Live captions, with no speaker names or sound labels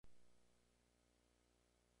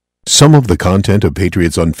Some of the content of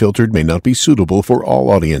Patriots Unfiltered may not be suitable for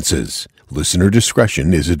all audiences. Listener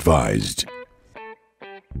discretion is advised.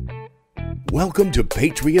 Welcome to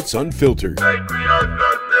Patriots Unfiltered.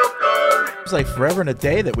 It's like forever and a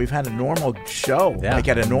day that we've had a normal show, like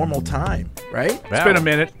at a normal time, right? It's been a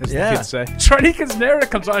minute, as the kids say. Trinika's narrator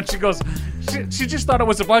comes on, she goes, she just thought it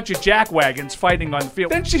was a bunch of jackwagons fighting on the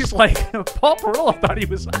field. Then she's like, Paul Perillo thought he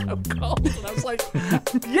was out cold. And I was like,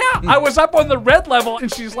 yeah, I was up on the red level,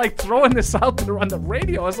 and she's like throwing this out there on the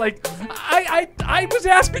radio. I was like, I was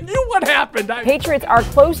asking you what happened. Patriots are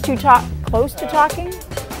close to talking?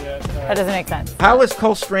 That doesn't make sense. How is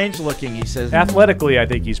Cole Strange looking, he says? Athletically, I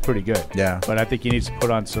think he's pretty good. Yeah. But I think he needs to put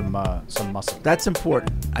on some muscle. That's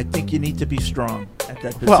important. I think you need to be strong at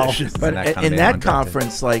that position. But in that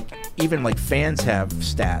conference, even fans have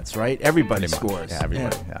stats, right? Everybody scores. Yeah,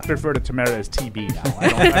 everybody. Yeah. I refer to Tamara as TB now.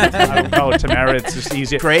 I don't know Tamara. It's just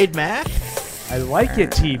easier. Grade Mac? I like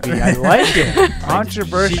it, TB. I like it.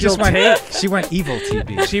 Controversial take. She went evil,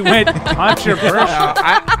 TB. She went controversial.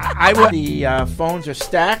 The phones are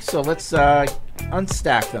stacked, so let's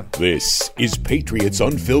unstack them. This is Patriots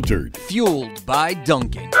Unfiltered. Fueled by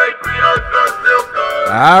Dunkin'.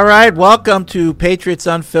 All right, welcome to Patriots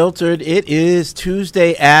Unfiltered. It is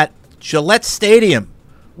Tuesday at Gillette Stadium,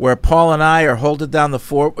 where Paul and I are holding down the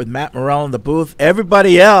fort with Matt Morrell in the booth.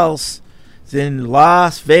 Everybody else is in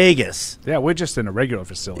Las Vegas. Yeah, we're just in a regular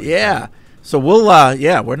facility. Yeah, so we're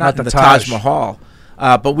not in the Taj Mahal.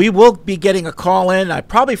 But we will be getting a call in,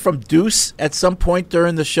 probably from Deuce at some point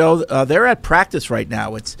during the show. They're at practice right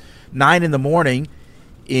now. It's 9 a.m.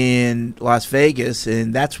 in Las Vegas,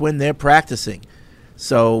 and that's when they're practicing.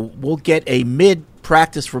 So we'll get a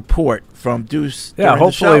mid-practice report from Deuce. Yeah,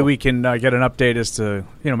 hopefully we can get an update as to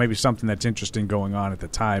maybe something that's interesting going on at the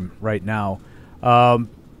time right now.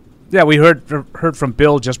 We heard from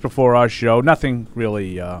Bill just before our show. Nothing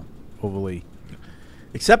really overly.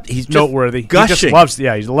 Except he's just noteworthy. Gushing. He loves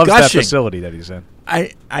that facility that he's in.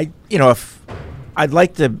 If I'd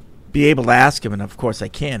like to be able to ask him, and of course I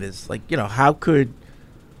can't, is how could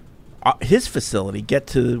his facility get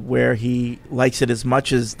to where he likes it as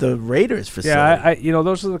much as the Raiders facility? Yeah,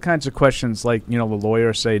 those are the kinds of questions the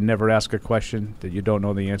lawyers say never ask a question that you don't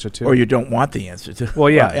know the answer to. Or you don't want the answer to. Well,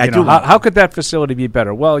 yeah. How could that facility be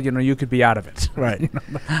better? Well, you could be out of it. Right.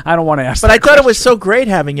 I don't want to ask But that I thought question. it was so great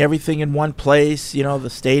having everything in one place, the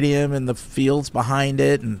stadium and the fields behind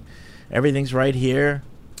it, and everything's right here.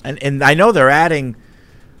 And I know they're adding,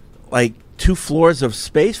 2 floors of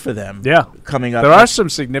space for them. Yeah, coming up. There are some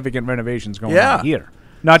significant renovations going on here,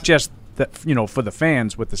 not just that for the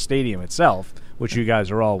fans with the stadium itself, which you guys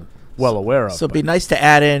are all well aware of. So it'd be nice to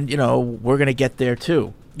add in. We're going to get there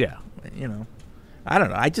too. Yeah. I don't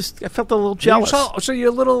know. I felt a little jealous. So you're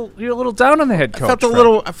a little down on the head coach.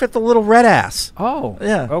 I felt a little red ass. Oh,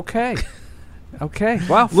 yeah. Okay. Okay.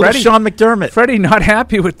 Wow. Little Sean McDermott. Freddie not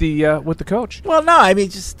happy with the coach. Well, no. I mean,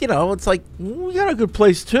 just it's like we got a good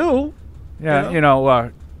place too. Yeah,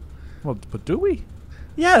 but do we?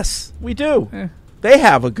 Yes, we do. They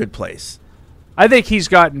have a good place. I think he's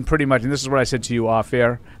gotten pretty much, and this is what I said to you off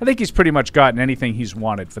air, I think he's pretty much gotten anything he's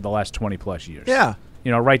wanted for the last 20-plus years. Yeah.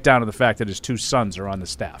 Right down to the fact that his 2 sons are on the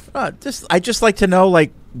staff. I just like to know,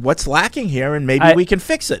 what's lacking here, and maybe we can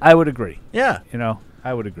fix it. I would agree. Yeah.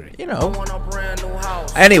 I would agree.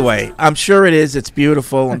 Anyway, I'm sure it is. It's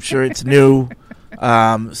beautiful. I'm sure it's new.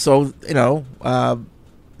 That's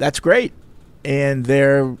great. And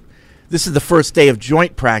this is the first day of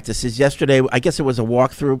joint practices. Yesterday, I guess it was a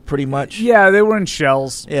walkthrough pretty much. Yeah, they were in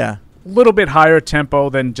shells. Yeah. A little bit higher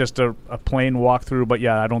tempo than just a plain walkthrough, but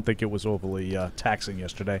yeah, I don't think it was overly taxing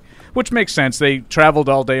yesterday, which makes sense. They traveled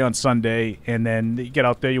all day on Sunday, and then you get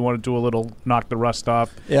out there, you want to do a little knock the rust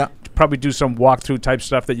off. Yeah. Probably do some walkthrough type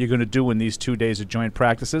stuff that you're going to do in these 2 days of joint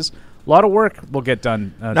practices. A lot of work will get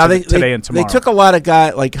done today and tomorrow. They took a lot of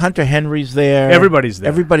guys, like Hunter Henry's there. Everybody's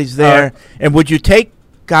there. And would you take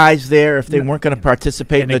guys there if they weren't going to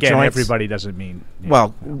participate in the again, joints? Everybody doesn't mean.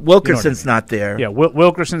 Wilkerson's not there. Yeah,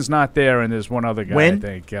 Wilkerson's not there, and there's one other guy. Wynn? I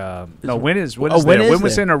think. Wynn is there. Wynn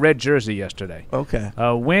was in a red jersey yesterday. Okay.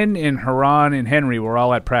 Wynn and Haran and Henry were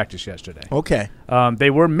all at practice yesterday. Okay. They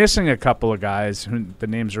were missing a couple of guys. The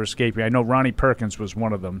names are escaping. I know Ronnie Perkins was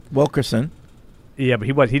one of them. Wilkerson. Yeah,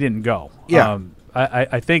 but he didn't go. Yeah.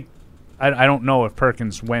 I think I don't know if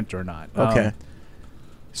Perkins went or not. Okay.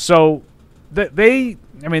 So they're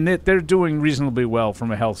doing reasonably well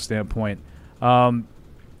from a health standpoint.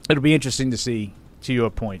 It'll be interesting to see, to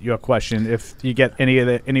your point, your question, if you get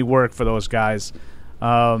any work for those guys.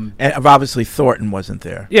 And obviously Thornton wasn't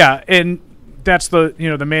there. Yeah, and that's the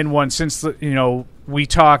main one, since we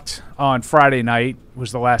talked on Friday night.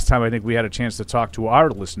 Was the last time I think we had a chance to talk to our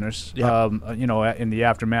listeners. Yep. In the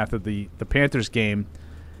aftermath of the Panthers game,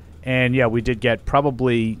 and yeah, we did get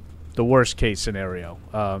probably the worst case scenario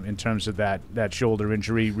in terms of that shoulder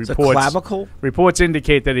injury. It's a clavicle? Reports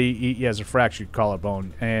indicate that he has a fractured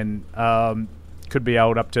collarbone and could be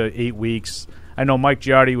out up to 8 weeks. I know Mike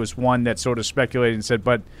Giardi was one that sort of speculated and said,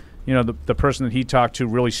 but the person that he talked to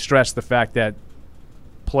really stressed the fact that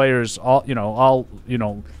players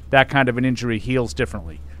that kind of an injury heals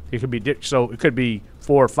differently. It could be so it could be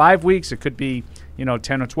 4 or 5 weeks. It could be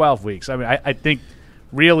 10 or 12 weeks. I mean, I think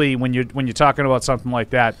really when you're talking about something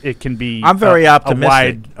like that, it can be. I'm very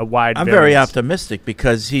optimistic. A wide. I'm variance. very optimistic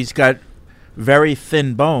because he's got very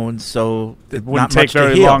thin bones, so it wouldn't take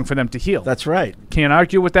very long for them to heal. That's right. Can't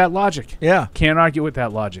argue with that logic. Yeah. Can't argue with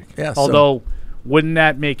that logic. Yeah. Although. Wouldn't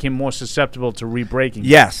that make him more susceptible to re-breaking?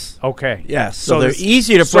 Yes. Okay. Yes. So they're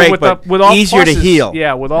easier to break, but easier to heal.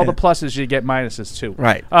 Yeah, with all the pluses, you get minuses too.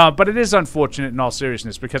 Right. But it is unfortunate in all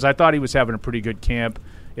seriousness because I thought he was having a pretty good camp.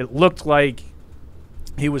 It looked like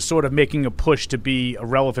he was sort of making a push to be a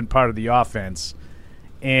relevant part of the offense.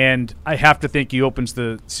 And I have to think he opens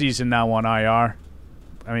the season now on IR.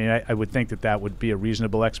 I mean, I would think that would be a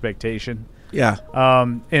reasonable expectation. Yeah.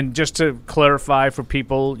 And just to clarify for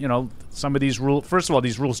people, some of these rules, first of all,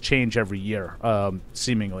 these rules change every year,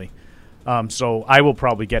 seemingly. So I will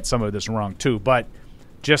probably get some of this wrong too. But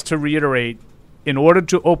just to reiterate, in order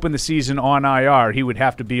to open the season on IR, he would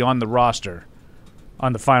have to be on the roster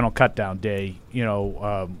on the final cutdown day,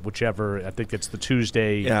 whichever, I think it's the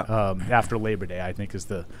Tuesday after Labor Day, I think is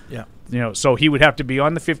the, so he would have to be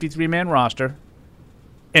on the 53-man roster.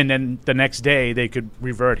 And then the next day they could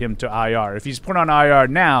revert him to IR. If he's put on IR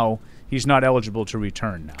now, he's not eligible to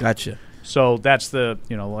return now. Gotcha. So that's the,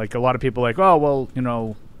 like a lot of people are like, oh, well,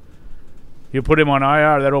 you put him on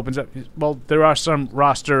IR, that opens up. Well, there are some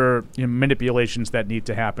roster manipulations that need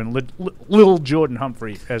to happen. Little Jordan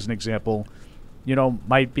Humphrey, as an example,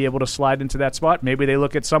 might be able to slide into that spot. Maybe they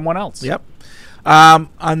look at someone else. Yep.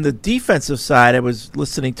 On the defensive side, I was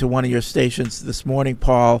listening to one of your stations this morning,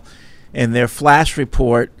 Paul, and their flash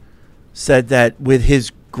report said that with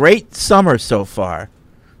his great summer so far,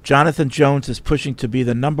 Jonathan Jones is pushing to be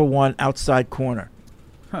the number one outside corner.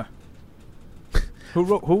 Huh.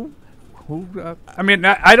 Who? I mean,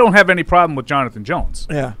 I don't have any problem with Jonathan Jones.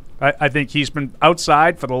 Yeah. I think he's been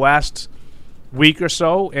outside for the last week or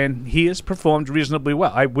so, and he has performed reasonably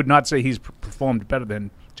well. I would not say he's performed better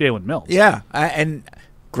than Jalen Mills. Yeah. And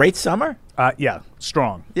great summer? Yeah,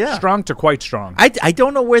 strong. Yeah. Strong to quite strong. I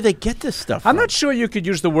don't know where they get this stuff I'm from. not sure you could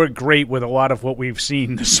use the word great with a lot of what we've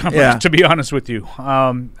seen this summer, to be honest with you.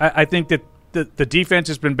 I think that the defense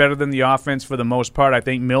has been better than the offense for the most part. I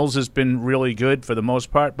think Mills has been really good for the most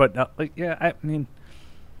part. But, I mean,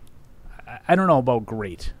 I don't know about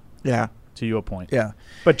great. Yeah. To your point. Yeah.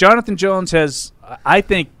 But Jonathan Jones has, I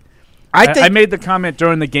think I made the comment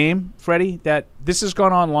during the game, Freddie, that this has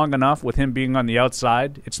gone on long enough with him being on the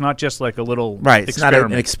outside. It's not just like a little experiment. It's not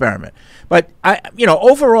an experiment. But,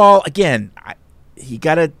 overall, again, he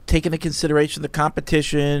got to take into consideration the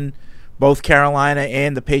competition, both Carolina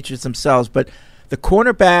and the Patriots themselves. But the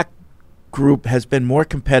cornerback group has been more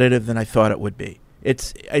competitive than I thought it would be.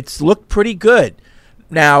 It's looked pretty good.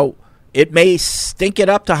 Now, it may stink it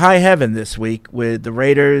up to high heaven this week with the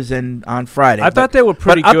Raiders and on Friday. I thought they were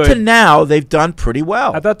pretty good. But up to now, they've done pretty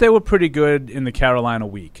well. I thought they were pretty good in the Carolina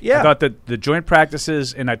week. Yeah. I thought that the joint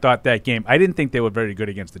practices, and I thought that game. I didn't think they were very good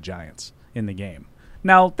against the Giants in the game.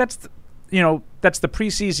 Now, that's the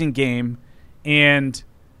preseason game, and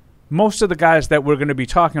most of the guys that we're going to be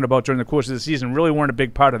talking about during the course of the season really weren't a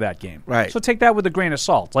big part of that game. Right. So take that with a grain of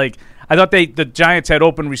salt. Like, I thought the Giants had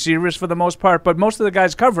open receivers for the most part, but most of the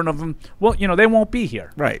guys covering of them, well, they won't be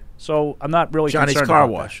here. Right. So I'm not really Johnny's concerned Car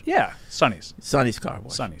about Wash. That. Yeah, Sonny's. Sonny's Car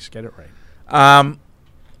Wash. Sonny's, get it right.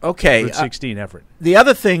 Okay. Route 16 effort. The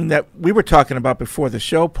other thing that we were talking about before the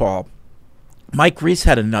show, Paul, Mike Reese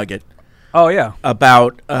had a nugget. Oh, yeah.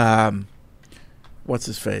 About, what's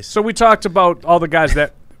his face? So we talked about all the guys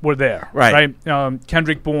that were there. Right.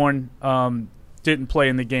 Kendrick Bourne didn't play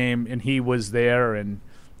in the game, and he was there and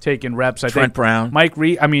taking reps. Trent Brown. Mike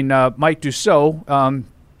Dussault,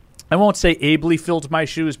 I won't say ably filled my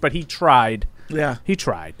shoes, but he tried. Yeah. He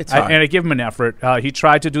tried. It's hard. And I give him an effort. He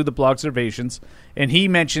tried to do the block observations, and he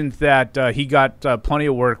mentioned that he got plenty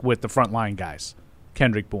of work with the frontline guys,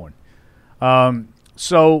 Kendrick Bourne.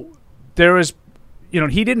 So there is,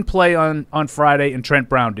 he didn't play on Friday, and Trent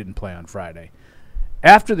Brown didn't play on Friday.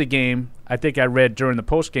 After the game, I think I read during the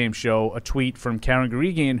post-game show a tweet from Karen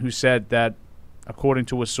Guregian who said that, according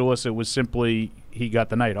to a source, it was simply he got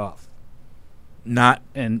the night off.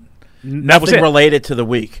 Nothing related to the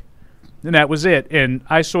week. And that was it. And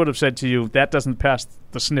I sort of said to you, that doesn't pass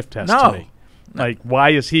the sniff test No. to me. Like,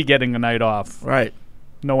 why is he getting a night off? Right.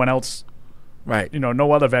 No one else. Right.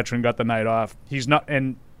 No other veteran got the night off. He's not.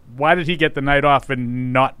 And why did he get the night off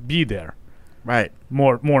and not be there? Right.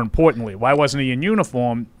 More importantly, why wasn't he in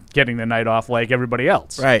uniform getting the night off like everybody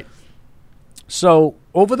else? Right. So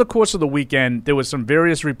over the course of the weekend, there was some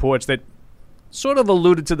various reports that sort of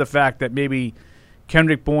alluded to the fact that maybe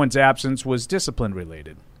Kendrick Bourne's absence was discipline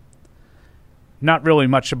related. Not really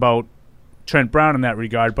much about Trent Brown in that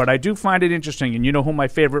regard, but I do find it interesting. And you know who my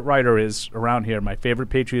favorite writer is around here? My favorite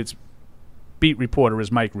Patriots beat reporter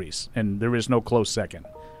is Mike Reese, and there is no close second,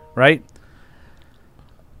 right?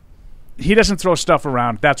 He doesn't throw stuff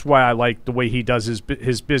around. That's why I like the way he does his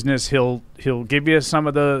business. He'll give you some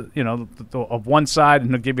of the of one side,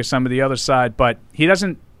 and he'll give you some of the other side, but he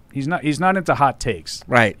doesn't. He's not into hot takes.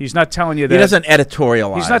 Right. He's not telling you that. He doesn't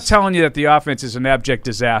editorialize. He's not telling you that the offense is an abject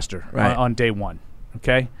disaster on day one.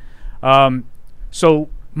 Okay? So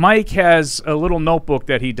Mike has a little notebook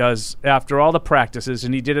that he does after all the practices,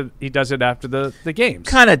 and he does it after the games.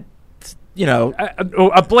 Kind of,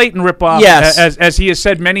 a blatant ripoff. Yes. As he has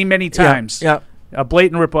said many, many times. Yeah. A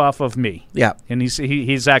blatant ripoff of me. Yeah. And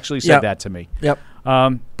he's actually said that to me. Yep.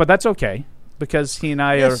 But that's okay, because he and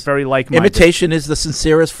I are very like-minded. Imitation is the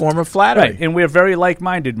sincerest form of flattery. Right, and we're very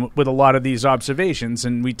like-minded with a lot of these observations,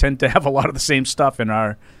 and we tend to have a lot of the same stuff in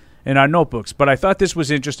our notebooks. But I thought this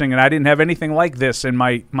was interesting, and I didn't have anything like this in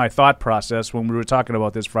my thought process when we were talking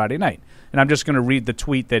about this Friday night. And I'm just going to read the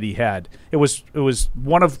tweet that he had. It was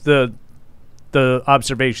one of the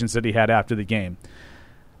observations that he had after the game.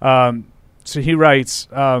 So he writes,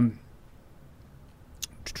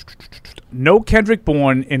 no Kendrick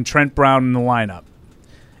Bourne and Trent Brown in the lineup.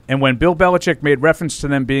 And when Bill Belichick made reference to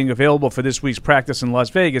them being available for this week's practice in Las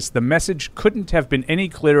Vegas, the message couldn't have been any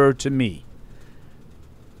clearer to me.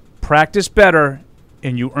 Practice better,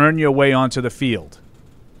 and you earn your way onto the field.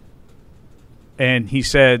 And he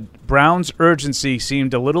said, Brown's urgency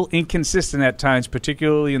seemed a little inconsistent at times,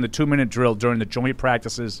 particularly in the 2-minute drill during the joint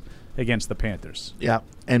practices against the Panthers. Yeah,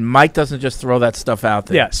 and Mike doesn't just throw that stuff out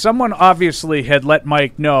there. Yeah, someone obviously had let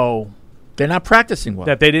Mike know they're not practicing well.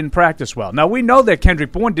 That they didn't practice well. Now, we know that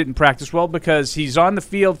Kendrick Bourne didn't practice well because he's on the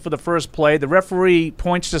field for the first play. The referee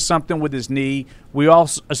points to something with his knee. We all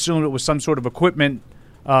assumed it was some sort of equipment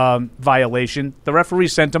violation. The referee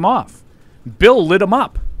sent him off. Bill lit him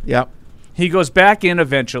up. Yep. He goes back in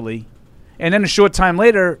eventually, and then a short time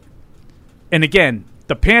later, and again,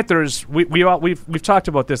 the Panthers, we've talked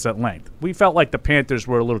about this at length. We felt like the Panthers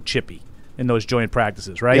were a little chippy in those joint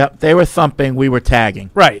practices, right? Yep, they were thumping, we were tagging.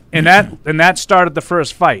 Right, and that started the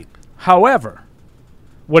first fight. However,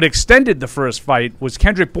 what extended the first fight was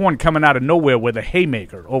Kendrick Bourne coming out of nowhere with a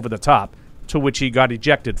haymaker over the top, to which he got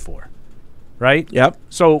ejected for, right? Yep.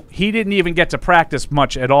 So he didn't even get to practice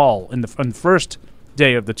much at all in the first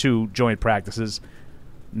day of the two joint practices.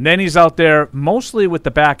 And then he's out there mostly with the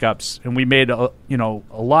backups, and we made a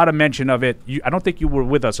lot of mention of it. I don't think you were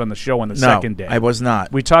with us on the show on the second day. I was not.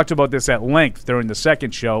 We talked about this at length during the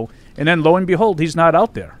second show, and then lo and behold, he's not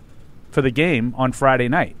out there for the game on Friday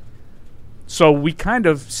night. So we kind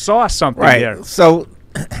of saw something there. So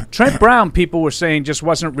Trent Brown, people were saying, just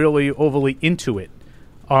wasn't really overly into it.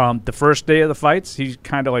 The first day of the fights, he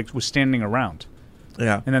kind of like was standing around.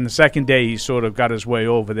 Yeah. And then the second day, he sort of got his way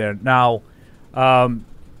over there. Now, I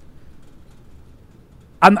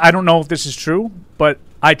don't know if this is true, but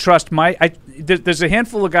I trust Mike. There's a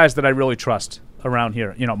handful of guys that I really trust around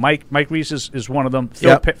here. You know, Mike Reese is one of them.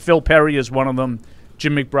 Phil Perry is one of them.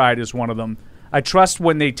 Jim McBride is one of them. I trust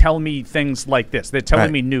when they tell me things like this. They're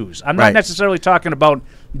telling me news. I'm not necessarily talking about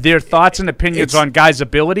their thoughts and opinions on guys'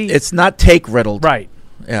 ability. It's not take-riddled. Right.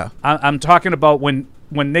 Yeah. I'm talking about when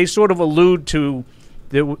they sort of allude to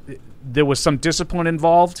there was some discipline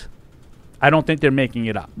involved. I don't think they're making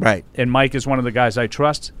it up. Right. And Mike is one of the guys I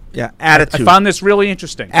trust. Yeah, attitude. I found this really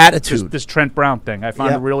interesting. Attitude. This Trent Brown thing. I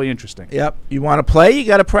found it really interesting. Yep. You want to play, you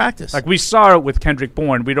got to practice. Like we saw it with Kendrick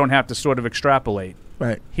Bourne. We don't have to sort of extrapolate.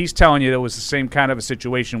 Right. He's telling you there was the same kind of a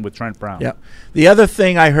situation with Trent Brown. Yep. The other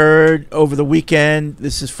thing I heard over the weekend,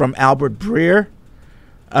 this is from Albert Breer,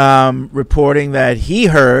 reporting that he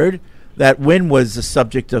heard that Wynn was the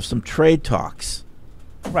subject of some trade talks.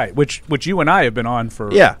 Right, which you and I have been on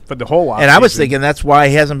for the whole offseason. And I was thinking that's why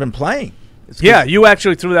he hasn't been playing. Yeah, you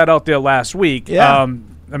actually threw that out there last week. Yeah.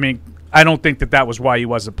 I mean, I don't think that was why he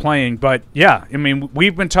wasn't playing. But, yeah, I mean,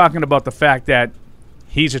 we've been talking about the fact that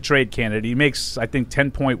he's a trade candidate. He makes, I think,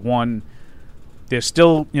 10.1. They're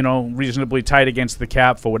still, reasonably tight against the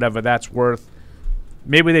cap for whatever that's worth.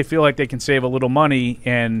 Maybe they feel like they can save a little money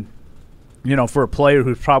and for a player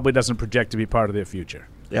who probably doesn't project to be part of their future.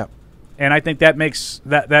 Yeah. And I think that makes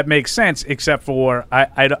sense, except for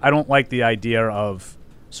I don't like the idea of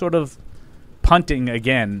sort of punting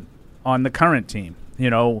again on the current team.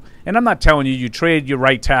 And I'm not telling you trade your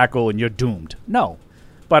right tackle and you're doomed. No.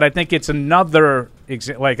 But I think it's another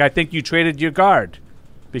I think you traded your guard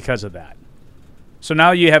because of that. So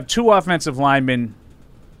now you have two offensive linemen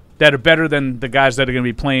that are better than the guys that are going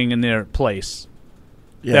to be playing in their place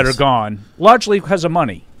that are gone, largely because of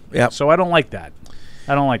money. Yeah. So I don't like that.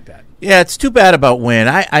 Yeah, it's too bad about Wynn.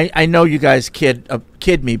 I know you guys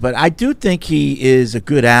kid me, but I do think he is a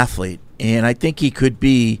good athlete, and I think he could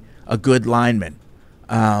be a good lineman.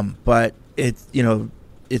 But it's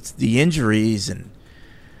the injuries and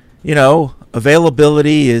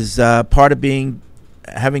availability is part of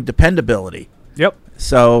having dependability. Yep.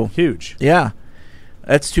 So huge. Yeah,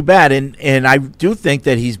 that's too bad. And I do think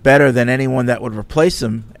that he's better than anyone that would replace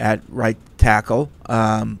him at right tackle.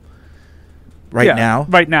 Right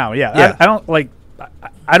now, yeah.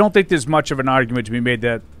 I don't think there's much of an argument to be made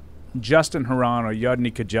that Justin Herron or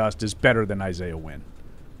Yodny Kajust is better than Isaiah Wynn.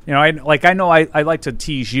 I like to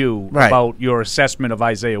tease you about your assessment of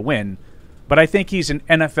Isaiah Wynn, but I think he's an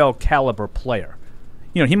NFL caliber player.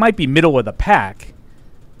 He might be middle of the pack,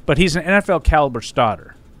 but he's an NFL caliber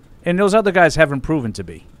starter, and those other guys haven't proven to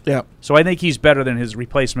be. Yeah. So I think he's better than his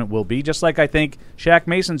replacement will be, just like I think Shaq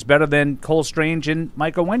Mason's better than Cole Strange and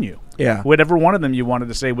Mike Onwenu. Yeah. Whatever one of them you wanted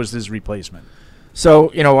to say was his replacement. So,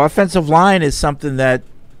 offensive line is something that,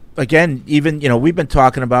 again, even, we've been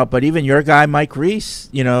talking about, but even your guy, Mike Reese,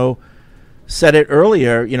 said it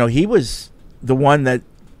earlier. He was the one that,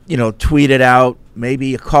 tweeted out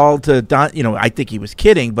maybe a call to I think he was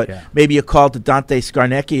kidding, but maybe a call to Dante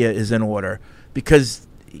Scarnecchia is in order because,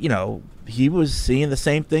 he was seeing the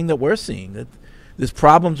same thing that we're seeing, that there's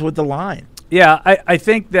problems with the line. Yeah, I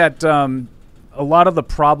think that a lot of the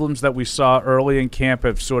problems that we saw early in camp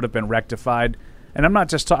have sort of been rectified. And I'm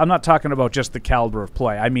not talking about just the caliber of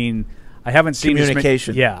play. I mean, I haven't seen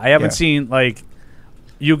communication. I haven't seen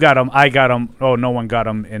you got him, I got him, oh, no one got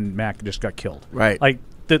him, and Mac just got killed. Right. Like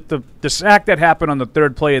the sack that happened on the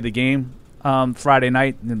third play of the game Friday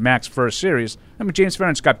night in Mac's first series. I mean, James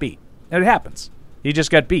Ferentz got beat. And it happens. He just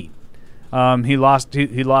got beat. He lost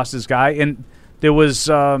his guy, and there was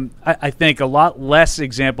I think a lot less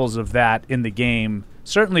examples of that in the game,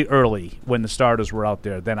 certainly early when the starters were out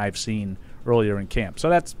there, than I've seen earlier in camp. So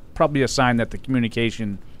that's probably a sign that the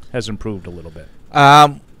communication has improved a little bit.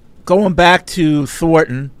 Going back to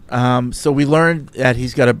Thornton, so we learned that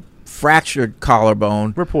he's got a fractured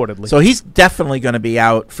collarbone, reportedly. So he's definitely going to be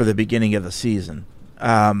out for the beginning of the season.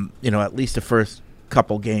 At least the first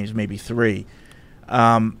couple games, maybe 3.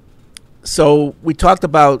 So we talked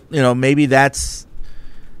about, maybe that's,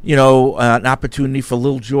 an opportunity for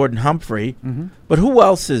little Jordan Humphrey. Mm-hmm. But who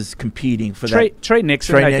else is competing for that? Trey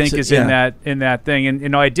Nixon, I think, is in that thing.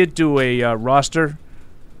 And, I did do a roster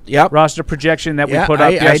projection that we put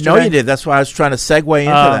up yesterday. I know you did. That's why I was trying to segue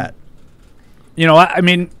into that. I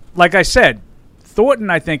mean, like I said, Thornton,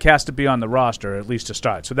 I think, has to be on the roster, at least to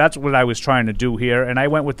start. So that's what I was trying to do here. And I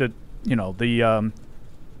went with the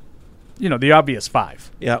obvious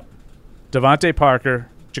 5. Yep. Devontae Parker,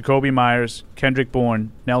 Jacoby Myers, Kendrick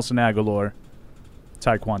Bourne, Nelson Aguilar,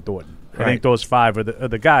 Tyquan Thornton. Right. I think those 5 are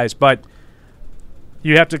the guys. But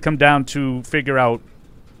you have to come down to figure out,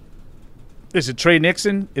 is it Trey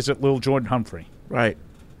Nixon? Is it Lil Jordan Humphrey? Right.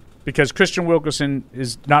 Because Christian Wilkerson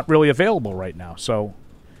is not really available right now. So,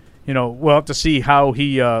 we'll have to see how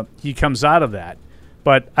he comes out of that.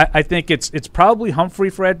 But I think it's probably Humphrey,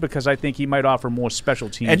 Fred, because I think he might offer more special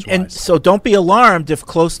teams. And so don't be alarmed if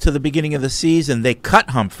close to the beginning of the season they cut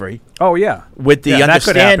Humphrey. Oh, yeah. With the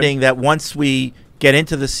understanding that once we get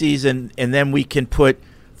into the season and then we can put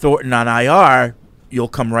Thornton on IR, you'll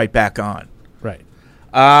come right back on. Right.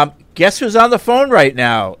 Guess who's on the phone right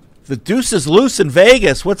now? The Deuce is loose in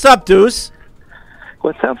Vegas. What's up, Deuce?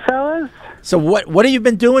 What's up, fellas? So what have you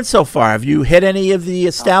been doing so far? Have you hit any of the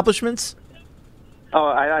establishments? Oh,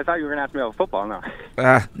 I thought you were going to ask me about football. No.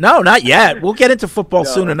 No, not yet. We'll get into football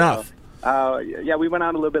soon enough. Yeah, we went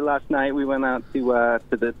out a little bit last night. We went out to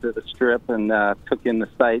the Strip and took in the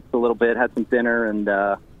sights a little bit, had some dinner, and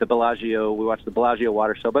the Bellagio. We watched the Bellagio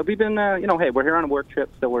water show. But we've been, hey, we're here on a work trip,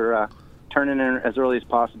 so we're turning in as early as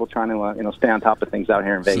possible, trying to, stay on top of I out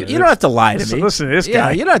here in Vegas. You don't have to lie to me. Listen to this guy. Yeah,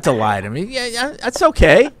 you don't have to lie to me. Yeah, that's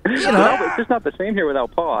okay. No, but it's just not the same here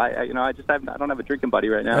without Paul. I don't have a drinking buddy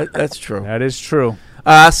right now. That's true. That is true.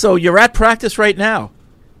 So you're at practice right now.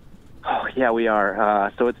 Oh yeah, we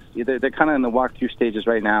are. So they're kind of in the walkthrough stages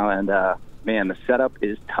right now, and man, the setup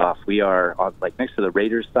is tough. We are like next to the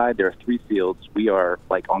Raiders side. There are 3 fields. We are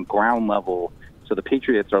like on ground level. So the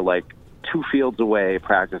Patriots are like 2 fields away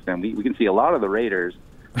practicing. We can see a lot of the Raiders,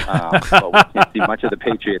 but we can't see much of the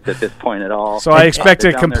Patriots at this point at all. So I expect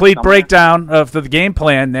a complete breakdown of the game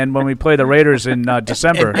plan then when we play the Raiders in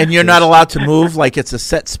December. And you're not allowed to move, like it's a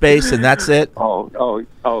set space and that's it?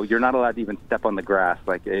 Oh, you're not allowed to even step on the grass.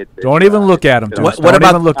 Like Don't even look at them.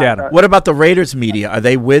 What about the Raiders media? Are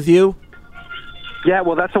they with you? Yeah,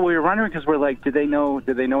 well, that's what we were wondering because we're like, do they know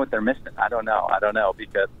what they're missing? I don't know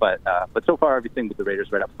because, but so far everything with the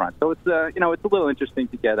Raiders right up front. So it's it's a little interesting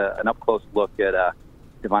to get an up close look at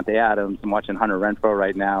Devontae Adams. I'm watching Hunter Renfrow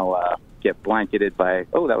right now get blanketed by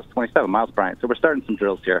that was 27 Miles Bryant. So we're starting some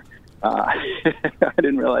drills here. I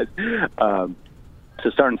didn't realize. So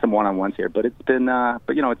starting some one-on-ones here, but it's been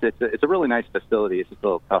it's a really nice facility. It's just a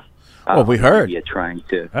little tough. We heard. Trying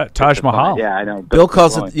to Taj Mahal. Yeah, I know. Bill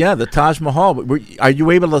calls it the Taj Mahal. Are you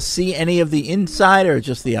able to see any of the inside or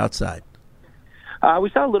just the outside? We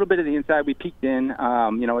saw a little bit of the inside. We peeked in.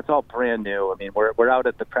 It's all brand new. I mean, we're out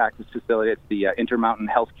at the practice facility. It's the Intermountain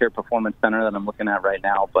Healthcare Performance Center that I'm looking at right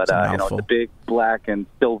now. But it's a big black and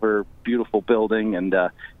silver, beautiful building, and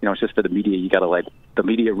it's just for the media. You got to the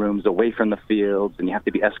media rooms away from the fields, and you have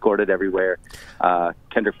to be escorted everywhere.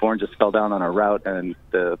 Kendrick Bourne just fell down on a route, and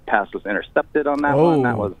the pass was intercepted on that one.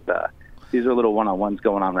 That was these are little one-on-ones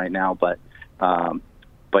going on right now, but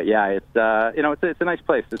yeah, it's it's a nice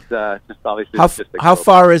place. It's just obviously how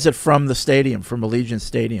far is it from the stadium, from Allegiant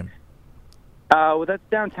Stadium? Well, that's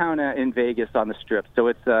downtown in Vegas on the Strip, so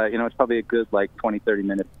it's it's probably a good 20-30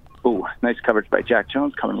 minutes. Ooh, nice coverage by Jack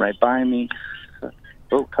Jones coming right by me.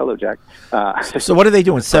 Hello, Jack. So what are they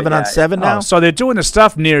doing? 7-on-7 now? So they're doing the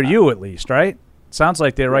stuff near you, at least, right? Sounds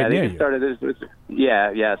like they're right near you. Some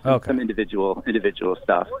individual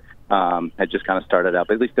stuff had just kind of started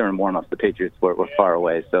up. At least they're in warm-ups. The Patriots were far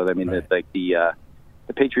away. So, I mean, it's like the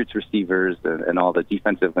Patriots receivers and all the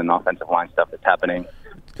defensive and offensive line stuff that's happening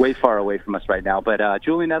way far away from us right now. But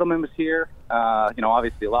Julian Edelman was here.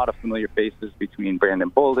 Obviously a lot of familiar faces between Brandon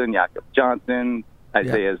Bolden, Jakob Johnson,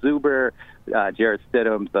 Isaiah Zuber, Jarrett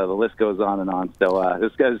Stidham. The list goes on and on. So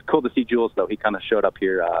it was cool to see Jules, though. He kind of showed up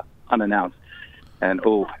here unannounced. And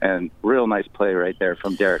real nice play right there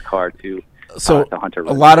from Derek Carr to Hunter.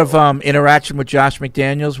 A lot of interaction with Josh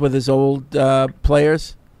McDaniels with his old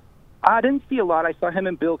players? I didn't see a lot. I saw him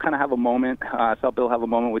and Bill kind of have a moment. I saw Bill have a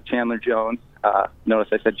moment with Chandler Jones. Notice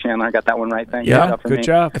I said Chandler. I got that one right. Thank you. Yeah, good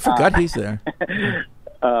job. I forgot he's there.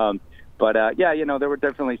 But there were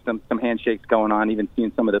definitely some handshakes going on. Even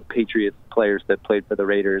seeing some of the Patriots players that played for the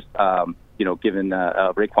Raiders. Giving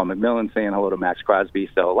Raekwon McMillan saying hello to Max Crosby.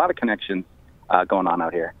 So a lot of connections going on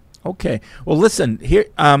out here. Okay. Well, listen here.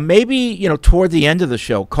 Maybe toward the end of the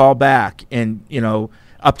show, call back and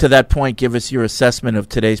up to that point, give us your assessment of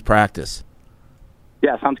today's practice.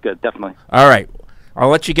 Yeah, sounds good. Definitely. All right. I'll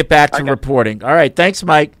let you get back to reporting. All right. Thanks,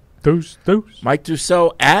 Mike. Deuce. Mike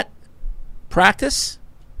Dussault at practice.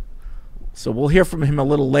 So we'll hear from him a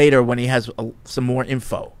little later when he has some more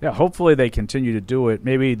info. Yeah, hopefully they continue to do it.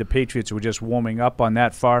 Maybe the Patriots were just warming up on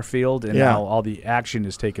that far field, and now all the action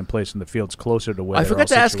is taking place in the fields closer to where I forgot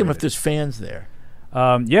to ask him if there's fans there.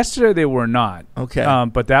 Yesterday they were not. Okay.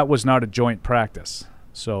 But that was not a joint practice.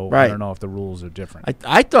 So I don't know if the rules are different.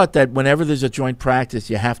 I thought that whenever there's a joint practice,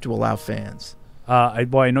 you have to allow fans. I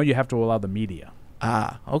know you have to allow the media.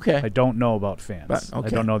 Okay. I don't know about fans. But, okay. I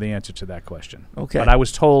don't know the answer to that question. Okay. But I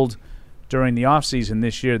was told during the offseason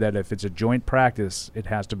this year that if it's a joint practice, it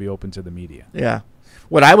has to be open to the media. Yeah.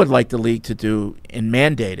 What I would like the league to do and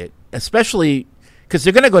mandate it, especially because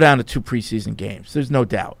they're going to go down to 2 preseason games, there's no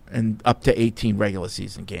doubt, and up to 18 regular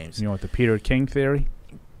season games. You know what the Peter King theory?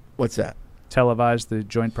 What's that? Televise the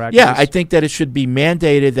joint practice? Yeah, I think that it should be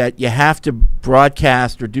mandated that you have to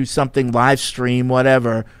broadcast or do something, live stream,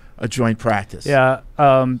 whatever, a joint practice. Yeah,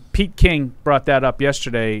 Pete King brought that up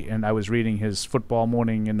yesterday, and I was reading his Football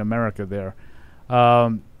Morning in America there.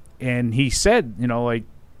 And he said,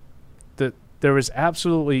 that there is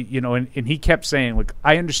absolutely, and he kept saying, look,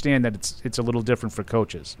 I understand that it's a little different for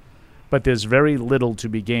coaches, but there's very little to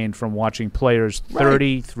be gained from watching players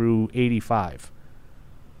 30 through 85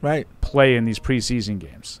 play in these preseason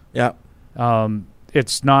games. Yeah.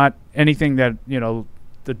 It's not anything that,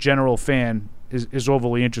 the general fan is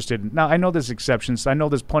overly interested in. Now, I know there's exceptions. I know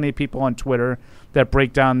there's plenty of people on Twitter that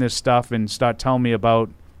break down this stuff and start telling me about,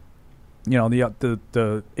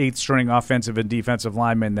 the 8th string offensive and defensive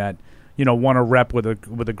linemen that, want to rep with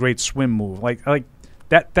a great swim move. Like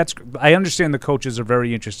that's I understand the coaches are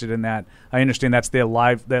very interested in that. I understand that's their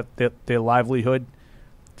their livelihood.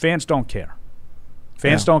 Fans don't care.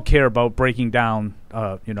 Fans don't care about breaking down,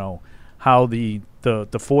 how the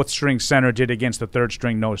fourth string center did against the third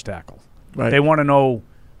string nose tackle. Right. They want to know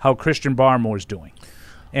how Christian Barmore's doing.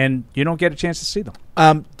 And you don't get a chance to see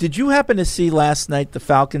them. Did you happen to see last night the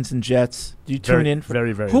Falcons and Jets? Did you tune in?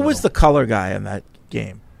 Very, very Who little. was the color guy in that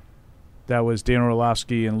game? That was Dan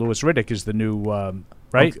Orlovsky and Louis Riddick is the new,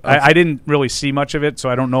 right? Okay. I didn't really see much of it, so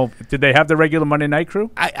I don't know. Did they have the regular Monday night crew?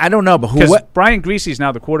 I don't know, but Because Brian Greasy's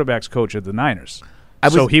now the quarterback's coach of the Niners.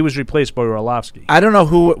 So he was replaced by Orlovsky. I don't know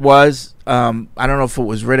who it was. I don't know if it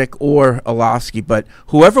was Riddick or Orlovsky, but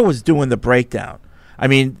whoever was doing the breakdown, I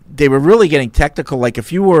mean, they were really getting technical. Like,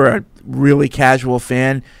 if you were a really casual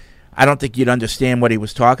fan, I don't think you'd understand what he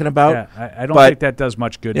was talking about. Yeah, I don't think that does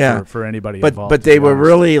much good for anybody involved. But they were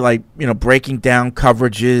really, like, breaking down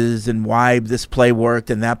coverages and why this play worked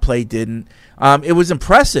and that play didn't. It was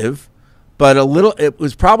impressive, but it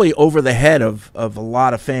was probably over the head of a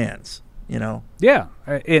lot of fans, Yeah,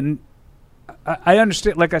 and I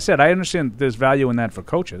understand. Like I said, I understand there's value in that for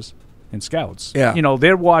coaches and scouts. Yeah.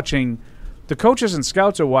 They're watching. The coaches and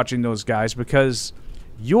scouts are watching those guys because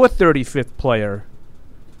your 35th player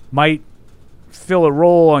might fill a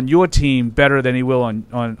role on your team better than he will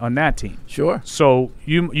on that team. Sure. So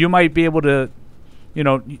you might be able to,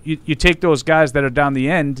 you take those guys that are down the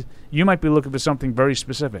end, you might be looking for something very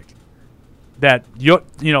specific. That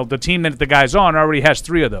the team that the guy's on already has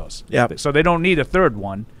 3 of those. Yeah. So they don't need a third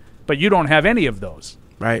one, but you don't have any of those.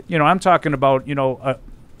 Right. I'm talking about,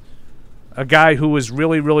 a guy who is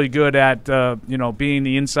really, really good at, being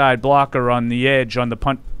the inside blocker on the edge on the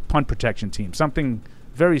punt protection team. Something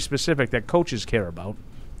very specific that coaches care about,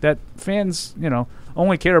 that fans,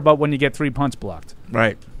 only care about when you get 3 punts blocked.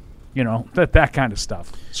 Right. That kind of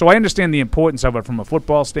stuff. So I understand the importance of it from a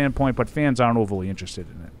football standpoint, but fans aren't overly interested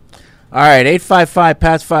in it. All right,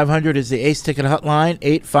 855-PATS-500 is the Ace Ticket Hotline.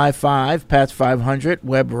 855-PATS-500.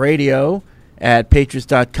 Web radio at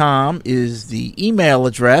Patriots.com is the email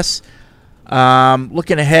address.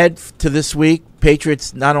 Looking ahead to this week,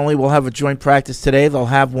 Patriots not only will have a joint practice today, they'll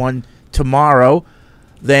have one tomorrow.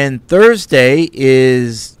 Then Thursday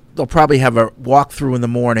they'll probably have a walkthrough in the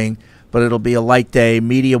morning, but it'll be a light day.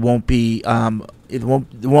 Media won't be there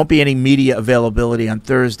won't be any media availability on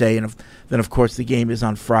Thursday, and then of course the game is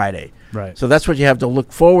on Friday. Right. So that's what you have to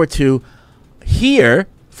look forward to here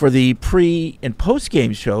for the pre and post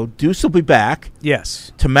game show. Deuce will be back.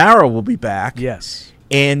 Yes. Tamara will be back. Yes.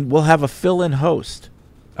 And we'll have a fill-in host.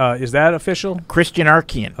 Is that official? Christian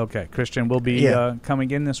Arkian. Okay, Christian will be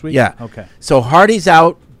coming in this week? Yeah. Okay. So Hardy's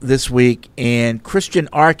out this week, and Christian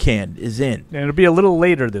Arkian is in. And it'll be a little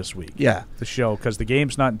later this week. Yeah. The show, because the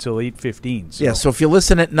game's not until 8:15. So. Yeah, so if you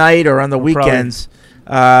listen at night or on the weekends,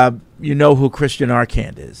 you know who Christian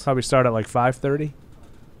Arkian is. Probably start at like 5:30?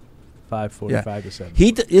 5:45 to 7.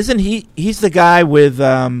 He's the guy with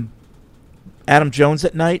Adam Jones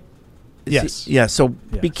at night? Yes. So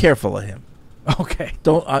be careful of him. Okay.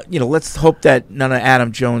 Don't let's hope that none of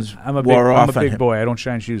Adam Jones wore off on him. I'm a big boy. I don't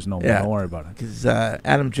shine shoes no more. Yeah. Don't worry about it. Because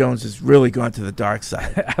Adam Jones has really gone to the dark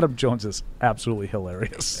side. Adam Jones is absolutely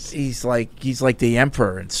hilarious. He's like the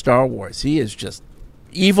Emperor in Star Wars. He is just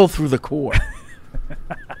evil through the core.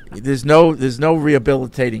 There's no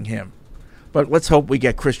rehabilitating him. But let's hope we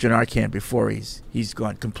get Christian Arkian before he's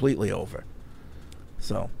gone completely over.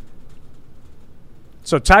 So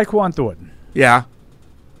Tyquan Thornton. Yeah.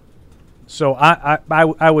 So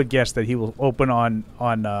I would guess that he will open on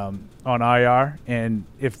IR, and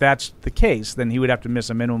if that's the case, then he would have to miss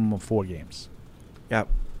a minimum of 4 games. Yep.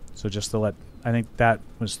 So just to let, I think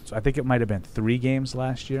it might have been 3 games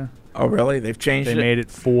last year. Oh, really? They've changed it? They made it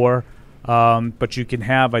 4, but you can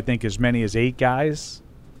have, I think, as many as 8 guys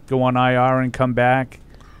go on IR and come back.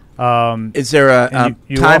 Is there a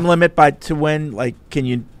time limit to when? Like, can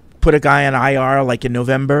you put a guy on IR like in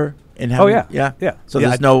November? Yeah. So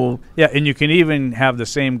there's no. Yeah, and you can even have the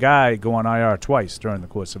same guy go on IR twice during the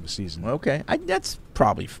course of a season. Okay, that's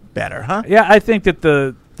probably better, huh? Yeah, I think that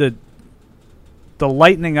the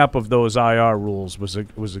lightening up of those IR rules was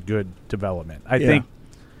a good development. I think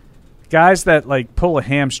guys that like pull a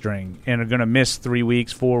hamstring and are going to miss 3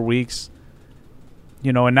 weeks, 4 weeks,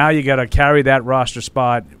 and now you got to carry that roster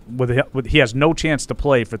spot with he has no chance to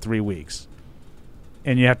play for 3 weeks.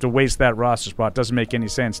 And you have to waste that roster spot. Doesn't make any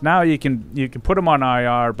sense. Now you can put him on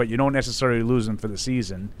IR, but you don't necessarily lose him for the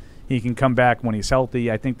season. He can come back when he's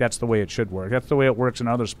healthy. I think that's the way it should work. That's the way it works in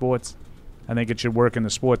other sports. I think it should work in the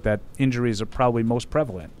sport that injuries are probably most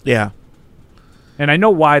prevalent. Yeah. And I know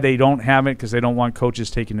why they don't have it, because they don't want coaches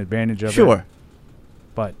taking advantage of it. Sure.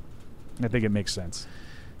 But I think it makes sense.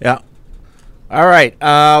 Yeah. All right,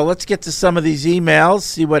 let's get to some of these emails,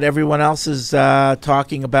 see what everyone else is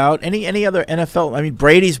talking about. Any other NFL? I mean,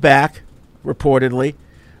 Brady's back, reportedly.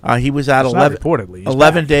 He was out It's 11 not reportedly. He's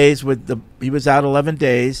 11 back. days he was out 11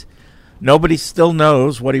 days. Nobody still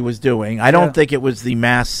knows what he was doing. I don't think it was the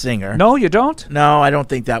Masked Singer. No, you don't? No, I don't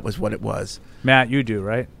think that was what it was. Matt, you do,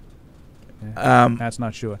 right? Matt's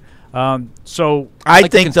not sure. So I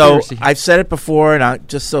like think, the though, conspiracy. I've said it before, and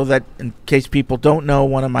just so that in case people don't know,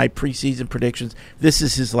 one of my preseason predictions, this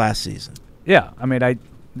is his last season. yeah, I mean,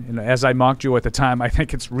 as I mocked you at the time, I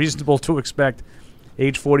think it's reasonable to expect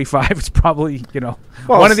age 45. It's probably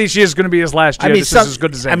one of these years is going to be his last year. This is as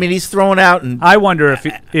good as any. I mean, he's thrown out, and I wonder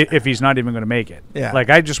if he's not even going to make it. Yeah. Like,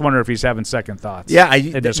 I just wonder if he's having second thoughts. yeah.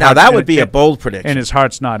 Now that would be a bold prediction. And his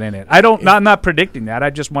heart's not in it. I'm not predicting that.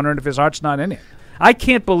 I'm just wondering if his heart's not in it. I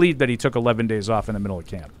can't believe that he took 11 days off in the middle of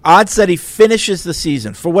camp. Odds that he finishes the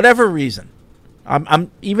season for whatever reason.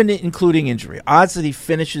 I'm even including injury. Odds that he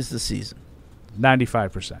finishes the season.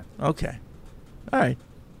 95%. Okay. All right.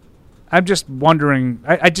 I'm just wondering.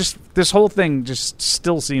 This whole thing just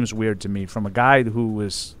still seems weird to me from a guy who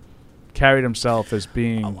was carried himself as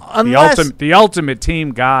being the ultimate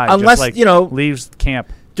team guy. Unless, just like, leaves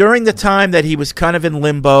camp. During the time that he was kind of in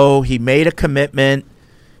limbo, he made a commitment,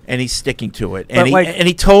 and he's sticking to it. And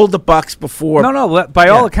he told the Bucks before. No. By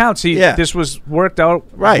all accounts, this was worked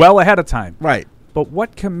out well ahead of time. Right. But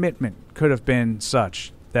what commitment could have been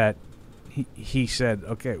such that he said,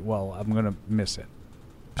 "Okay, well, I'm going to miss it."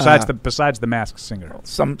 Besides the Masked Singer,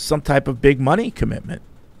 some type of big money commitment.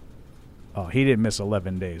 Oh, he didn't miss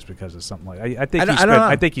 11 days because of something like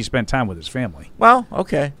I think he spent time with his family. Well,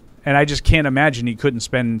 okay. And I just can't imagine he couldn't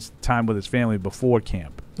spend time with his family before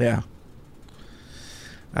camp. Yeah.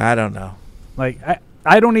 I don't know. Like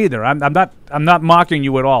I don't either. I'm not mocking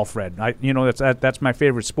you at all, Fred. That's my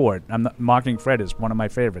favorite sport. I'm not mocking Fred is one of my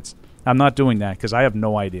favorites. I'm not doing that because I have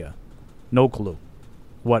no idea, no clue,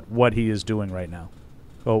 what he is doing right now,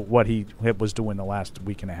 or what he was doing the last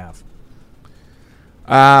week and a half.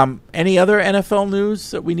 Any other NFL news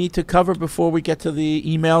that we need to cover before we get to the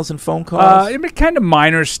emails and phone calls? Kind of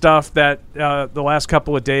minor stuff that the last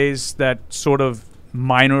couple of days that sort of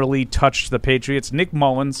minorly touched the Patriots. Nick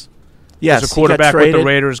Mullins, yes, as a quarterback with the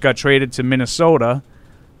Raiders, got traded to Minnesota.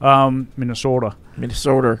 Minnesota.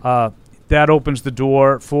 That opens the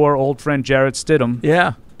door for old friend Jarrett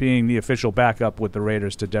Stidham. Being the official backup with the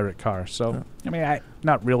Raiders to Derek Carr. So, I mean,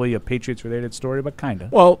 not really a Patriots-related story, but kind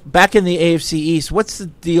of. Well, back in the AFC East, what's the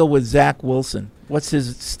deal with Zach Wilson? What's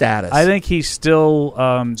his status? I think he's still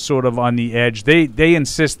sort of on the edge. They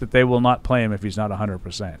insist that they will not play him if he's not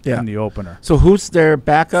 100% in the opener. So who's their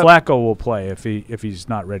backup? Flacco will play if he's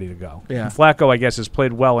not ready to go. Yeah. And Flacco, I guess, has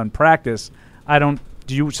played well in practice.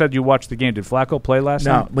 You said you watched the game. Did Flacco play last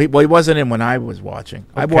night? No, he wasn't in when I was watching.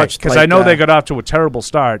 Okay. I watched because I know they got off to a terrible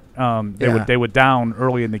start. They were down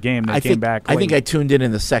early in the game. They came back late. I think I tuned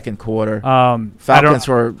in the second quarter. Falcons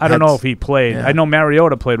I don't know if he played. Yeah. I know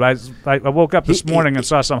Mariota played. But I woke up this morning and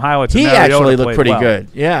saw some highlights. He of Mariota actually looked pretty well. good.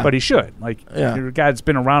 Yeah, but he should. You're a guy that's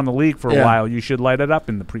been around the league for a while. You should light it up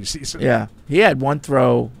in the preseason. Yeah, he had one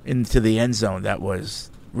throw into the end zone that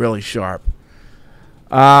was really sharp.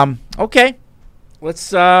 Okay.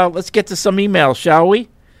 Let's get to some emails, shall we?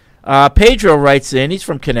 Pedro writes in. He's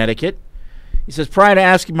from Connecticut. He says, prior to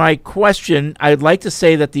asking my question, I'd like to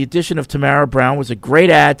say that the addition of Tamara Brown was a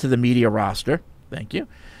great add to the media roster. Thank you.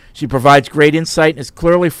 She provides great insight and is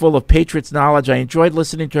clearly full of Patriots knowledge. I enjoyed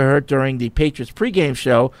listening to her during the Patriots pregame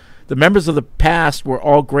show. The members of the past were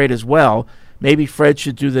all great as well. Maybe Fred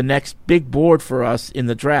should do the next big board for us in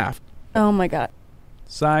the draft. Oh, my God.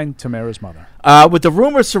 Signed, Tamara's mother. With the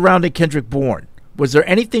rumors surrounding Kendrick Bourne, was there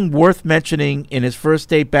anything worth mentioning in his first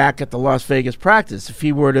day back at the Las Vegas practice? If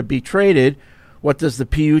he were to be traded, what does the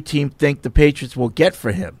PU team think the Patriots will get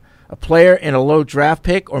for him? A player in a low draft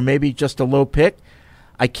pick or maybe just a low pick?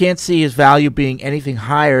 I can't see his value being anything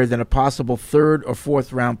higher than a possible third or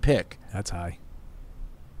fourth round pick. That's high.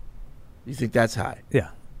 You think that's high? Yeah.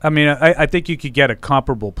 I mean, I think you could get a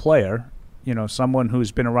comparable player, someone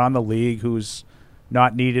who's been around the league who's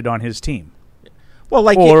not needed on his team. Well,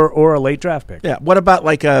 or a late draft pick. Yeah. What about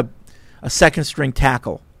like a second string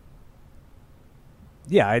tackle?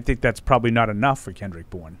 Yeah, I think that's probably not enough for Kendrick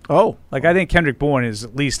Bourne. Oh. I think Kendrick Bourne is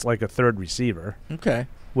at least like a third receiver. Okay.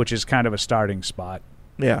 Which is kind of a starting spot.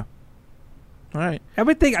 Yeah. All right. I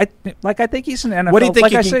would think I think he's an NFL. What do you think?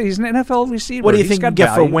 Like I said, he's an NFL receiver. What do you think you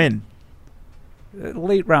get for a win?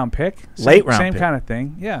 Late round pick. Late round same pick. kind of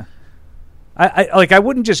thing. Yeah. I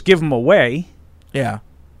wouldn't just give him away. Yeah.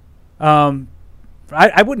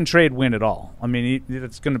 I wouldn't trade Wynn at all. I mean,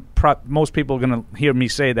 it's going to most people are going to hear me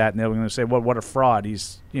say that, and they're going to say, "Well, what a fraud! He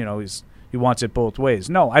wants it both ways."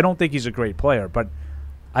 No, I don't think he's a great player, but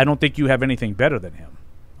I don't think you have anything better than him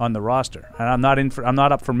on the roster. And I'm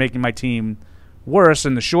not up for making my team worse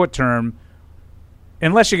in the short term,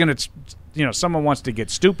 unless you're going to, someone wants to get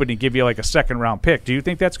stupid and give you like a second-round pick. Do you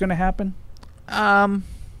think that's going to happen? I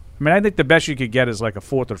think the best you could get is like a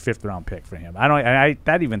 4th or 5th round pick for him.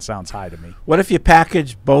 That even sounds high to me. What if you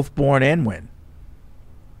package both Bourne and Wynn?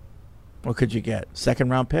 What could you get?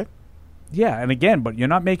 2nd round pick? Yeah, and again, but you're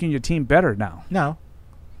not making your team better now. No.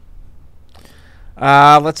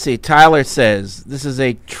 Let's see. Tyler says this is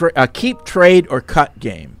a keep, trade, or cut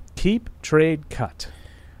game. Keep, trade, cut.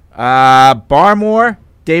 Barmore,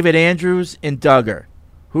 David Andrews, and Duggar.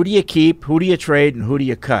 Who do you keep? Who do you trade? And who do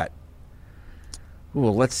you cut?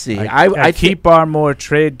 Ooh, let's see. I keep Barmore,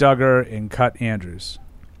 trade Duggar, and cut Andrews.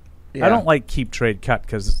 Yeah. I don't like keep, trade, cut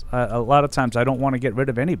because a lot of times I don't want to get rid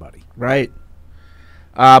of anybody. Right.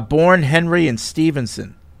 Bourne, Henry, and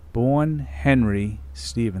Stevenson. Bourne, Henry,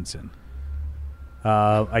 Stevenson.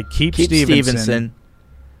 I keep Stevenson.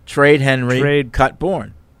 Trade Henry. Cut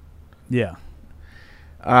Bourne. Yeah.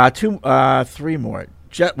 3 more.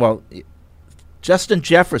 Justin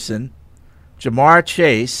Jefferson, Jamar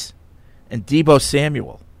Chase, and Deebo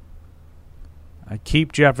Samuel. I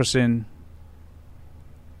keep Jefferson,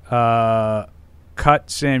 cut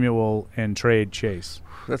Samuel, and trade Chase.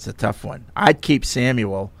 That's a tough one. I'd keep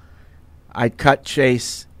Samuel. I'd cut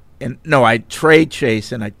Chase. I'd trade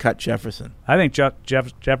Chase, and I'd cut Jefferson. I think Yeah,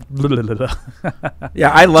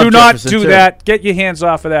 I love Do Jefferson, not do too. that. Get your hands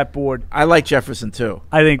off of that board. I like Jefferson, too.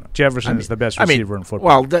 I think Jefferson is the best receiver in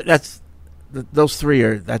football. Well, those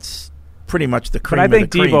three that's pretty much the cream But I think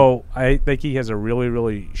of the cream. Deebo, I think he has a really,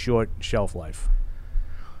 really short shelf life.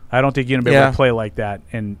 I don't think you're going to be able to play like that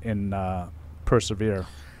and persevere.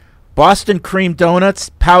 Boston cream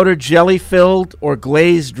donuts, powdered jelly filled, or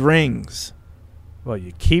glazed rings? Well,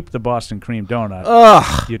 you keep the Boston cream donut.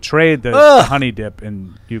 Ugh. You trade the honey dip,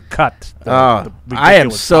 and you cut the I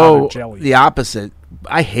am so jelly. the opposite.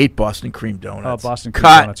 I hate Boston cream donuts. Oh, Boston cream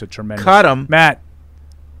donuts are tremendous. Cut them. Matt,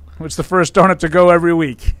 what's the first donut to go every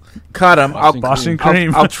week? Cut them. Boston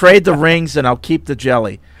cream. I'll trade the rings, and I'll keep the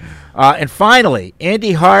jelly. And finally,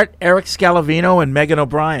 Andy Hart, Eric Scalavino, and Megan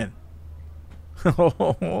O'Brien.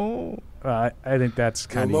 I think that's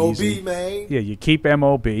kind of easy. man. Yeah, you keep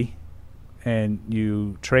MOB, and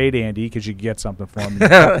you trade Andy because you get something for him.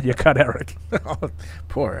 You cut Eric.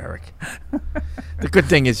 Poor Eric. The good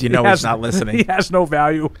thing is, he's not listening. He has no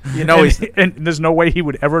value. And there's no way he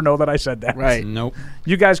would ever know that I said that. Right. Nope.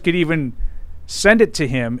 You guys could even send it to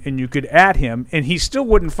him, and you could add him, and he still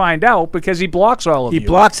wouldn't find out because he blocks all of you. He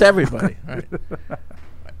blocks everybody. Right.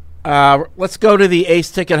 Let's go to the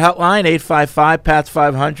Ace Ticket Hotline,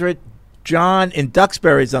 855-PATS-500. John in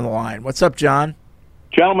Duxbury's on the line. What's up, John?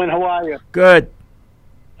 Gentlemen, how are you? Good.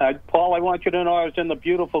 Paul, I want you to know I was in the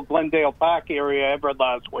beautiful Glendale Park area ever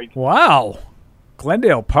last week. Wow.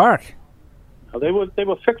 Glendale Park. They were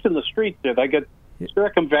fixing the street there. They got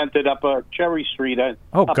circumvented up Cherry Street. Up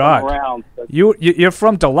God. And around. You're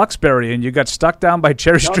from Deluxebury, and you got stuck down by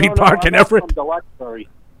Cherry Street Park in Everett? I'm from Deluxebury.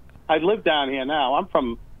 I live down here now.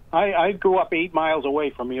 I grew up 8 miles away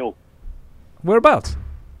from you. Whereabouts?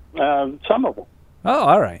 Some of them. Oh,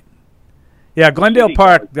 all right. Yeah, Glendale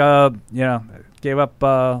Park, gave up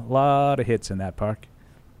a lot of hits in that park.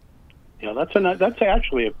 Yeah, that's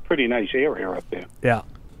actually a pretty nice area up there. Yeah,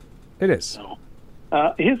 it is. So,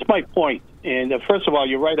 here's my point. And first of all,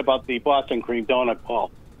 you're right about the Boston cream donut,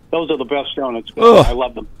 Paul. Those are the best donuts. I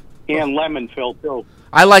love them. And lemon fill, too.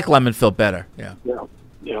 I like lemon fill better. Yeah.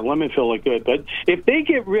 Yeah, lemon fill are good. But if they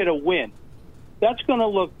get rid of Wynn, that's going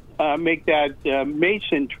to make that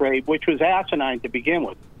Mason trade, which was asinine to begin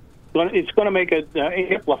with. It's going to make it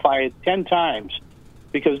amplify it 10 times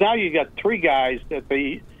because now you got 3 guys that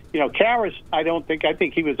Karras. I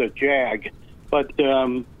think he was a jag, but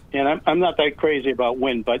and I'm not that crazy about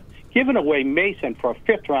Wynn, but giving away Mason for a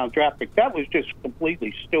 5th round draft pick, that was just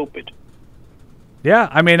completely stupid. Yeah,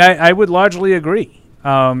 I mean, I would largely agree,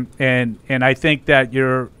 and I think that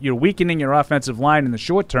you're weakening your offensive line in the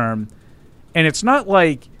short term, and it's not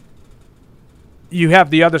like you have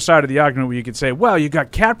the other side of the argument where you could say, well, you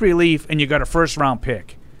got cap relief and you got a 1st round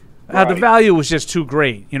pick. Right. The value was just too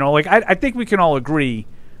great. I think we can all agree,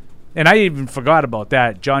 and I even forgot about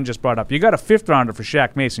that. John just brought up, you got a 5th rounder for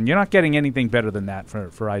Shaq Mason. You're not getting anything better than that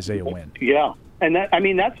for Isaiah Wynn. Yeah, and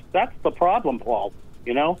that's the problem, Paul.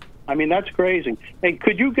 That's crazy. Hey,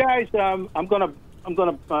 could you guys? I'm gonna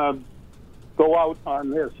go out on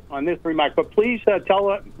this remark, but please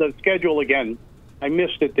tell the schedule again. I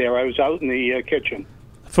missed it there. I was out in the kitchen.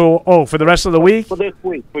 For the rest of the week? For this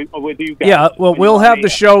week with you guys. Yeah, well, we'll have the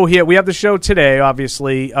show here. We have the show today,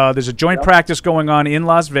 obviously. There's a joint practice going on in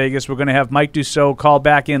Las Vegas. We're going to have Mike Dussault call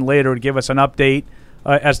back in later to give us an update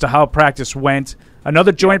as to how practice went.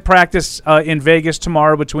 Another joint practice in Vegas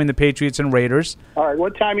tomorrow between the Patriots and Raiders. All right,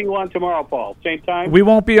 what time are you on tomorrow, Paul? Same time? We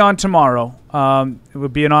won't be on tomorrow. It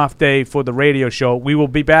would be an off day for the radio show. We will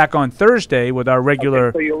be back on Thursday with our regular...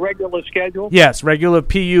 Okay, so your regular schedule? Yes, regular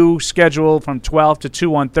PU schedule from 12 to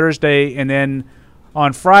 2 on Thursday, and then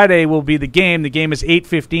on Friday will be the game. The game is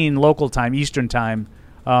 8:15 local time, Eastern time.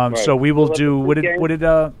 Right. So we will do... What game?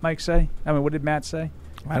 did Mike say? I mean, what did Matt say?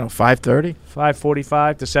 I don't know, 5:30?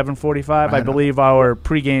 5:45 to 7:45, I believe our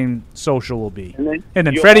pregame social will be. And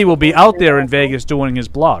then Freddie will be out there in Vegas doing his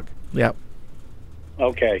blog. Yep.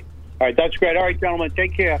 Okay. All right, that's great. All right, gentlemen,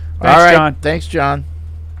 take care. Thanks, All right. John. Thanks, John.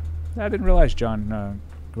 I didn't realize John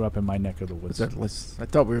grew up in my neck of the woods. I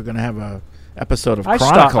thought we were going to have a episode of I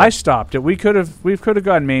Chronicle. stopped it. We could have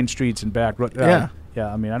gone main streets and back. Yeah.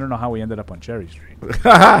 Yeah, I mean, I don't know how we ended up on Cherry Street.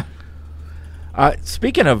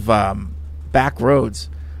 Speaking of back roads,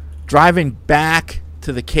 driving back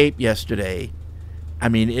to the Cape yesterday, I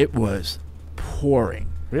mean, it was pouring.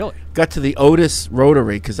 Really? Got to the Otis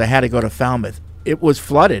Rotary because I had to go to Falmouth. It was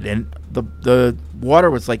flooded, and the water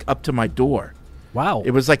was like up to my door. Wow.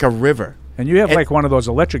 It was like a river. And you have like one of those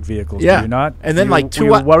electric vehicles, yeah. do you not? And then were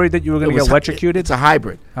you worried that you were going to get electrocuted? It's a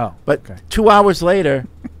hybrid. Oh, but okay. 2 hours later,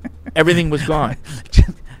 everything was gone.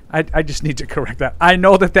 I just need to correct that. I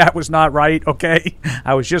know that was not right, okay?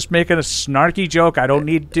 I was just making a snarky joke. I don't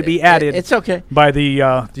need to be added. It's okay. By the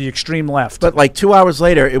extreme left. But like 2 hours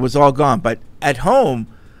later, it was all gone. But at home,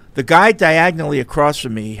 the guy diagonally across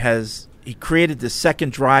from me he created the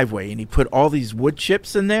second driveway, and he put all these wood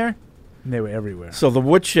chips in there. And they were everywhere. So the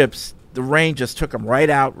wood chips, the rain just took them right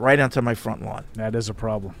onto my front lawn. That is a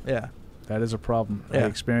problem. Yeah. That is a problem. Yeah. I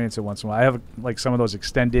experience it once in a while. I have like some of those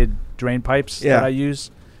extended drain pipes that I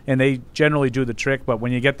use, and they generally do the trick. But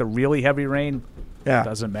when you get the really heavy rain, it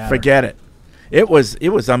doesn't matter. Forget it. It was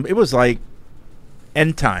like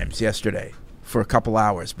end times yesterday for a couple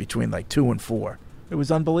hours between like 2 and 4. It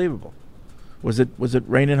was unbelievable. Was it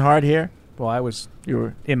raining hard here? Well, you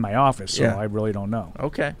were in my office, so I really don't know.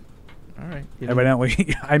 Okay. All right.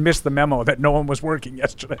 Evidently, I missed the memo that no one was working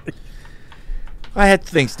yesterday. I had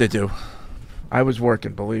things to do. I was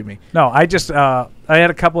working, believe me. No, I just I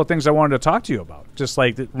had a couple of things I wanted to talk to you about, just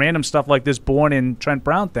like the random stuff like this Bourne and Trent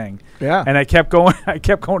Brown thing. Yeah. And I kept going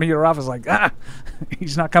to your office like,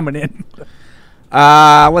 he's not coming in.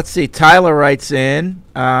 Let's see. Tyler writes in,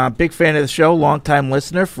 big fan of the show, long-time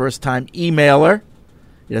listener, first-time emailer.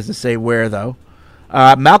 He doesn't say where, though.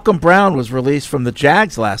 Malcolm Brown was released from the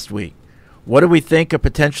Jags last week. What do we think of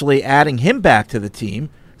potentially adding him back to the team?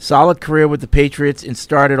 Solid career with the Patriots and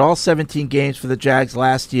started all 17 games for the Jags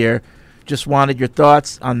last year. Just wanted your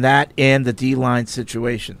thoughts on that and the D-line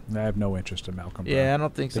situation. I have no interest in Malcolm Brown. Yeah, I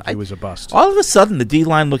don't think so. He was a bust. All of a sudden, the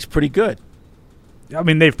D-line looks pretty good. I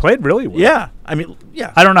mean, they've played really well. Yeah. I mean,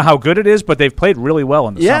 yeah. I don't know how good it is, but they've played really well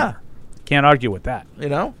in the summer. Can't argue with that. You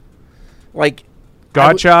know? Like,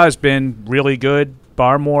 Gotcha has been really good.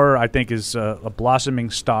 Barmore, I think, is a blossoming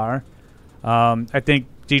star. I think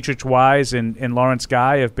Dietrich Wise and Lawrence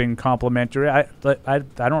Guy have been complimentary. I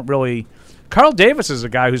don't really. Carl Davis is a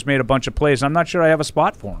guy who's made a bunch of plays. I'm not sure I have a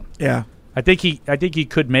spot for him. Yeah. I think he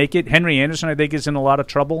could make it. Henry Anderson, I think, is in a lot of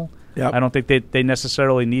trouble. Yep. I don't think they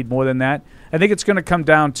necessarily need more than that. I think it's going to come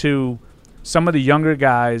down to some of the younger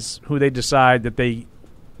guys who they decide that they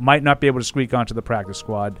might not be able to squeak onto the practice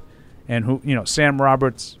squad, and who, Sam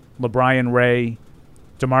Roberts, LeBrian Ray,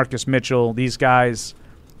 DeMarcus Mitchell, these guys,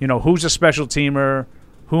 who's a special teamer,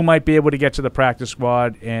 who might be able to get to the practice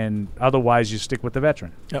squad, and otherwise you stick with the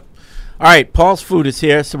veteran. Yep. All right, Paul's Food is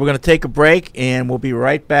here, so we're going to take a break, and we'll be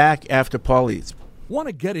right back after Paul eats. Want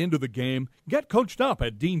to get into the game? Get coached up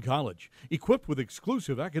at Dean College. Equipped with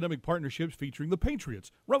exclusive academic partnerships featuring the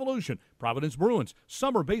Patriots, Revolution, Providence Bruins,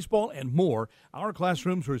 summer baseball, and more, our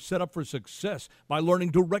classrooms are set up for success by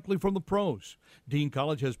learning directly from the pros. Dean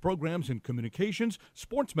College has programs in communications,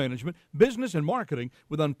 sports management, business, and marketing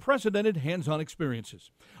with unprecedented hands-on experiences.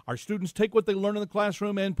 Our students take what they learn in the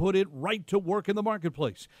classroom and put it right to work in the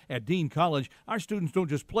marketplace. At Dean College, our students don't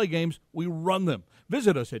just play games, we run them.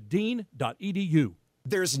 Visit us at dean.edu.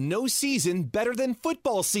 There's no season better than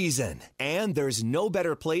football season, and there's no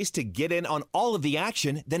better place to get in on all of the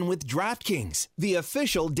action than with DraftKings, the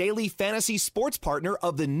official daily fantasy sports partner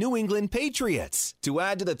of the New England Patriots. To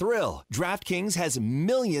add to the thrill, DraftKings has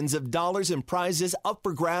millions of dollars in prizes up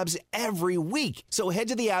for grabs every week, so head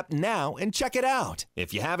to the app now and check it out.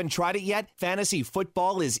 If you haven't tried it yet, fantasy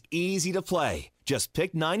football is easy to play. Just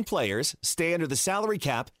pick 9 players, stay under the salary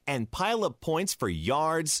cap, and pile up points for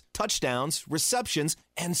yards, touchdowns, receptions,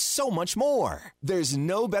 and so much more. There's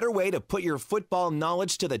no better way to put your football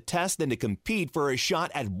knowledge to the test than to compete for a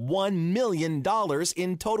shot at $1 million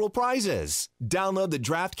in total prizes. Download the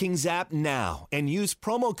DraftKings app now and use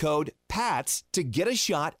promo code PATS to get a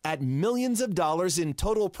shot at millions of dollars in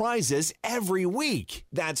total prizes every week.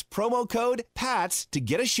 That's promo code PATS to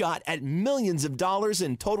get a shot at millions of dollars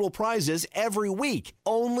in total prizes every week,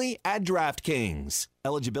 only at DraftKings.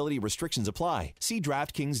 Eligibility restrictions apply. See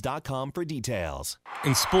DraftKings.com for details.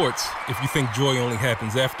 In sports, if you think joy only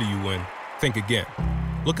happens after you win, think again.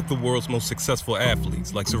 Look at the world's most successful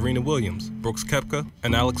athletes like Serena Williams, Brooks Koepka,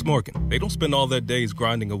 and Alex Morgan. They don't spend all their days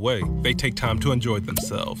grinding away. They take time to enjoy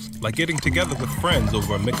themselves, like getting together with friends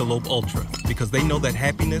over a Michelob Ultra, because they know that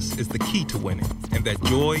happiness is the key to winning, and that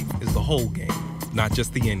joy is the whole game, not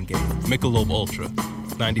just the end game. Michelob Ultra.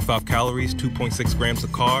 95 calories, 2.6 grams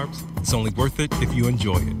of carbs. It's only worth it if you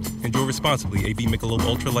enjoy it. Enjoy responsibly. AB Michelob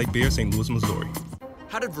Ultra Light Beer, St. Louis, Missouri.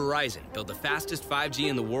 How did Verizon build the fastest 5G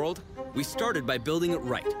in the world? We started by building it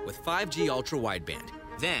right with 5G Ultra Wideband.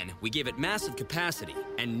 Then we gave it massive capacity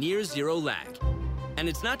and near zero lag. And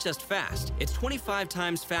it's not just fast, it's 25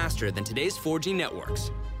 times faster than today's 4G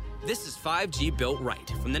networks. This is 5G built right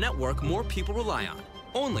from the network more people rely on,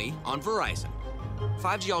 only on Verizon.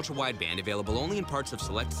 5G Ultra Wideband available only in parts of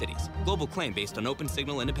select cities. Global claim based on open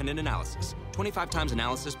signal independent analysis. 25 times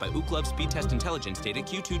analysis by Ookla Speed Test Intelligence data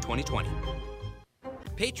Q2 2020.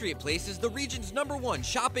 Patriot Place is the region's #1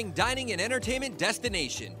 shopping, dining, and entertainment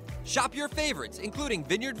destination. Shop your favorites, including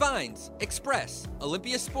Vineyard Vines, Express,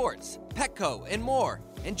 Olympia Sports, Petco, and more.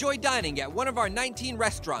 Enjoy dining at one of our 19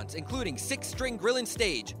 restaurants, including 6 String Grill and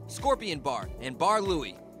Stage, Scorpion Bar, and Bar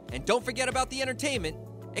Louie. And don't forget about the entertainment.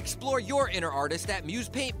 Explore your inner artist at Muse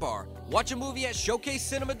Paint Bar, watch a movie at Showcase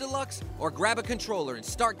Cinema Deluxe, or grab a controller and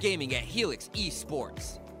start gaming at Helix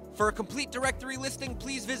Esports. For a complete directory listing,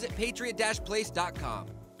 please visit patriot-place.com.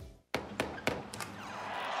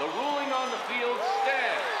 The ruling on the field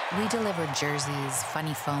stands. We deliver jerseys,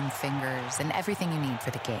 funny foam fingers, and everything you need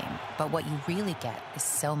for the game. But what you really get is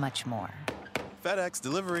so much more. FedEx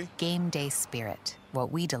Delivery. Game day spirit.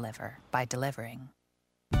 What we deliver by delivering.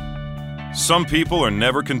 Some people are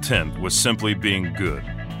never content with simply being good.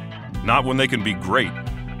 Not when they can be great.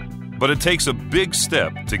 But it takes a big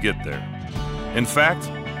step to get there. In fact,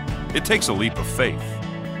 it takes a leap of faith,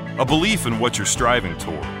 a belief in what you're striving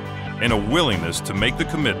toward, and a willingness to make the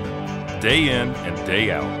commitment, day in and day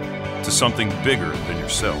out, to something bigger than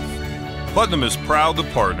yourself. Putnam is proud to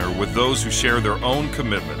partner with those who share their own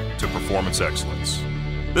commitment to performance excellence.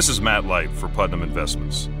 This is Matt Light for Putnam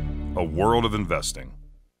Investments, a world of investing.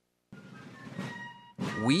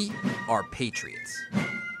 We are Patriots,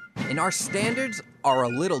 and our standards are a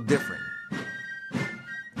little different.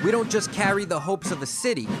 We don't just carry the hopes of a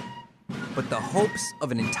city, but the hopes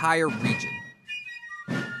of an entire region.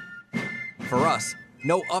 For us,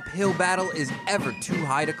 no uphill battle is ever too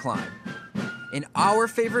high to climb. And our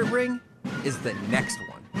favorite ring is the next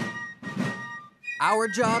one. Our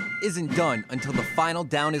job isn't done until the final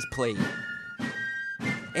down is played.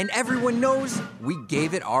 And everyone knows we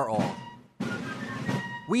gave it our all.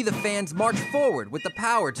 We the fans march forward with the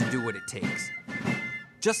power to do what it takes.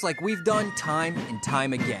 Just like we've done time and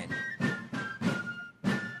time again.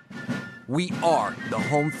 We are the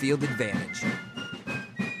home field advantage.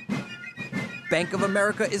 Bank of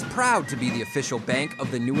America is proud to be the official bank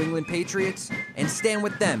of the New England Patriots and stand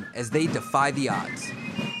with them as they defy the odds.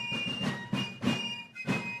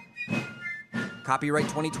 Copyright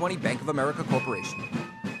 2020 Bank of America Corporation.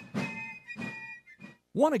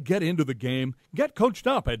 Want to get into the game? Get coached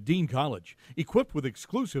up at Dean College. Equipped with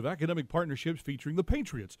exclusive academic partnerships featuring the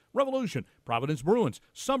Patriots, Revolution, Providence Bruins,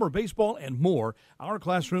 summer baseball, and more, our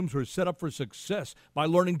classrooms are set up for success by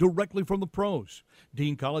learning directly from the pros.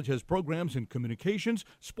 Dean College has programs in communications,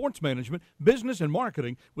 sports management, business, and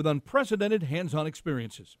marketing with unprecedented hands-on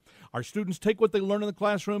experiences. Our students take what they learn in the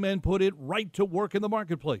classroom and put it right to work in the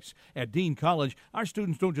marketplace. At Dean College, our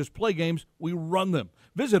students don't just play games, we run them.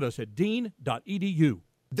 Visit us at dean.edu.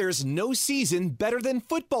 There's no season better than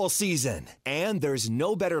football season. And there's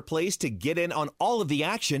no better place to get in on all of the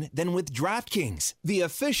action than with DraftKings, the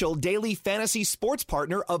official daily fantasy sports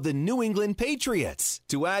partner of the New England Patriots.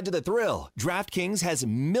 To add to the thrill, DraftKings has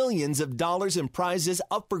millions of dollars in prizes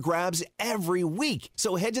up for grabs every week.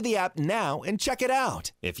 So head to the app now and check it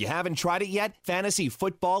out. If you haven't tried it yet, fantasy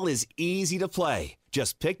football is easy to play.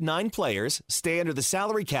 Just pick 9 players, stay under the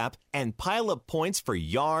salary cap, and pile up points for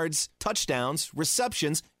yards, touchdowns,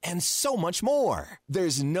 receptions, and so much more.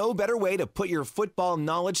 There's no better way to put your football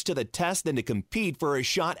knowledge to the test than to compete for a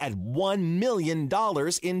shot at $1 million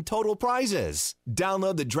in total prizes.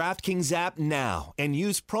 Download the DraftKings app now and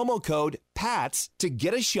use promo code PATS to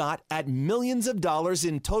get a shot at millions of dollars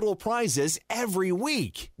in total prizes every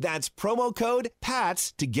week. That's promo code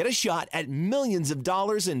PATS to get a shot at millions of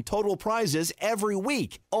dollars in total prizes every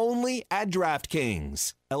week, only at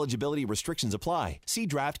DraftKings. Eligibility restrictions apply. See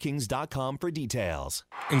DraftKings.com for details.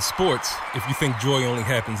 In sports, if you think joy only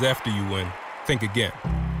happens after you win, think again.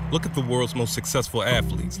 Look at the world's most successful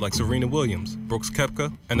athletes like Serena Williams, Brooks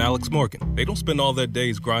Koepka, and Alex Morgan. They don't spend all their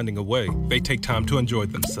days grinding away. They take time to enjoy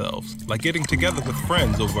themselves, like getting together with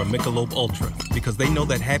friends over a Michelob Ultra, because they know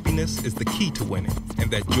that happiness is the key to winning,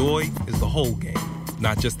 and that joy is the whole game,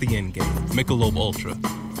 not just the end game. Michelob Ultra.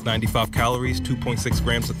 95 calories, 2.6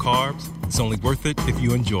 grams of carbs. It's only worth it if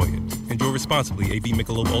you enjoy it. Enjoy responsibly. AB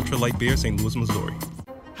Michelob Ultra Light Beer, St. Louis, Missouri.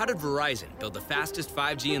 How did Verizon build the fastest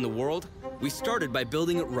 5G in the world? We started by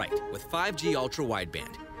building it right with 5G ultra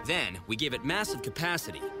wideband. Then we gave it massive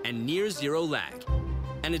capacity and near zero lag.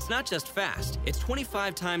 And it's not just fast, it's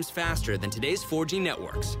 25 times faster than today's 4G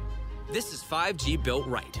networks. This is 5G built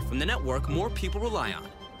right from the network more people rely on,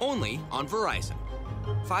 only on Verizon.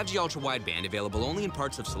 5G ultra wideband available only in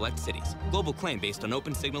parts of select cities. Global claim based on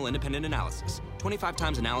open signal independent analysis. 25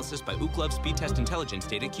 times analysis by Ookla Speed Test Intelligence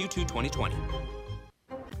data Q2 2020.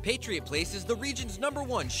 Patriot Place is the region's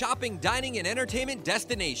 #1 shopping, dining, and entertainment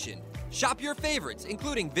destination. Shop your favorites,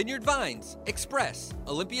 including Vineyard Vines, Express,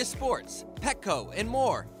 Olympia Sports, Petco, and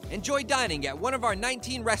more. Enjoy dining at one of our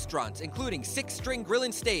 19 restaurants, including 6 String Grill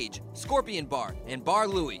and Stage, Scorpion Bar, and Bar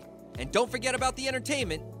Louie. And don't forget about the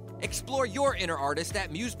entertainment. Explore your inner artist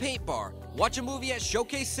at Muse Paint Bar, watch a movie at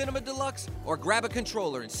Showcase Cinema Deluxe, or grab a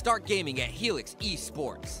controller and start gaming at Helix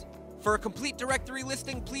eSports. For a complete directory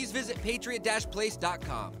listing, please visit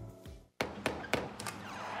patriot-place.com.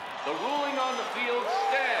 The ruling on the field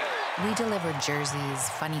stands. We deliver jerseys,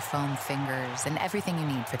 funny foam fingers, and everything you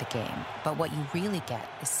need for the game. But what you really get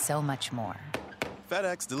is so much more.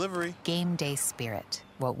 FedEx Delivery. Game day spirit.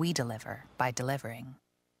 What we deliver by delivering.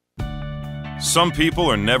 Some people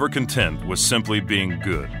are never content with simply being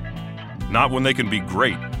good. Not when they can be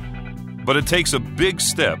great. But it takes a big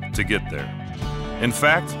step to get there. In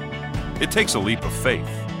fact, it takes a leap of faith,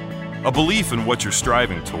 a belief in what you're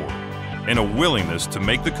striving toward, and a willingness to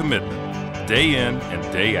make the commitment, day in and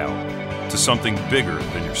day out, to something bigger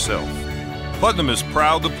than yourself. Putnam is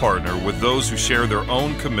proud to partner with those who share their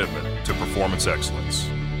own commitment to performance excellence.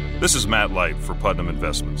 This is Matt Light for Putnam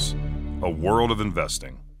Investments, a world of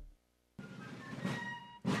investing.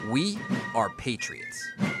 We are Patriots,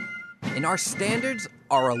 and our standards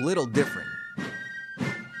are a little different.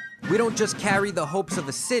 We don't just carry the hopes of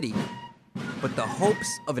a city, but the hopes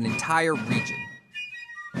of an entire region.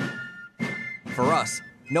 For us,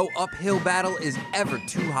 no uphill battle is ever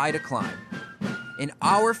too high to climb. And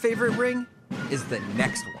our favorite ring is the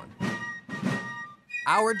next one.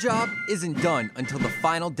 Our job isn't done until the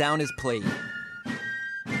final down is played.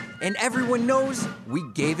 And everyone knows we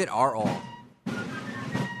gave it our all.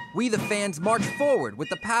 We the fans march forward with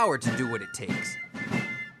the power to do what it takes.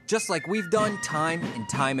 Just like we've done time and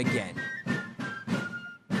time again.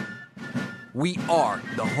 We are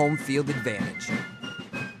the home field advantage.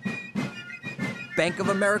 Bank of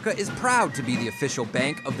America is proud to be the official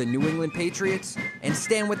bank of the New England Patriots and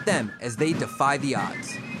stand with them as they defy the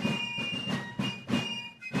odds.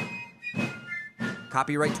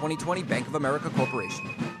 Copyright 2020 Bank of America Corporation.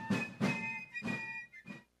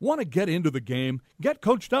 Want to get into the game? Get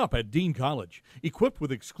coached up at Dean College. Equipped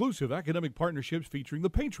with exclusive academic partnerships featuring the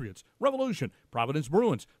Patriots, Revolution, Providence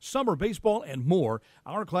Bruins, summer baseball, and more,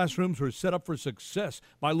 our classrooms are set up for success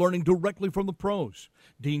by learning directly from the pros.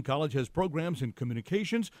 Dean College has programs in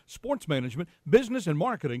communications, sports management, business, and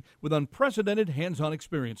marketing with unprecedented hands-on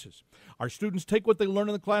experiences. Our students take what they learn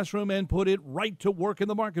in the classroom and put it right to work in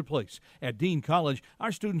the marketplace. At Dean College,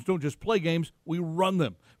 our students don't just play games, we run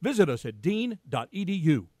them. Visit us at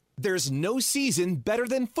dean.edu. There's no season better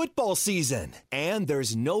than football season. And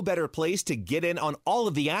there's no better place to get in on all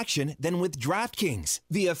of the action than with DraftKings,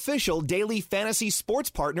 the official daily fantasy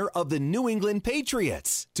sports partner of the New England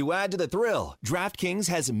Patriots. To add to the thrill, DraftKings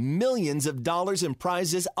has millions of dollars in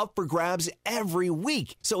prizes up for grabs every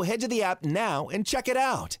week. So head to the app now and check it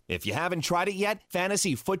out. If you haven't tried it yet,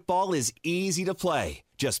 fantasy football is easy to play.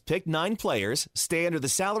 Just pick 9 players, stay under the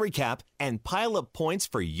salary cap, and pile up points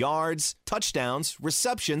for yards, touchdowns,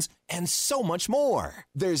 receptions, and so much more.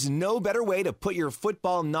 There's no better way to put your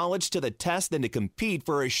football knowledge to the test than to compete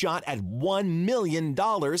for a shot at $1 million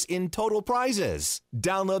in total prizes.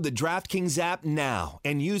 Download the DraftKings app now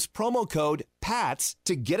and use promo code PATS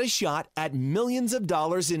to get a shot at millions of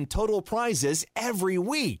dollars in total prizes every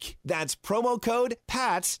week. That's promo code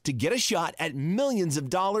PATS to get a shot at millions of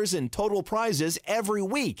dollars in total prizes every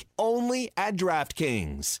week, only at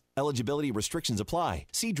DraftKings. Eligibility restrictions apply.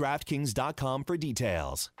 See DraftKings.com for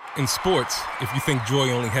details. In sports, if you think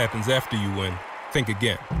joy only happens after you win, think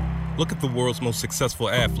again. Look at the world's most successful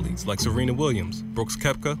athletes like Serena Williams, Brooks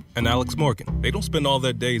Koepka, and Alex Morgan. They don't spend all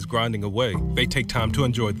their days grinding away. They take time to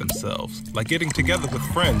enjoy themselves, like getting together with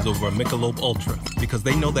friends over a Michelob Ultra, because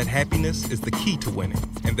they know that happiness is the key to winning,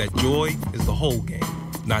 and that joy is the whole game,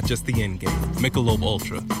 not just the end game. Michelob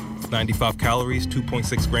Ultra. 95 calories,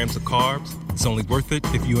 2.6 grams of carbs. It's only worth it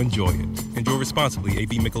if you enjoy it. Enjoy responsibly.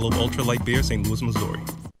 AB Michelob Ultra Light Beer, St. Louis, Missouri.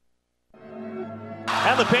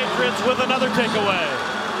 And the Patriots with another takeaway.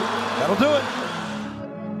 That'll do it.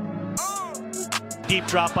 Deep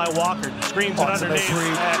drop by Walker. Screens it underneath.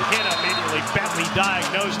 And hit immediately. Bentley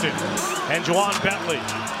diagnosed it. And Juwan Bentley,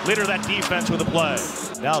 leader of that defense with a play.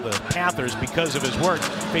 Now the Panthers, because of his work,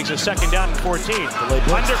 face a second down and 14.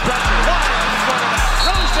 Under pressure.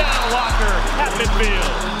 Throws down Walker at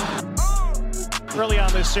midfield. Early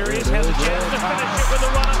on this series, has a chance to finish it with a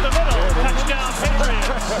run up the middle. Touchdown,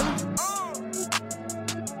 Patriots.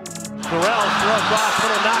 Terrell's throw across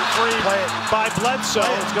middle, not free by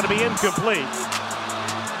Bledsoe. It's going to be incomplete.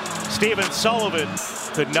 Stephen Sullivan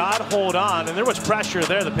could not hold on, and there was pressure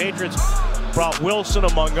there. The Patriots brought Wilson,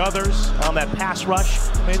 among others, on that pass rush.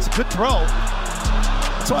 I mean, it's a good throw.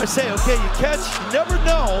 That's why I say, okay, you catch, you never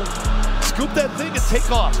know. Scoop that thing and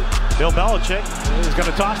take off. Bill Belichick is going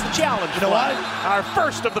to toss the challenge. You know what? Our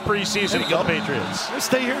first of the preseason for the Patriots. Let's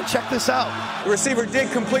stay here and check this out. The receiver did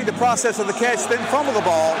complete the process of the catch, then fumble the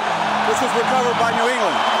ball, which was recovered by New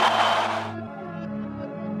England.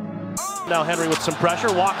 Now Henry with some pressure.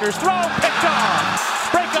 Walker's throw, picked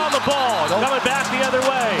off. Break on the ball. Nope. Coming back the other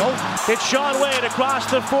way. Nope. It's Sean Wade across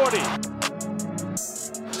the 40.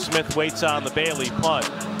 Smith waits on the Bailey punt.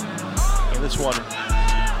 And this one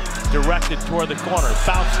directed toward the corner.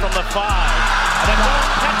 Bounce from the 5. And a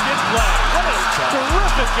non-catch play. What a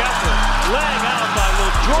terrific effort. Laying out by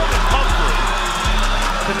little Jordan Humphrey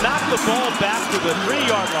to knock the ball back to the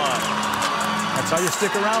 3-yard line. That's how you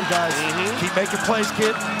stick around, guys. Keep making plays,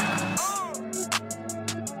 kid.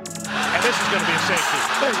 And this is going to be a safety.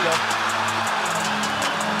 There you go.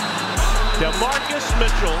 DeMarcus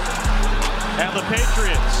Mitchell and the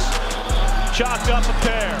Patriots chalk up a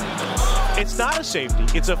pair. It's not a safety.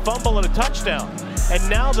 It's a fumble and a touchdown. And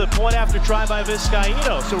now the point after try by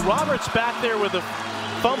Vizcaíno. So Roberts back there with a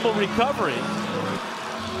fumble recovery.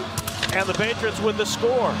 And the Patriots with the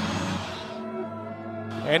score.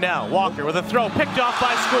 And now Walker with a throw picked off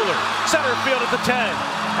by Schooler. Center field at the 10.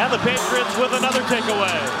 And the Patriots with another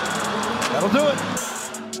takeaway. That'll do it.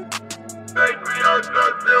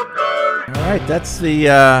 All right, that's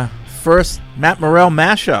the first Matt Morrell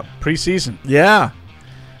mashup. Preseason. Yeah.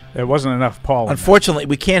 There wasn't enough Paul. Unfortunately,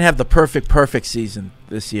 we can't have the perfect season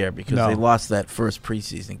this year because they lost that first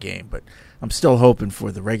preseason game. But I'm still hoping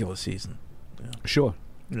for the regular season. Yeah. Sure.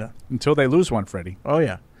 Yeah. Until they lose one, Freddie. Oh,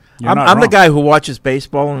 yeah. I'm the guy who watches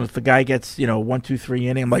baseball, and if the guy gets, 1, 2, 3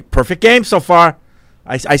 inning, I'm like, perfect game so far.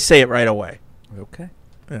 I say it right away. Okay.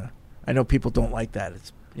 Yeah. I know people don't like that.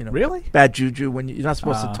 It's really bad juju when you're not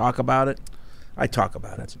supposed to talk about it. I talk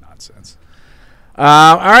about That's nonsense.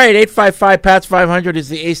 All right, 855-PATS-500 is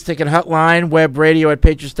the Ace Ticket hotline, web radio at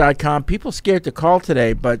Patriots.com. People scared to call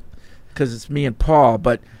today, but because it's me and Paul,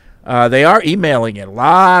 but they are emailing in. A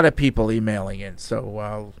lot of people emailing in,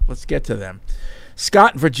 so let's get to them.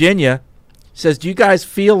 Scott in Virginia says, do you guys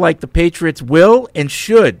feel like the Patriots will and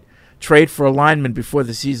should trade for a lineman before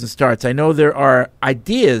the season starts? I know there are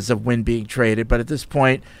ideas of when being traded, but at this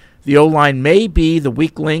point, the O-line may be the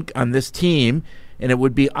weak link on this team, and it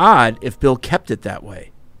would be odd if Bill kept it that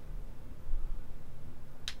way.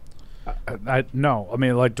 No. I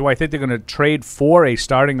mean, do I think they're going to trade for a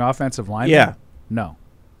starting offensive lineman? Yeah. No.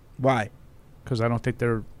 Why? Because I don't think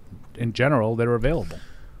they're available.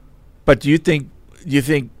 But do you think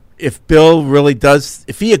if Bill really does,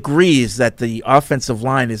 if he agrees that the offensive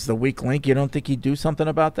line is the weak link, you don't think he'd do something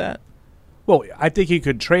about that? Well, I think he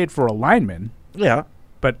could trade for a lineman. Yeah.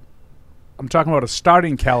 But I'm talking about a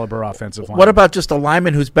starting caliber offensive lineman. What about just a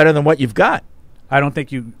lineman who's better than what you've got? I don't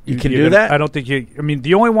think you can do that? I don't think you – I mean,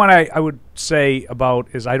 the only one I would say about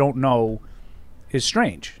is I don't know is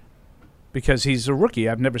Strange because he's a rookie.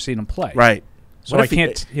 I've never seen him play. Right. So I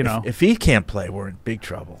can't – If he can't play, we're in big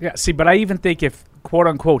trouble. Yeah, see, but I even think if,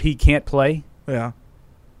 quote-unquote, he can't play, yeah,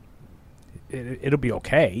 it'll be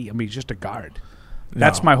okay. I mean, he's just a guard.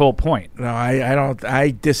 That's my whole point. No, I don't – I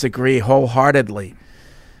disagree wholeheartedly.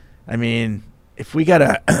 I mean, if we got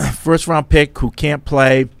a first-round pick who can't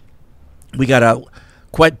play, we got a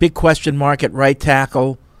quite big question mark at right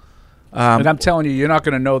tackle. And I'm telling you, you're not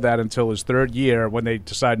going to know that until his third year when they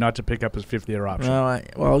decide not to pick up his fifth-year option.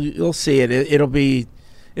 Well, you'll see it.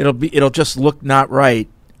 It'll just look not right,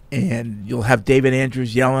 and you'll have David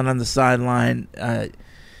Andrews yelling on the sideline.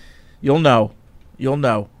 You'll know.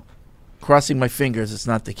 Crossing my fingers, it's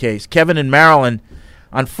not the case. Kevin in Maryland.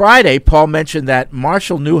 On Friday, Paul mentioned that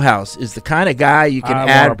Marshall Newhouse is the kind of guy you can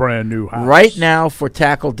add a brand new house right now for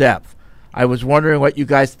tackle depth. I was wondering what you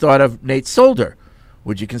guys thought of Nate Solder.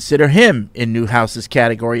 Would you consider him in Newhouse's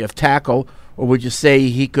category of tackle, or would you say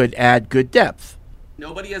he could add good depth?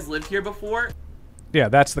 Nobody has lived here before. Yeah,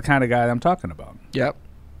 that's the kind of guy I'm talking about. Yep.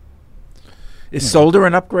 Is Solder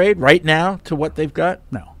an upgrade right now to what they've got?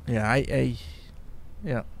 No. Yeah,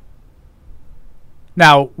 yeah.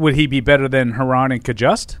 Now, would he be better than Haran and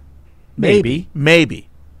Kajust? Maybe.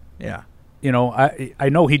 Yeah. You know, I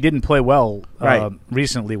know he didn't play well Right.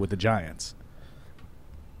 recently with the Giants.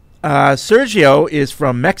 Sergio is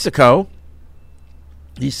from Mexico.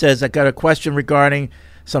 He says, I got a question regarding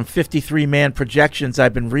some 53-man projections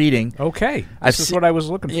I've been reading. Okay. This is what I was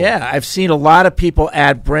looking for. Yeah, I've seen a lot of people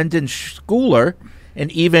add Brendan Schooler and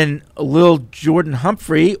even Lil Jordan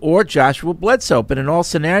Humphrey or Joshua Bledsoe. But in all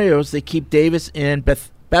scenarios, they keep Davis and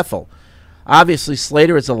Bethel. Obviously,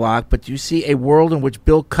 Slater is a lock, but do you see a world in which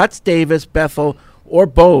Bill cuts Davis, Bethel, or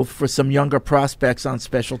both for some younger prospects on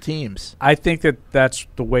special teams? I think that that's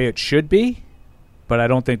the way it should be, but I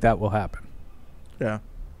don't think that will happen. Yeah.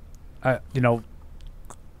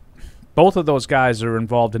 Both of those guys are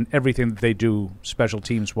involved in everything that they do special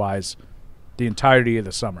teams-wise the entirety of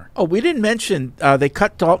the summer. Oh, we didn't mention they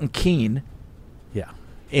cut Dalton Keene. Yeah.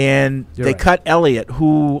 And You're they right. cut Elliott,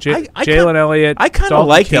 who Jalen Elliott. I kind of Dalton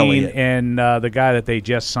like Keene, Elliott. and the guy that they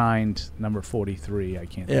just signed, number 43. I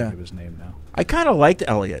can't think of his name now. I kind of liked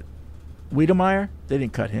Elliott. Wiedemeyer, they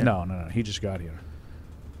didn't cut him. No. He just got here.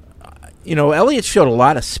 Elliott showed a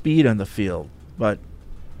lot of speed on the field, but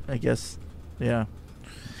I guess, yeah.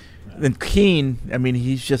 Then Keene,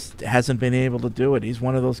 he just hasn't been able to do it. He's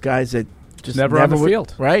one of those guys that just never on the would,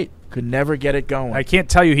 field. Right. Could never get it going. I can't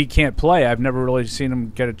tell you he can't play. I've never really seen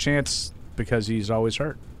him get a chance because he's always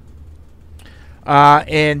hurt.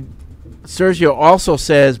 And Sergio also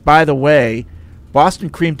says, by the way, Boston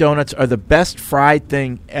cream donuts are the best fried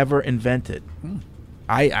thing ever invented.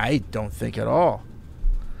 I don't think at all.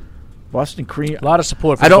 Boston cream. A lot of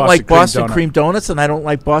support for I don't Boston like cream Boston donut. cream donuts, and I don't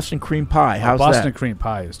like Boston cream pie. How's Boston that? cream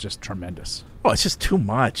pie is just tremendous. Oh, it's just too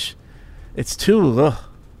much. It's too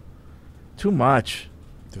much.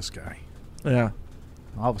 This guy. Yeah.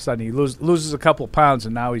 All of a sudden, he loses a couple of pounds,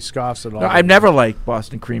 and now he scoffs at all. No, I've never liked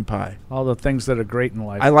Boston cream pie. All the things that are great in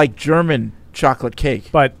life. I like German chocolate cake.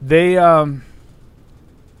 But they, why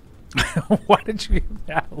did you give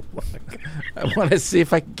that a look? I want to see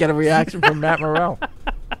if I can get a reaction from Matt Morrell.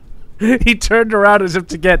 He turned around as if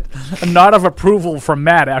to get a nod of approval from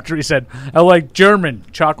Matt after he said, I like German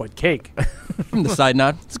chocolate cake. The side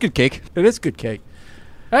nod. It's a good cake. It is good cake.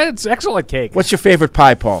 It's excellent cake. What's your favorite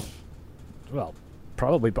pie, Paul? Well,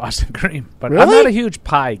 probably Boston cream. But Really? I'm not a huge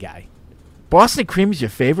pie guy. Boston cream is your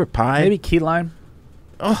favorite pie? Maybe key lime.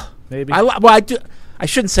 Oh, maybe. I do. I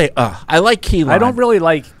shouldn't say I like key lime. I don't really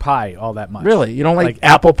like pie all that much. Really? You don't like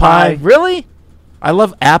apple pie? Really? I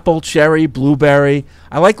love apple, cherry, blueberry.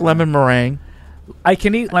 I like lemon meringue. I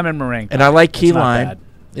can eat lemon meringue. And I like key It's not lime. bad.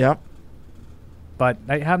 Yep. But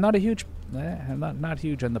I'm not a huge. I'm not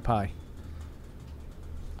huge on the pie.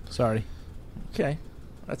 Sorry. Okay,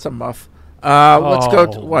 that's a muff. Let's go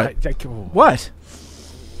to what? What?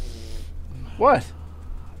 What?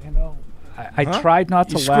 I tried not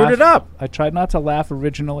to You laugh. screwed it up. I tried not to laugh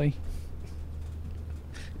originally.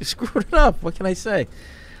 You screwed it up. What can I say?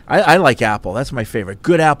 I like apple. That's my favorite.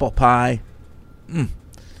 Good apple pie.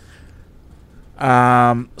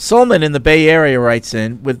 Solman in the Bay Area writes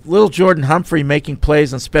in, with Lil Jordan Humphrey making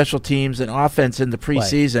plays on special teams and offense in the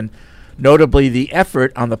preseason, notably the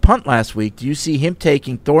effort on the punt last week, do you see him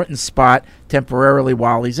taking Thornton's spot temporarily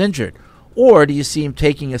while he's injured? Or do you see him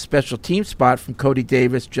taking a special team spot from Cody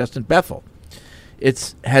Davis, Justin Bethel?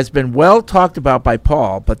 It has been well talked about by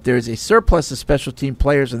Paul, but there's a surplus of special team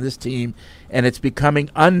players in this team, and it's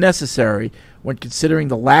becoming unnecessary when considering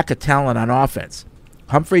the lack of talent on offense.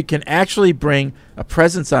 Humphrey can actually bring a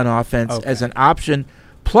presence on offense as an option,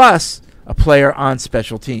 plus a player on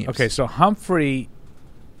special teams. Okay, so Humphrey,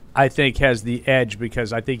 I think, has the edge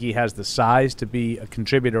because I think he has the size to be a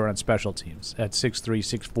contributor on special teams at 6'3",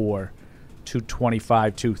 6'4",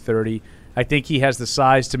 225, 230. I think he has the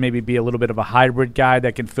size to maybe be a little bit of a hybrid guy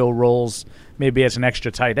that can fill roles, maybe as an extra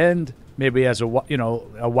tight end, maybe as a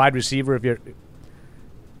wide receiver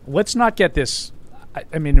let's not get this.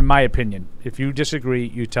 I mean, in my opinion, if you disagree,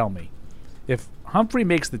 you tell me. If Humphrey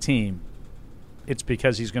makes the team, it's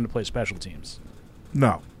because he's going to play special teams.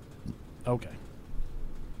 No. Okay.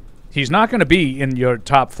 He's not going to be in your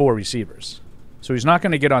top 4 receivers, so he's not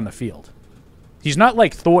going to get on the field. He's not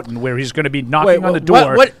like Thornton, where he's going to be knocking on the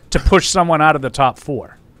door to push someone out of the top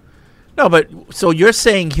 4. No, but so you're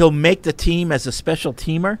saying he'll make the team as a special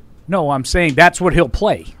teamer? No, I'm saying that's what he'll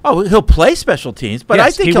play. Oh, he'll play special teams, but yes,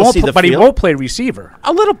 I think he'll see the But field. he won't play receiver.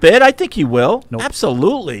 A little bit. I think he will. Nope.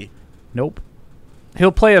 Absolutely. Nope.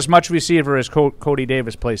 He'll play as much receiver as Cody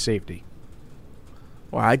Davis plays safety.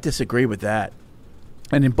 Well, I disagree with that.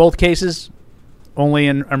 And in both cases, only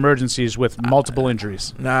in emergencies with multiple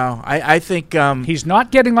injuries. No, I think he's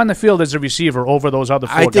not getting on the field as a receiver over those other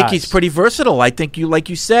 4 guys. I think he's pretty versatile. I think like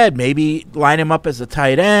you said, maybe line him up as a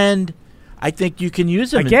tight end. I think you can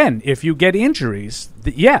use him. Again, if you get injuries,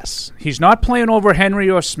 yes. He's not playing over Henry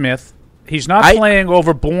or Smith. He's not playing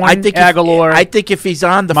over Bourne, Aguilar. I think if he's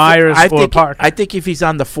on the Myers or Parker. I think if he's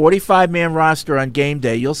on the 45-man roster on game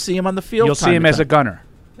day, you'll see him on the field. You'll see him as a gunner.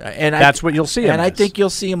 And that's what you'll see him and as. I think you'll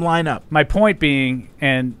see him line up. My point being,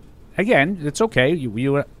 and again, it's okay.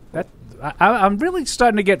 I'm really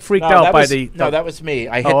starting to get freaked out by the. No, that was me.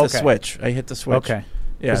 I hit the switch. Okay.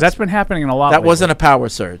 Because that's been happening in a lot. That wasn't a power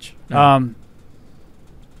surge. No.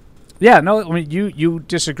 Yeah, no, I mean, you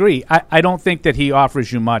disagree. I don't think that he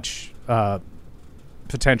offers you much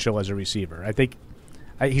potential as a receiver. I think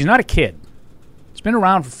he's not a kid. He's been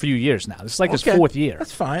around for a few years now. This is like his 4th year.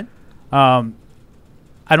 That's fine.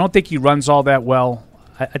 I don't think he runs all that well.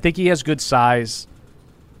 I think he has good size.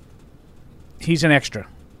 He's an extra.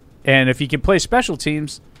 And if he can play special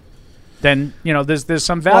teams, then, there's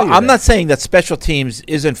some value. Well, I'm not saying that special teams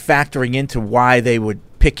isn't factoring into why they would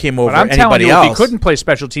pick him over anybody else. But I'm telling you, if he couldn't play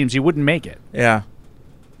special teams, he wouldn't make it. Yeah.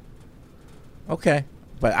 Okay.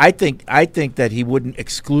 But I think that he wouldn't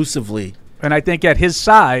exclusively. And I think at his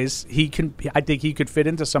size, I think he could fit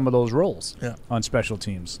into some of those roles on special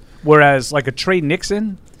teams. Whereas like a Trey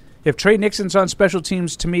Nixon, if Trey Nixon's on special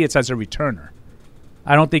teams, to me it's as a returner.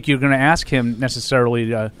 I don't think you're going to ask him necessarily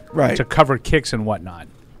to cover kicks and whatnot.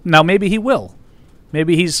 Now maybe he will.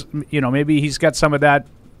 Maybe he's got some of that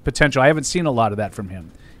potential. I haven't seen a lot of that from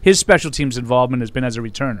him. His special teams involvement has been as a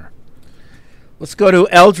returner. Let's go to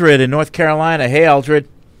Eldred in North Carolina. Hey, Eldred.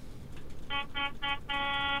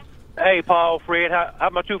 Hey, Paul, Fred, how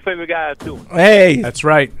my 2 favorite guys doing? Hey. That's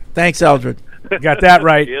right. Thanks, Eldred. Got that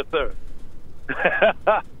right. Yes, sir.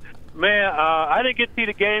 Man, I didn't get to see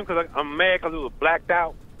the game because I'm mad because it was blacked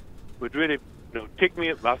out, which really ticked me.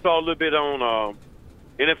 I saw a little bit on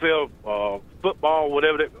NFL football,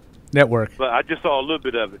 whatever network, but I just saw a little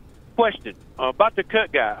bit of it. Question about the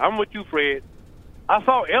cut guy. I'm with you, Fred. I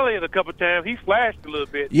saw Elliott a couple times. He flashed a little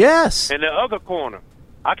bit. Yes. In the other corner.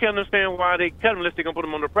 I can't understand why they cut him unless they're going to put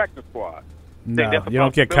him on the practice squad. No, you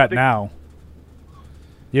don't get cut now.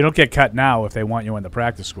 You don't get cut now if they want you in the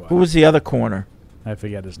practice squad. Who was the other corner? I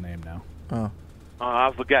forget his name now. Oh.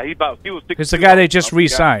 I forgot. He was 6'2". It's the guy they just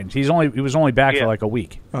re-signed. He was only back for like a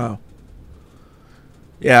week. Oh.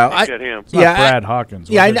 Yeah, it's not Brad Hawkins.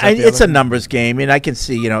 Yeah, it's a numbers game, and I can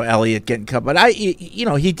see Elliott getting cut, but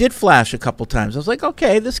he did flash a couple times. I was like,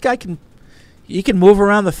 okay, this guy can move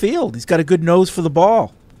around the field. He's got a good nose for the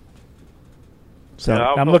ball. So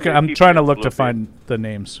I'm trying to look to find the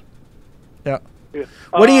names. Yeah.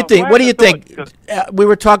 What do you think? What do you think? We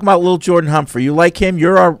were talking about Lil Jordan Humphrey. You like him?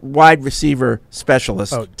 You're our wide receiver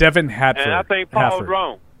specialist. Oh, Devin Hatford. And I think Paul's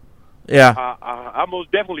wrong. Yeah. I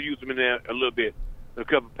most definitely use him in there a little bit. A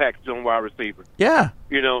couple packages on wide receiver. Yeah.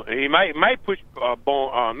 He might push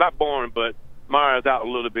not Bourne, but Myers out a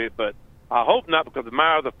little bit. But I hope not because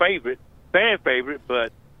Myers a fan favorite.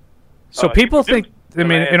 But so people think. I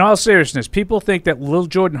mean, in all seriousness, people think that Lil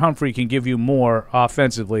Jordan Humphrey can give you more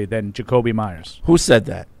offensively than Jacoby Myers. Who said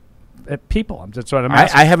that? People. That's what I'm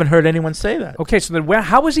asking. I haven't heard anyone say that. Okay, so then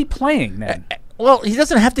how is he playing then? Well, he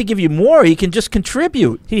doesn't have to give you more. He can just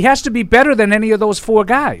contribute. He has to be better than any of those 4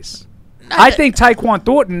 guys. I think Tyquan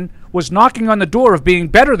Thornton was knocking on the door of being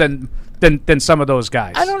better than some of those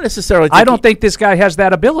guys. I don't necessarily think I don't think this guy has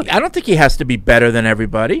that ability. I don't think he has to be better than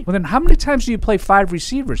everybody. Well, then how many times do you play 5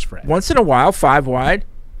 receivers, Fred? Once in a while, 5 wide.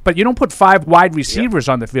 But you don't put 5 wide receivers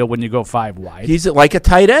on the field when you go 5 wide. He's like a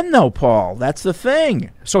tight end, though, Paul. That's the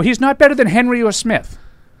thing. So he's not better than Henry or Smith.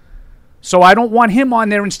 So I don't want him on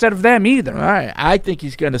there instead of them either. All right. I think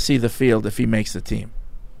he's going to see the field if he makes the team.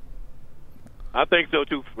 I think so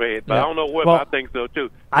too, Fred. But I don't know what. Well, I think so too.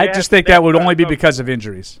 I just think that would only be because of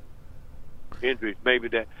injuries. Injuries, maybe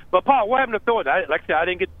that. But Paul, what happened to Thornton? Like I said, I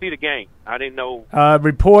didn't get to see the game. I didn't know.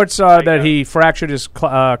 Reports are that he fractured his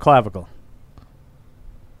clavicle.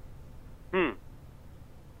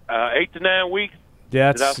 8 to 9 weeks.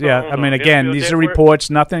 Yeah, I mean, again, these are reports,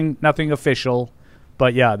 nothing official,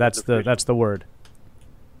 but yeah, that's the word.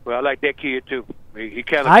 Well, I like that kid too. He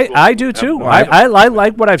kind of. I do too. I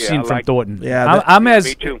like what I've seen from Thornton. Yeah, I'm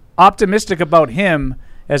as optimistic about him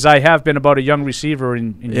as I have been about a young receiver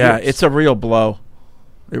in years. It's a real blow.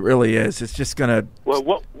 It really is. It's just gonna.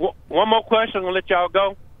 Well, one more question. I'm gonna let y'all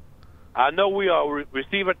go. I know we are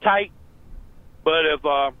receiver tight, but if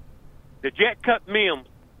the Jet cut Mims,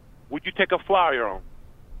 would you take a flyer on?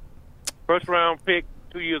 First round pick.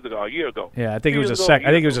 2 years ago, a year ago. Yeah, I think it was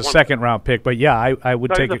a second round pick, but yeah, I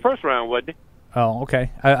would take it. The first round, wasn't it? Oh,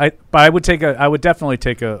 okay. But I would definitely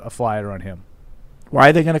take a flyer on him. Why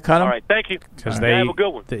are they going to cut him? All right, thank you. Because have a good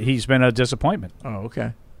one. He's been a disappointment. Oh,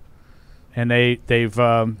 okay. And they've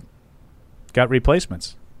got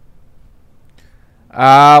replacements.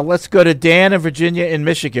 Let's go to Dan in Virginia in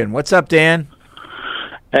Michigan. What's up, Dan?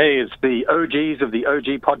 Hey, it's the OGs of the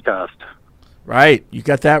OG podcast. Right, you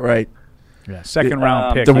got that right. Yeah, second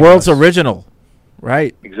round pick. The world's original,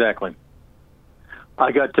 right? Exactly.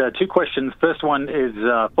 I got 2 questions. First one is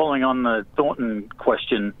following on the Thornton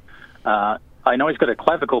question. I know he's got a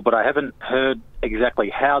clavicle, but I haven't heard exactly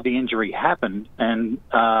how the injury happened. And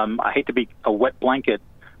I hate to be a wet blanket,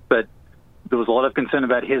 but there was a lot of concern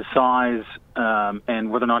about his size and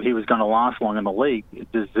whether or not he was going to last long in the league.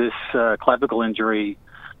 Does this clavicle injury,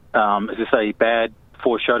 is this a bad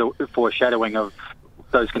foreshadowing of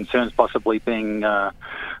those concerns possibly being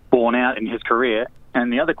borne out in his career?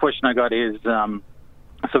 And the other question I got is,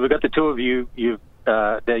 so we've got the two of you, you've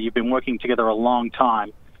been working together a long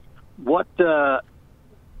time. What duo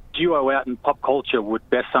out in pop culture would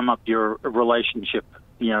best sum up your relationship?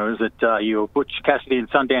 You know, is it you Butch Cassidy and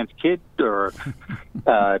Sundance Kid, or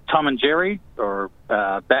Tom and Jerry, or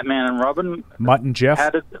Batman and Robin? Mutt and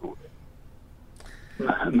Jeff?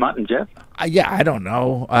 Mutt and Jeff? Yeah, I don't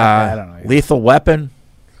know. I don't know. Lethal Weapon?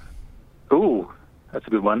 Ooh, that's a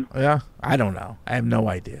good one. Yeah, I don't know. I have no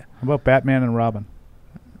idea. How about Batman and Robin?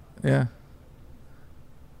 Yeah.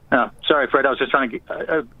 Oh, sorry, Fred. I was just trying to get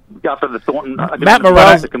after the Thornton. Matt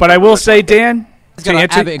Morrell. But I will say, Dan,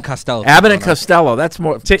 Abbott and Costello. Abbott and Costello. That's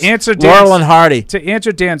more to answer Laurel and Hardy. To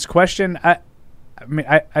answer Dan's question, I mean,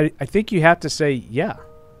 I think you have to say, yeah,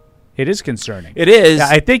 it is concerning. It is. Yeah,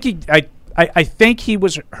 I think he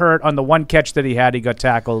was hurt on the one catch that he had. He got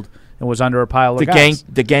tackled and was under a pile of guys.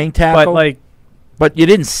 The gang tackle. But you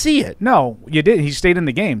didn't see it. No, you did. He stayed in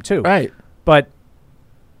the game too. Right. But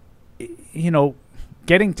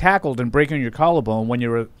getting tackled and breaking your collarbone when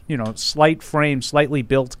you're a slight frame, slightly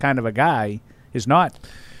built kind of a guy is not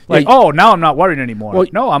like, now I'm not worried anymore. Well,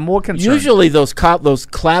 no, I'm more concerned. Usually those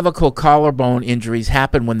clavicle collarbone injuries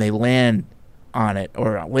happen when they land on it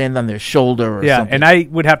or land on their shoulder or something. And I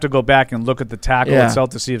would have to go back and look at the tackle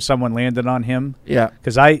itself to see if someone landed on him. Yeah.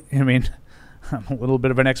 Because I'm a little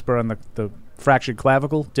bit of an expert on the fractured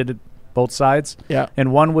clavicle. Did it both sides. Yeah.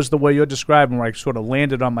 And one was the way you're describing, where I sort of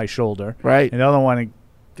landed on my shoulder. Right. And the other one,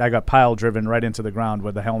 I got pile driven right into the ground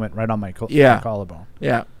with the helmet right on my collarbone.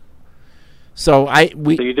 Yeah. So So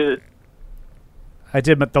you did it. I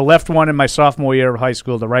did the left one in my sophomore year of high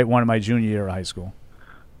school, the right one in my junior year of high school.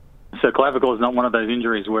 So clavicle is not one of those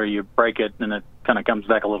injuries where you break it and it kind of comes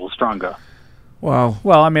back a little stronger. Well,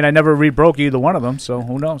 I mean, I never re-broke either one of them, so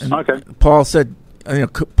who knows? Okay. Paul said,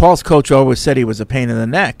 Paul's coach always said he was a pain in the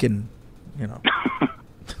neck, and all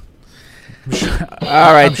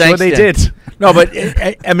right, I'm sure they Dan. did. No, but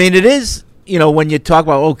I mean, it is. When you talk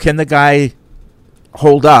about, can the guy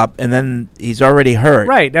hold up, and then he's already hurt,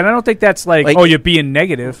 right? And I don't think that's like you're being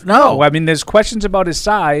negative. No, I mean, there's questions about his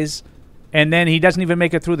size, and then he doesn't even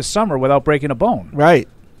make it through the summer without breaking a bone. Right.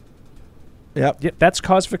 Yep. That's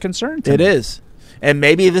cause for concern. It is, and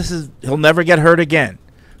maybe he'll never get hurt again,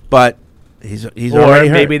 but he's or already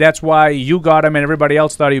hurt. Maybe that's why you got him, and everybody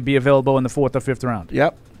else thought he'd be available in the 4th or 5th round.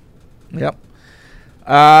 Yep.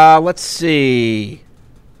 Let's see.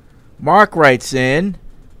 Mark writes in.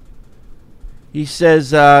 He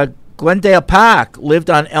says, Glendale Park lived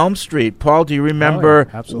on Elm Street. Paul, do you remember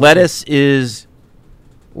Lettuce is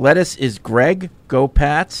Greg? Go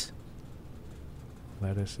Pats.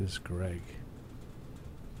 Lettuce is Greg.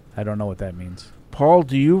 I don't know what that means. Paul,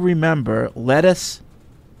 do you remember Lettuce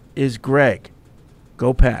is Greg?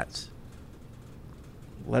 Go Pats.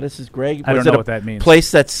 Lettuce is Greg. I don't know what that means.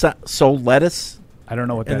 Place that sold lettuce? I don't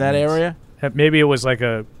know what that means. In that area? Maybe it was like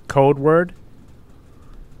a code word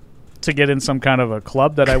to get in some kind of a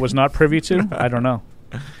club that I was not privy to. I don't know.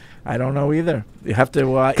 I don't know either. You have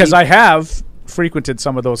to because I have frequented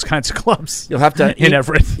some of those kinds of clubs. You'll have to in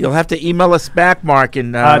Everett. You'll have to email us back, Mark.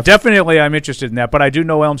 And definitely, I'm interested in that. But I do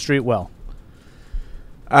know Elm Street well.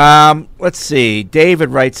 Let's see. David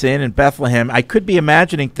writes in Bethlehem, I could be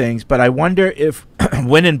imagining things, but I wonder if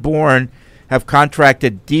Wynn and Bourne have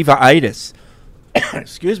contracted diva-itis.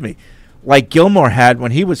 Excuse me. Like Gilmore had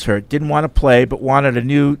when he was hurt. Didn't want to play, but wanted a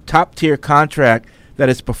new top-tier contract that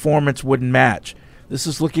his performance wouldn't match. This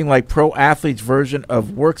is looking like pro athletes' version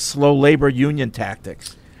of work slow labor union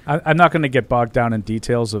tactics. I'm not going to get bogged down in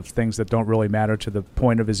details of things that don't really matter to the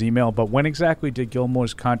point of his email, but when exactly did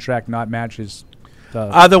Gilmore's contract not match his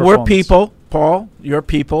there were people, Paul, your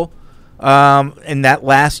people, in that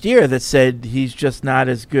last year that said he's just not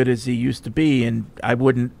as good as he used to be, and I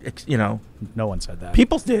wouldn't, No one said that.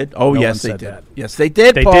 People did. Oh, No yes, one they said did. that. Yes, they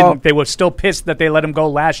did, They Paul. didn't. They were still pissed that they let him go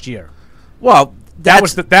last year. Well, that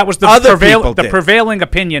was the other people did. prevailing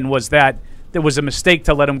opinion was that there was a mistake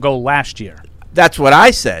to let him go last year. That's what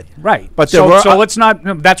I said. Right. But so let's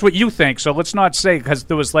not. That's what you think. So let's not say, because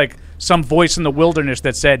there was like some voice in the wilderness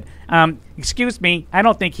that said, "Excuse me, I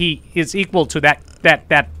don't think he is equal to that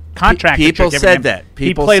contract." People that you're giving said him." that. he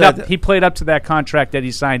People played said up. that. He played up to that contract that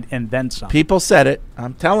he signed and then some. People said it.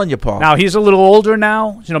 I'm telling you, Paul. Now he's a little older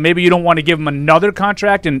now. Maybe you don't want to give him another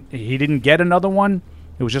contract, and he didn't get another one.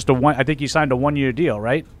 It was just a one. I think he signed a 1-year deal,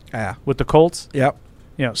 right? Yeah. With the Colts. Yep.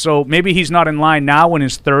 So maybe he's not in line now in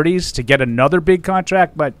his 30s to get another big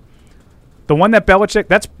contract, but the one that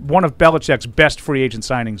that's one of Belichick's best free agent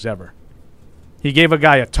signings ever. He gave a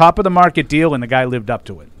guy a top-of-the-market deal, and the guy lived up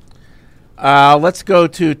to it. Let's go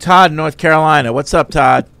to Todd in North Carolina. What's up,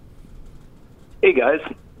 Todd? Hey, guys.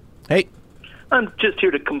 Hey. I'm just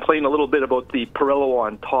here to complain a little bit about the Perillo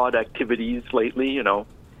on Todd activities lately,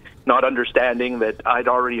 not understanding that I'd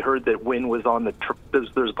already heard that Wynn was on the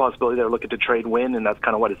there's a possibility they're looking to trade Wynn, and that's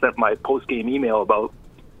kind of what I sent my post-game email about.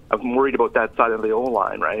 I'm worried about that side of the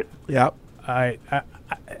O-line, right? Yep.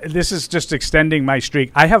 This is just extending my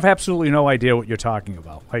streak. I have absolutely no idea what you're talking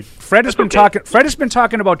about. Like Fred has been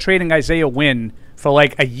talking about trading Isaiah Wynn for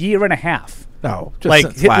like a year and a half. No, just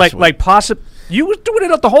since last week. like possible. You were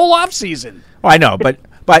doing it the whole offseason. Oh, I know, but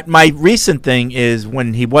my recent thing is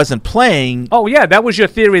when he wasn't playing. Oh yeah, that was your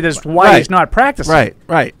theory. That's why he's not practicing.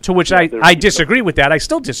 Right. To which I disagree with that. I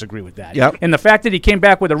still disagree with that. Yep. And the fact that he came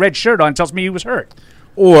back with a red shirt on tells me he was hurt.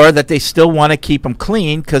 Or that they still want to keep him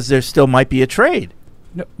clean because there still might be a trade.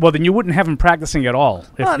 No, well, then you wouldn't have him practicing at all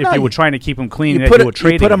if you were trying to keep him clean. You put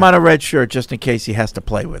him on a red shirt just in case he has to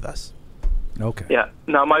play with us. Okay. Yeah.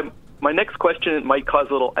 Now, my next question might cause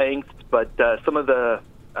a little angst, but some of the,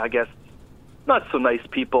 I guess, not so nice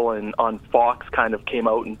people on Fox kind of came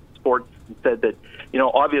out in sports and said that,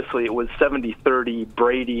 obviously it was 70-30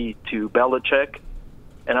 Brady to Belichick.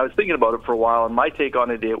 And I was thinking about it for a while, and my take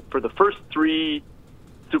on it, for the first 3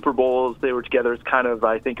 Super Bowls they were together, it's kind of,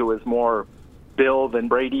 I think it was more Bill than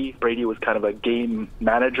Brady. Brady was kind of a game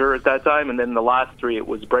manager at that time, and then the last 3 it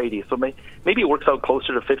was Brady. So maybe it works out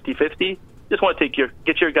closer to 50-50. Just want to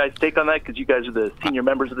get your guys' take on that because you guys are the senior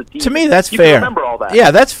members of the team. To me, that's you fair. Can remember all that?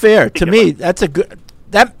 Yeah, that's fair. To me, that's a good.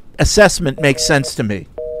 That assessment makes sense to me,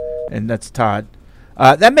 and that's Todd.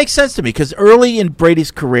 That makes sense to me because early in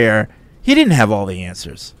Brady's career, he didn't have all the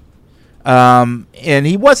answers, and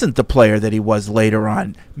he wasn't the player that he was later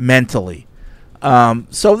on mentally.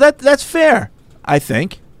 So that's fair, I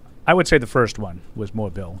think. I would say the first one was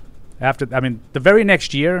more Bill. The very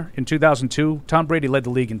next year, in 2002, Tom Brady led the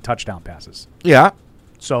league in touchdown passes. Yeah.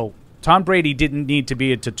 So Tom Brady didn't need to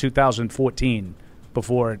be into 2014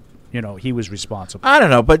 before, he was responsible. I don't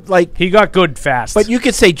know, but he got good fast. But you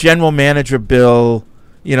could say general manager Bill,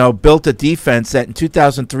 built a defense that in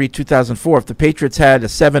 2003, 2004, if the Patriots had a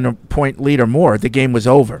 7-point lead or more, the game was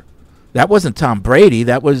over. That wasn't Tom Brady.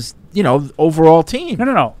 That was, overall team.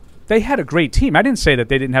 No. They had a great team. I didn't say that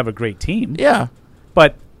they didn't have a great team. Yeah.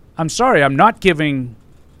 But I'm sorry, I'm not giving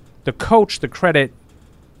the coach the credit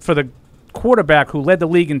for the quarterback who led the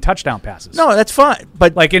league in touchdown passes. No, that's fine.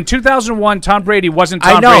 But like in 2001, Tom Brady wasn't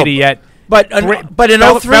Tom Brady yet. But in 03,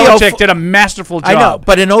 Belichick did a masterful job. I know,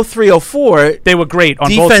 but in 03-04, they were great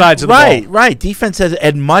on both sides of the ball. Right. Defense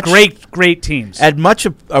had much great teams. Had much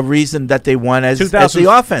of a reason that they won as the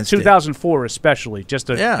offense. 2004 especially, just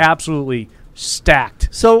an absolutely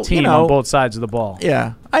stacked team on both sides of the ball.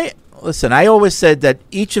 Yeah, I always said that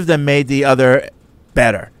each of them made the other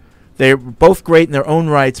better. They're both great in their own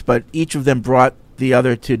rights, but each of them brought the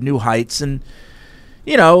other to new heights. And,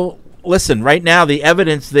 listen, right now the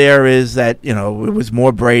evidence there is that, it was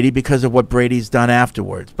more Brady because of what Brady's done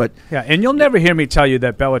afterwards. But yeah, and you'll never hear me tell you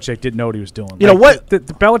that Belichick didn't know what he was doing. The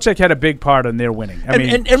Belichick had a big part in their winning.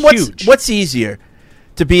 And huge. What's easier?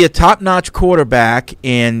 To be a top-notch quarterback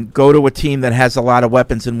and go to a team that has a lot of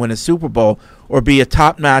weapons and win a Super Bowl, or be a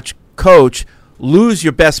top-notch coach, lose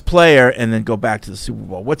your best player, and then go back to the Super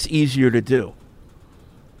Bowl? What's easier to do?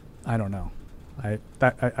 I don't know.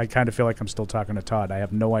 I kind of feel like I'm still talking to Todd. I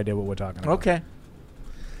have no idea what we're talking about. Okay.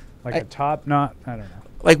 Like a top knot? I don't know.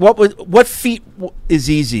 Like what feat is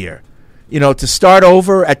easier? To start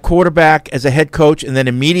over at quarterback as a head coach and then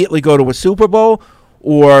immediately go to a Super Bowl,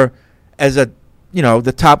 or as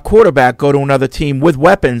the top quarterback go to another team with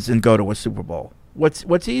weapons and go to a Super Bowl?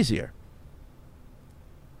 What's easier?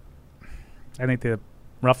 I think they're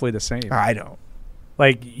roughly the same. I don't.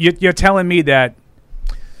 Like you're telling me that.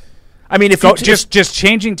 I mean, if just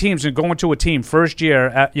changing teams and going to a team first year,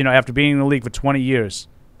 after being in the league for 20 years,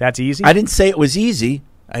 that's easy. I didn't say it was easy.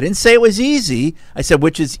 I said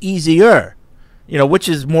which is easier. Which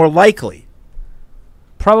is more likely.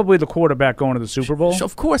 Probably the quarterback going to the Super Bowl.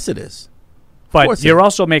 Of course it is. But you're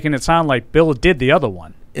also making it sound like Bill did the other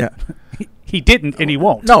one. Yeah. He didn't, and he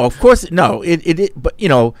won't. No, of course no. But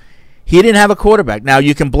he didn't have a quarterback. Now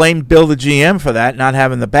you can blame Bill the GM for that, not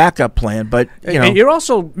having the backup plan. But and you're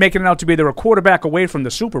also making it out to be they're a quarterback away from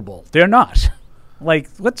the Super Bowl. They're not. Like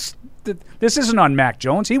this isn't on Mac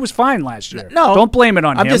Jones. He was fine last year. No, don't blame it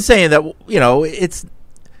on him. I'm just saying that it's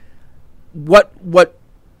what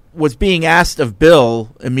was being asked of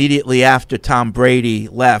Bill immediately after Tom Brady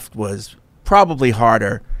left was probably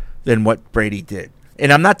harder than what Brady did.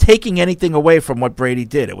 And I'm not taking anything away from what Brady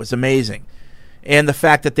did. It was amazing. And the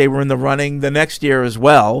fact that they were in the running the next year as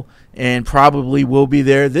well, and probably will be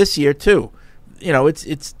there this year too.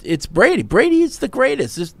 It's Brady. Brady is the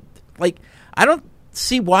greatest. I don't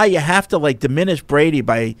see why you have to diminish Brady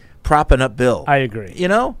by propping up Bill. I agree.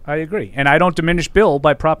 I agree. And I don't diminish Bill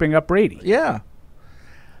by propping up Brady. Yeah.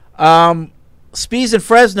 Spees in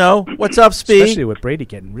Fresno. What's up, Spee? Especially with Brady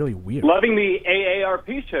getting really weird. Loving the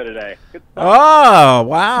AARP show today. Good stuff. Oh,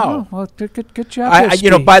 wow. Oh, well, good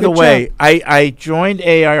job. By the way, I joined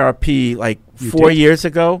AARP 4 years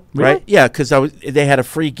ago. Really? Right? Yeah, because they had a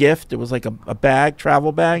free gift. It was like a bag,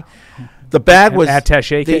 travel bag. The bag was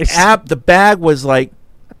attaché case. The bag was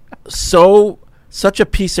such a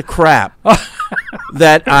piece of crap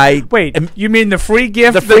that I wait. You mean the free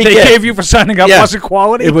gift that they gave you for signing up wasn't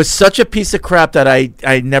quality? It was such a piece of crap that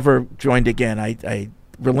I never joined again. I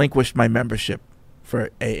relinquished my membership for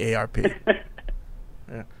AARP.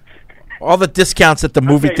 Yeah. All the discounts at the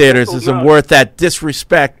movie theaters isn't worth that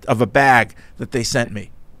disrespect of a bag that they sent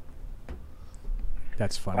me.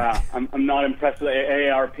 That's funny. Wow, I'm not impressed with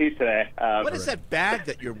AARP today. What is that bag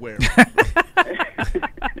that you're wearing?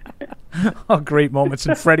 Oh, great moments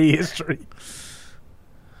in Freddie history.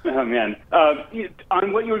 Oh, man.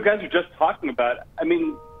 On what you guys were just talking about, I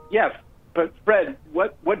mean, yes, but Fred,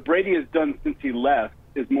 what Brady has done since he left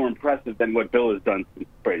is more impressive than what Bill has done since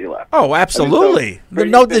Brady left. Oh, absolutely.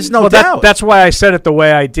 There's no doubt. That's why I said it the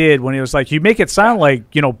way I did when he was like, you make it sound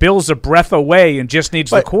like, Bill's a breath away and just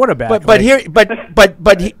needs the quarterback. But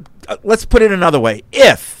let's put it another way.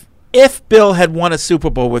 If Bill had won a Super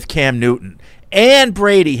Bowl with Cam Newton and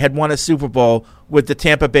Brady had won a Super Bowl with the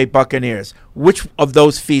Tampa Bay Buccaneers, which of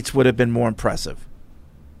those feats would have been more impressive?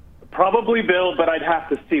 Probably Bill, but I'd have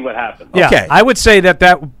to see what happens. Yeah, okay. I would say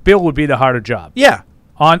that Bill would be the harder job. Yeah.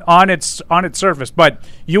 On its surface, but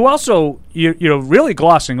you also you're really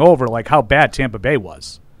glossing over how bad Tampa Bay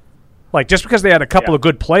was. Just because they had a couple of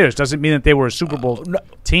good players doesn't mean that they were a Super Bowl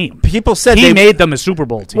team. People said he made them a Super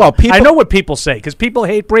Bowl team. Well, I know what people say because people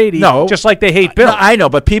hate Brady, just like they hate Bill. No, I know,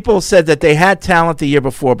 but people said that they had talent the year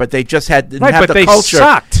before, but they just didn't have the they culture.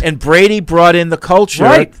 Sucked. And Brady brought in the culture.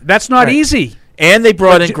 Right, that's not easy. And they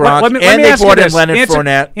brought in Gronk, and they brought in Leonard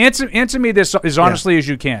Fournette. Answer me this as honestly as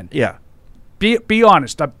you can. Yeah. Be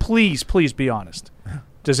honest. Please be honest.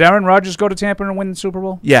 Does Aaron Rodgers go to Tampa and win the Super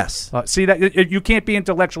Bowl? Yes. See that you can't be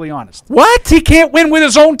intellectually honest. What? He can't win with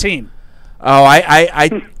his own team. Oh,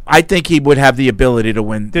 I think he would have the ability to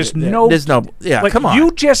win. There's no. Yeah, come on.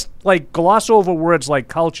 You just gloss over words like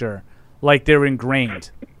culture, like they're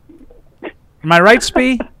ingrained. Am I right,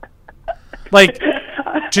 Spee?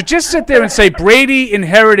 To just sit there and say Brady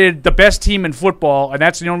inherited the best team in football, and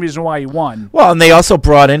that's the only reason why he won. Well, and they also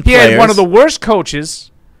brought in players. He had one of the worst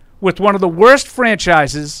coaches with one of the worst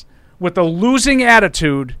franchises with a losing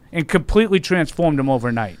attitude and completely transformed him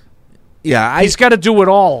overnight. Yeah, he's got to do it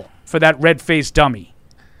all for that red-faced dummy,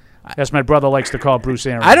 as my brother likes to call Bruce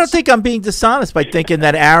Arians. I don't think I'm being dishonest by thinking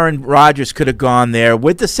that Aaron Rodgers could have gone there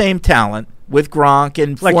with the same talent, with Gronk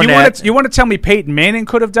and Fournette. You want to tell me Peyton Manning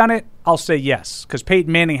could have done it? I'll say yes, because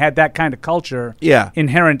Peyton Manning had that kind of culture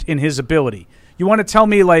inherent in his ability. You want to tell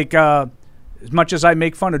me, as much as I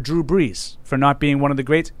make fun of Drew Brees for not being one of the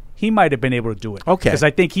greats, he might have been able to do it. Okay. Because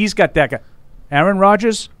I think he's got that guy. Aaron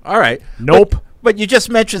Rodgers? All right. Nope. But you just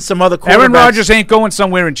mentioned some other quarterbacks. Aaron Rodgers ain't going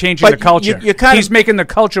somewhere and changing the culture. He's making the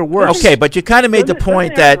culture worse. Okay, but you kind of made the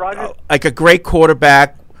point that a great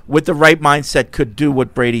quarterback with the right mindset could do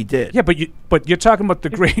what Brady did. Yeah, but you're talking about the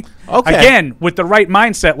great. Okay. Again, with the right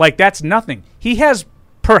mindset, like that's nothing. He has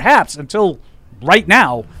perhaps until right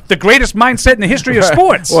now the greatest mindset in the history of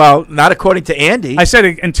sports. Well, not according to Andy. I said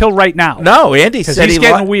until right now. No, Andy said he's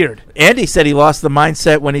getting weird. Andy said he lost the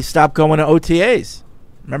mindset when he stopped going to OTAs.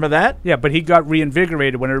 Remember that? Yeah, but he got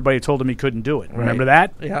reinvigorated when everybody told him he couldn't do it. Right. Remember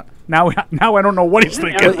that? Yeah. Now I don't know what he's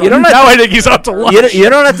thinking. You don't now I think he's up to lunch. You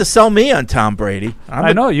don't have to sell me on Tom Brady.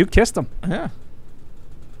 I know you kissed him. Yeah.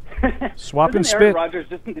 Swap and Doesn't Aaron spit. Rodgers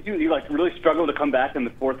did you like really struggle to come back in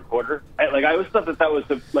the fourth quarter? I always thought that was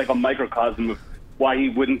like a microcosm of why he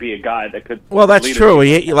wouldn't be a guy that could. Well, that's lead true.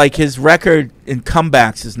 His record in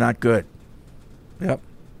comebacks is not good. Yep.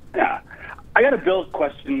 Yeah. I got a Bill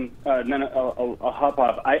question, and then I'll hop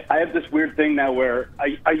off. I have this weird thing now where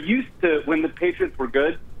I used to, when the Patriots were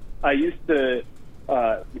good, I used to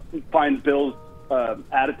find Bill's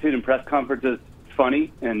attitude and press conferences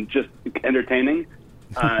funny and just entertaining.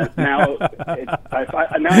 Now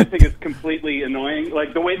I think it's completely annoying.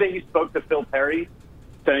 Like the way that he spoke to Phil Perry,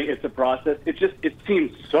 saying it's a process. It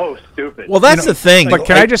seems so stupid. Well, that's the thing. But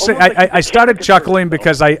can I just say, I started chuckling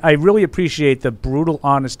because I really appreciate the brutal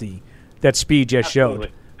honesty that Speed just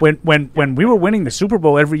showed. When we were winning the Super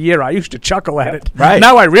Bowl every year, I used to chuckle at it. Right.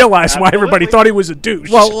 Now I realize why everybody thought he was a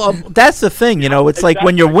douche. Well, that's the thing. It's like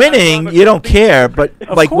when you're winning, you don't care. But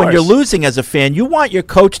like when you're losing as a fan, you want your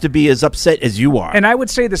coach to be as upset as you are. And I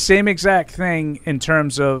would say the same exact thing in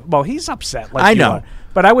terms of, well, he's upset. Like I you know. are.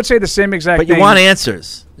 But I would say the same exact thing. But you want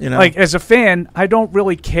answers. Like as a fan, I don't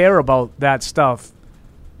really care about that stuff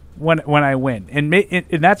when I win.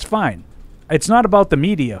 And that's fine. It's not about the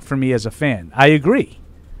media for me as a fan. I agree.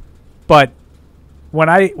 But when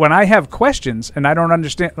I have questions and I don't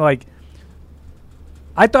understand, like,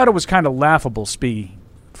 I thought it was kind of laughable, Spee,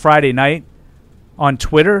 Friday night on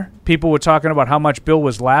Twitter. People were talking about how much Bill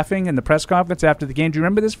was laughing in the press conference after the game. Do you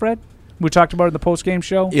remember this, Fred? We talked about it in the post-game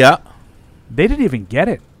show. Yeah. They didn't even get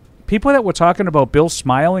it. People that were talking about Bill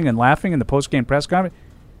smiling and laughing in the post-game press conference,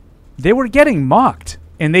 they were getting mocked,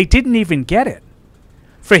 and they didn't even get it.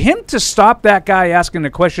 For him to stop that guy asking the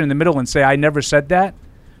question in the middle and say, I never said that,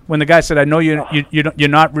 when the guy said, I know you're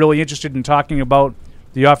not really interested in talking about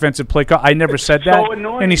the offensive play call. I never said that. So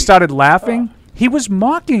annoying. And he started laughing. He was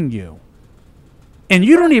mocking you. And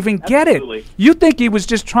you don't even get it. You think he was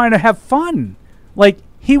just trying to have fun. Like,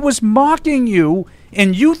 he was mocking you,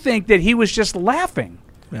 and you think that he was just laughing.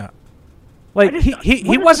 Yeah. Like,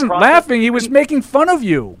 he wasn't laughing. He was making fun of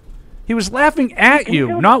you. He was laughing at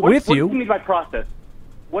you, not with you. What do you mean by process?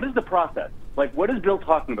 What is the process? Like, what is Bill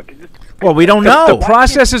talking about? Well, we don't know. The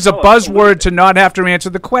process is a buzzword to not have to answer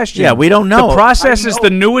the question. Yeah, we don't know. The process is the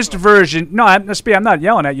newest version. No, I'm not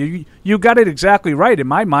yelling at you. You got it exactly right in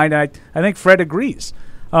my mind. I think Fred agrees.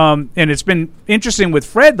 And it's been interesting with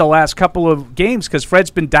Fred the last couple of games because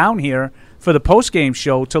Fred's been down here for the post-game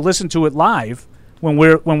show to listen to it live when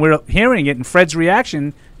we're hearing it, and Fred's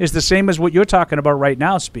reaction is the same as what you're talking about right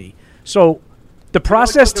now, Spee. So the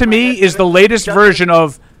process to me is the latest version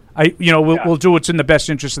of we'll do what's in the best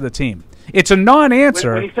interest of the team. It's a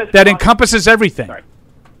non-answer that encompasses everything. Sorry.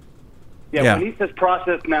 Yeah, when he says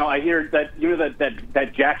process now, I hear that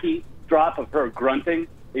that Jackie drop of her grunting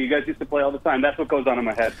that you guys used to play all the time. That's what goes on in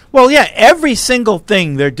my head. Well, yeah, every single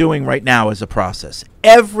thing they're doing right now is a process.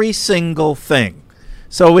 Every single thing.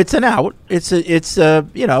 So it's an out. It's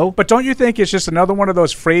But don't you think it's just another one of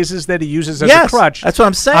those phrases that he uses as a crutch? That's what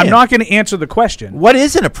I'm saying. I'm not going to answer the question. What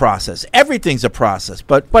isn't a process? Everything's a process.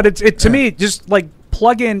 But to me, just like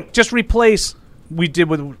plug in, just replace. We did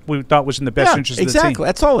what we thought was in the best interest of the team. Exactly.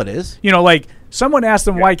 That's all it is. Like someone asked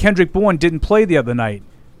him why Kendrick Bourne didn't play the other night.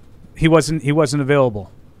 He wasn't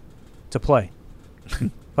available to play.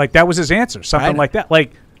 Like that was his answer. Something like that.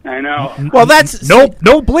 Like. I know. Well, that's no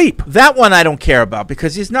bleep. That one I don't care about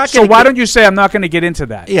because he's not. So why don't you say I'm not going to get into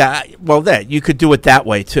that? Yeah, well, that you could do it that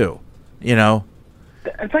way too. It's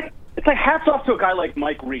like hats off to a guy like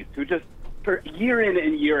Mike Reese who just for year in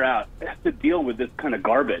and year out has to deal with this kind of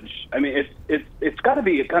garbage. I mean, it's got to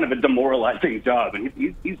be a kind of a demoralizing job, and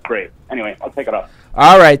he's great. Anyway, I'll take it off.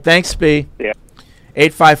 All right, thanks, Spee. Yeah.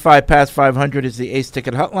 855-PASS-500 is the Ace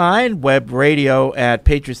Ticket hotline.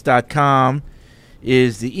 webradio@patriots.com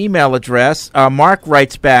is the email address. Mark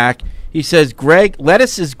writes back. He says, Greg,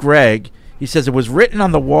 lettuce is Greg. He says, it was written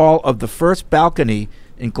on the wall of the first balcony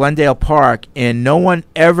in Glendale Park, and no one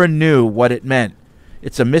ever knew what it meant.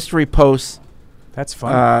 It's a mystery post. That's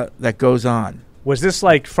fun. That goes on. Was this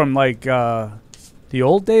like from the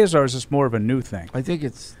old days, or is this more of a new thing? I think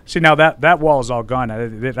it's... See, now that wall is all gone.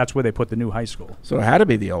 That's where they put the new high school. So it had to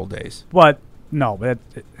be the old days. But, no,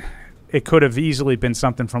 it could have easily been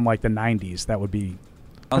something from like the 90s. That would be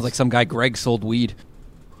Sounds like some guy Greg sold weed.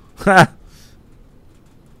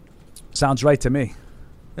 Sounds right to me.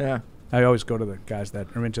 Yeah. I always go to the guys that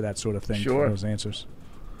are into that sort of thing Sure. for those answers.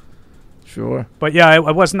 Sure. But yeah,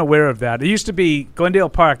 I wasn't aware of that. It used to be, Glendale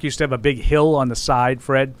Park used to have a big hill on the side,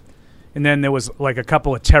 Fred, and then there was like a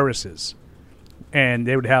couple of terraces. And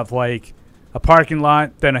they would have like a parking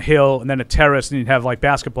lot, then a hill, and then a terrace, and you'd have like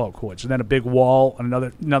basketball courts, and then a big wall, and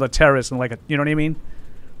another terrace, and like you know what I mean?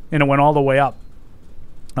 And it went all the way up.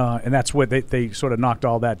 And that's where they sort of knocked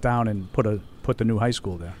all that down and put the new high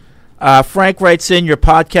school there. Frank writes in, your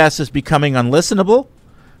podcast is becoming unlistenable.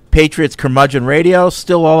 Patriots Curmudgeon Radio,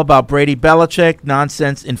 still all about Brady Belichick,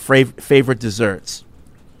 nonsense, and favorite desserts.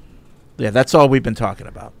 Yeah, that's all we've been talking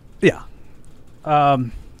about. Yeah.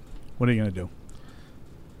 What are you going to do?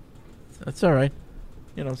 That's all right.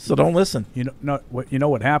 So don't listen. You know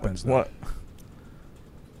what happens, though? What?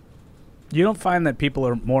 You don't find that people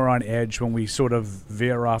are more on edge when we sort of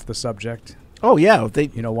veer off the subject? Oh, yeah.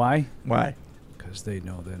 You know why? Why? Because they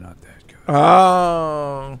know they're not that good.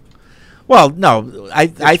 Oh. Well, no.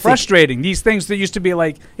 It's frustrating. These things that used to be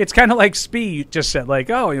like, it's kind of like Spee just said, like,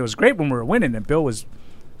 oh, it was great when we were winning, and Bill was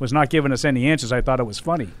not giving us any answers. I thought it was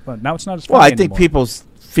funny. But now it's not as funny anymore. Think people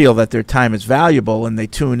feel that their time is valuable, and they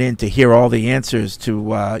tune in to hear all the answers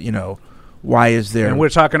to, why is there... And we're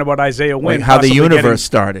talking about Isaiah Wynn. How the universe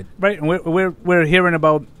started. Right, and we're hearing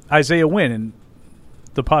about Isaiah Wynn and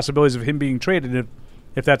the possibilities of him being traded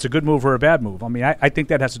if that's a good move or a bad move. I mean, I think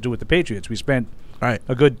that has to do with the Patriots. We spent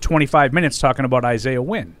a good 25 minutes talking about Isaiah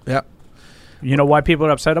Wynn. Yep. You know why people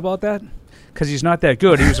are upset about that? Because he's not that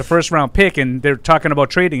good. He was a first-round pick, and they're talking about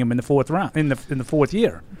trading him in the fourth round, in the fourth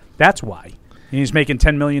year. That's why. And he's making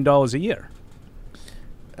 $10 million a year.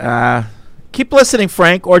 Keep listening,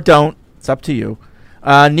 Frank, or don't. It's up to you.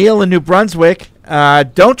 Neil in New Brunswick,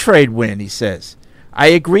 don't trade Wynn, he says. I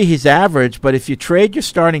agree he's average, but if you trade your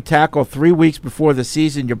starting tackle 3 weeks before the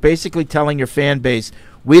season, you're basically telling your fan base,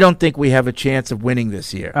 we don't think we have a chance of winning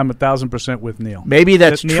this year. I'm 1,000% with Neil. Maybe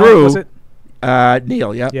that's Neil, true. was it?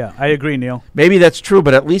 Neil, yeah. Yeah, I agree, Neil. Maybe that's true,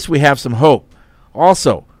 but at least we have some hope.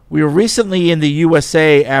 Also, we were recently in the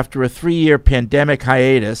USA after a 3-year pandemic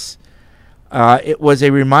hiatus. It was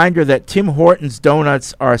a reminder that Tim Hortons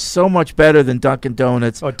donuts are so much better than Dunkin'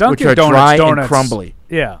 Donuts, which are dry and crumbly.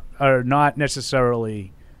 Yeah, are not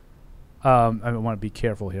necessarily... I want to be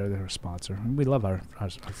careful here. They're a sponsor. We love our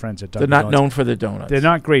friends at Dunkin' They're not Donuts. known for their donuts. They're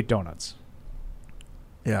not great donuts.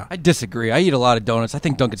 Yeah. I disagree. I eat a lot of donuts. I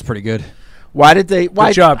think Dunkin's pretty good. Why did they...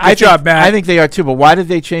 Good job, Matt. I think they are too, but why did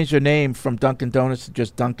they change their name from Dunkin' Donuts to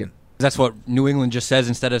just Dunkin'? That's what New England just says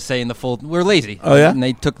instead of saying the full... We're lazy. Oh, yeah? And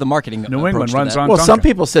they took the marketing New England runs on Well, Dunkin'. some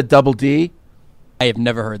people said Double D. I have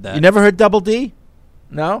never heard that. You never heard Double D?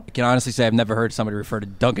 No? I can honestly say I've never heard somebody refer to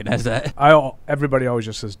Dunkin' as that. Everybody always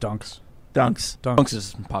just says Dunks. Dunks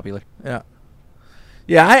is popular. Yeah.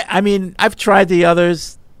 Yeah, I mean, I've tried the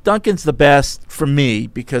others. Dunkin's the best for me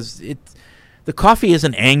because the coffee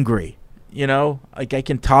isn't angry, Like, I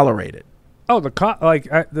can tolerate it. Oh, the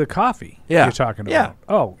coffee you're talking about. Yeah.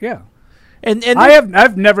 Oh, yeah. And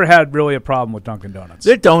I've never had really a problem with Dunkin' Donuts.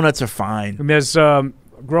 Their donuts are fine. And there's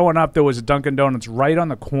growing up, there was a Dunkin' Donuts right on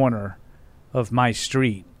the corner of my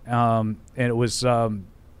street, and it was one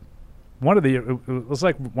of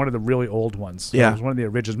the really old ones. Yeah, it was one of the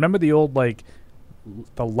originals. Remember the old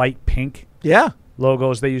the light pink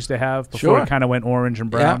logos they used to have before it kind of went orange and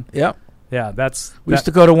brown. Yeah. We used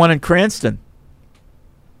to go to one in Cranston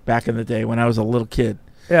back in the day when I was a little kid.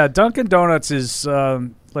 Yeah, Dunkin' Donuts is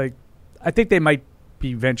I think they might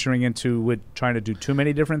be venturing into trying to do too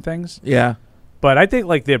many different things. Yeah. But I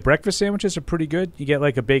think their breakfast sandwiches are pretty good. You get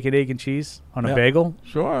a bacon, egg, and cheese on a bagel.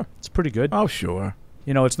 Sure. It's pretty good. Oh, sure.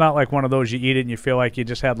 It's not like one of those you eat it and you feel like you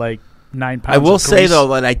just had 9 pounds I will of say, grease. though,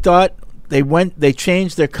 that I thought they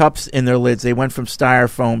changed their cups and their lids. They went from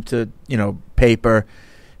styrofoam to, paper,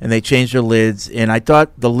 and they changed their lids. And I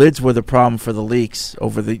thought the lids were the problem for the leaks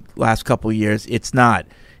over the last couple of years. It's not.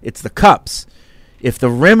 It's the cups. If the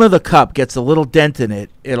rim of the cup gets a little dent in it,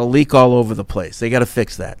 it'll leak all over the place. They got to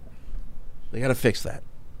fix that.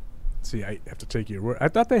 See, I have to take your word. I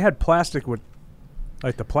thought they had plastic with,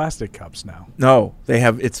 the plastic cups now. No, they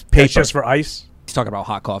have. It's paper. It's just for ice. He's talking about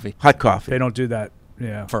hot coffee. Hot coffee. They don't do that.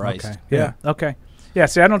 Yeah, for ice. Okay. Yeah. Okay. Yeah.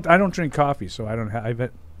 See, I don't drink coffee, so I haven't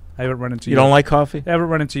run into. You don't like coffee? I haven't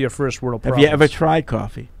run into your first world Have problems. you ever tried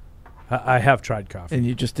coffee? I have tried coffee. And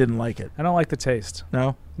you just didn't like it? I don't like the taste.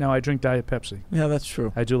 No? No, I drink Diet Pepsi. Yeah, that's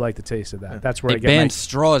true. I do like the taste of that. Yeah. That's where they I get banned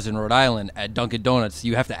straws in Rhode Island at Dunkin' Donuts.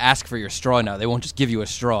 You have to ask for your straw now. They won't just give you a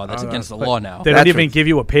straw. That's against the law now. They don't even give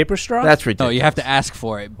you a paper straw? That's ridiculous. No, you have to ask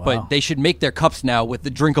for it. Wow. But they should make their cups now with the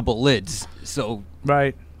drinkable lids. So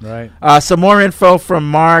right. Right. Some more info from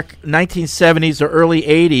Mark. 1970s or early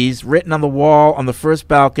 80s, written on the wall on the first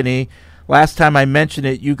balcony. Last time I mentioned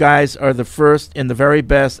it, you guys are the first and the very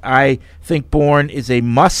best. I think Bourne is a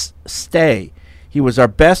must-stay. He was our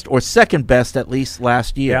best or second best, at least,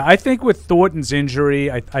 last year. Yeah, I think with Thornton's injury,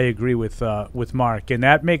 I agree with Mark, and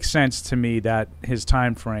that makes sense to me, that his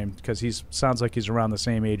time frame, because he sounds like he's around the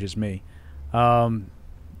same age as me.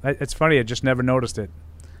 It's funny, I just never noticed it.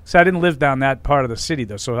 So I didn't live down that part of the city,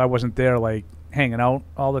 though, so I wasn't there, like, hanging out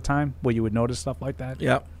all the time where you would notice stuff like that.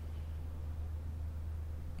 Yep.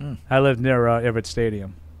 I lived near Everett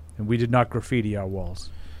Stadium, and we did not graffiti our walls.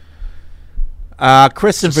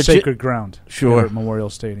 Chris in Virginia, sacred ground. Sure. Memorial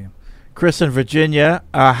Stadium. Chris in Virginia.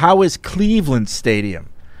 How is Cleveland Stadium?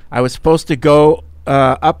 I was supposed to go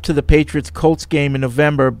up to the Patriots Colts game in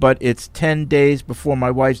November, but it's 10 days before my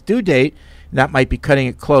wife's due date, and that might be cutting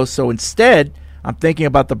it close. So instead, I'm thinking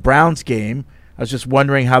about the Browns game. I was just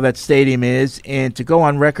wondering how that stadium is. And to go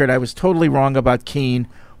on record, I was totally wrong about Keene.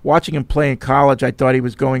 Watching him play in college, I thought he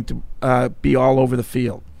was going to be all over the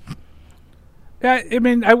field. Yeah, I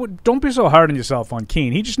mean, don't be so hard on yourself on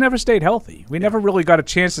Keene. He just never stayed healthy. We never really got a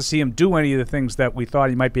chance to see him do any of the things that we thought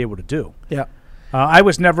he might be able to do. Yeah. I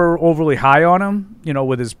was never overly high on him,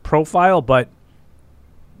 with his profile, but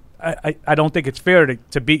I don't think it's fair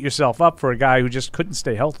to beat yourself up for a guy who just couldn't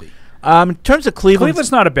stay healthy. In terms of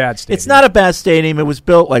Cleveland's not a bad stadium. It's not a bad stadium. It was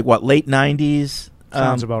built late 90s.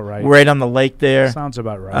 Sounds about right. Right on the lake there. Sounds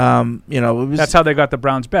about right. It was, that's how they got the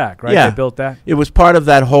Browns back, right? Yeah, They built that. It was part of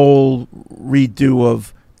that whole redo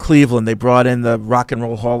of Cleveland. They brought in the Rock and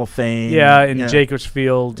Roll Hall of Fame. Yeah, in Jacobs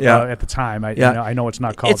Field at the time. I know it's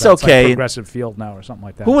not called it's that. Okay. It's like Progressive Field now or something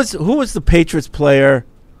like that. Who was the Patriots player?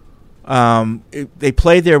 They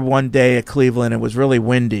played there one day at Cleveland. It was really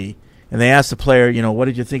windy. And they asked the player, what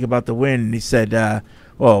did you think about the wind? And he said,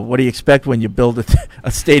 well, what do you expect when you build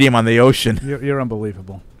a stadium on the ocean? You're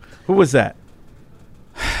unbelievable. Who was that?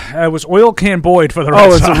 It was Oil Can Boyd for the Red Sox. Oh,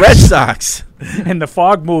 it was the Red Sox. And the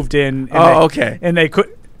fog moved in. And okay. And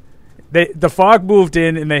the fog moved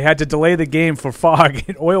in, and they had to delay the game for fog.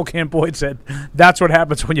 And Oil Can Boyd said, that's what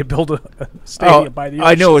happens when you build a stadium by the ocean.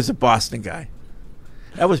 I know it was a Boston guy.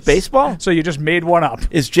 That was baseball? So you just made one up.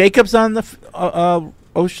 Is Jacobs on the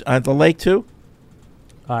ocean, the lake, too?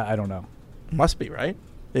 I don't know. Must be, right?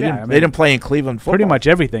 They They didn't play in Cleveland football. Pretty much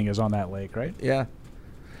everything is on that lake, right? Yeah.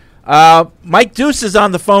 Mike Deuce is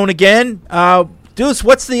on the phone again. Deuce,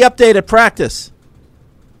 what's the update at practice?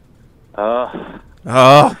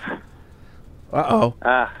 Uh-oh.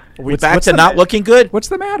 Are we back to not looking good? What's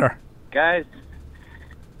the matter? Guys,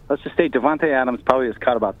 let's just say Devontae Adams probably has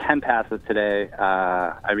caught about 10 passes today.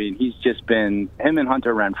 He's just been, him and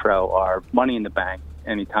Hunter Renfrow are money in the bank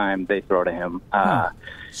anytime they throw to him.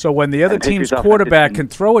 So when the other team's quarterback can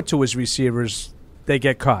throw it to his receivers, they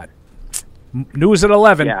get caught. News at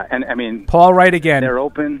 11. Yeah, and Paul Wright again. They're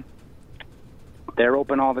open. They're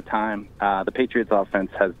open all the time. The Patriots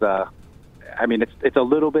offense has, it's a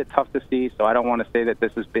little bit tough to see, so I don't want to say that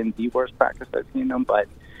this has been the worst practice I've seen them, but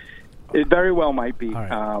it very well might be.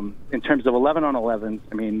 Right. In terms of 11 on 11s,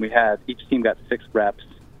 we had, each team got 6 reps.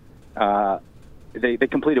 They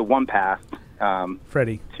completed one pass.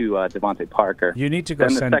 Freddie, to Devontae Parker. You need to go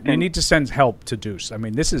you need to send help to Deuce.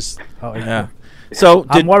 This is. Yeah. So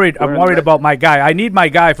I'm worried. I'm worried about my guy. I need my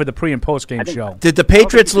guy for the pre and post game show. Did the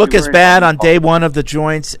Patriots look as bad on day one of the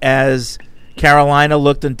joints as Carolina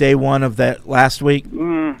looked on day one of that last week?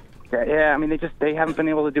 Yeah. They haven't been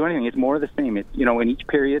able to do anything. It's more of the same. In each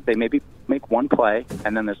period they maybe make one play,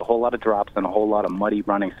 and then there's a whole lot of drops and a whole lot of muddy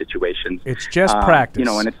running situations. It's just practice.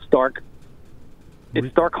 And it's stark. It's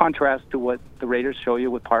stark contrast to what the Raiders show you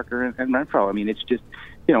with Parker and Renfrow. It's just,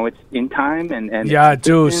 it's in time and yeah,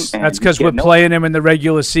 Deuce. That's because we're playing them in the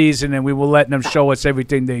regular season, and we were letting them show us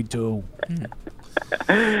everything they do.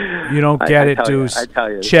 You don't get it, Deuce. I tell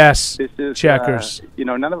you, chess, this is, checkers.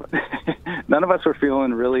 None of us were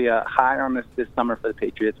feeling really high on this summer for the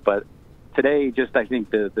Patriots, but today, just I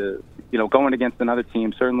think the going against another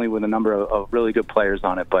team, certainly with a number of really good players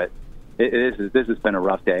on it, but. This has been a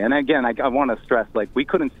rough day. And again, I want to stress, we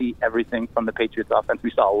couldn't see everything from the Patriots offense.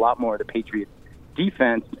 We saw a lot more of the Patriots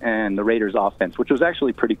defense and the Raiders offense, which was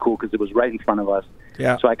actually pretty cool because it was right in front of us.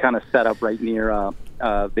 Yeah. So I kind of set up right near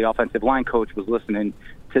the offensive line coach was listening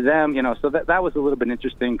to them, so that was a little bit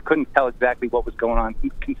interesting. Couldn't tell exactly what was going on.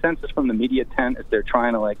 Consensus from the media tent as they're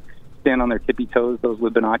trying to stand on their tippy toes, those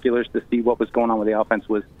with binoculars, to see what was going on with the offense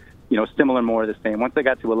was, similar, more of the same. Once they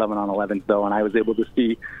got to 11 on 11, though, and I was able to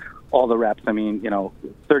see all the reps.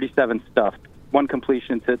 37 stuffed, one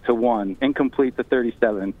completion to one, incomplete to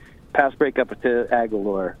 37, pass breakup to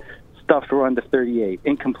Aguilar, stuffed run to 38,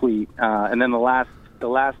 incomplete, and then the last the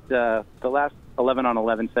last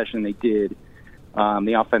 11-on-11 session they did,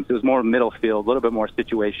 the offense, it was more middle field, a little bit more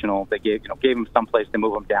situational. They gave them some place to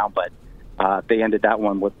move them down, but they ended that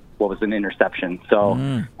one with what was an interception. So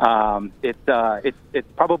it's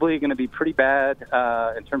probably going to be pretty bad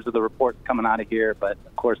in terms of the reports coming out of here. But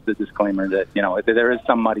of course, the disclaimer that there is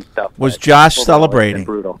some muddy stuff. Was Josh celebrating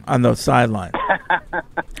on the sideline?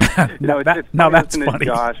 That's funny.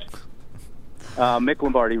 Josh. Mick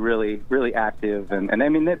Lombardi really active, and I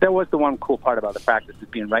mean that was the one cool part about the practice is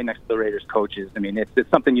being right next to the Raiders coaches. I mean it's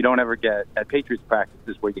something you don't ever get at Patriots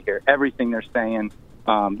practices where you hear everything they're saying.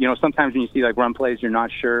 Sometimes when you see like run plays, you're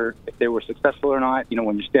not sure if they were successful or not.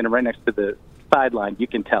 When you're standing right next to the sideline, you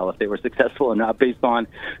can tell if they were successful or not based on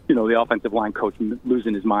the offensive line coach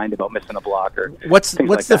losing his mind about missing a block or what's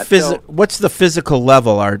the physical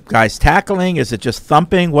level? Are guys tackling? Is it just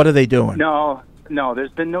thumping? What are they doing? No,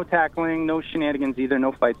 there's been no tackling, no shenanigans either,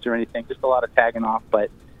 no fights or anything, just a lot of tagging off.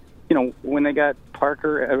 But, when they got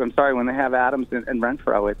when they have Adams and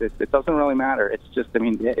Renfro, it doesn't really matter. It's just,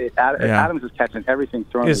 Adams is catching everything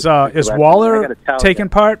thrown. Is Waller taking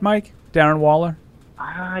part, Mike? Darren Waller?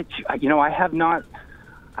 I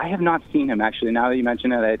have not seen him actually. Now that you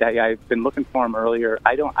mention it, I've been looking for him earlier.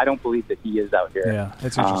 I don't believe that he is out here. Yeah,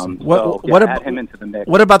 that's interesting. Add him into the mix.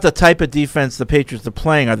 What about the type of defense the Patriots are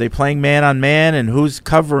playing? Are they playing man on man, and who's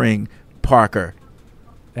covering Parker?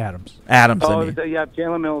 Adams.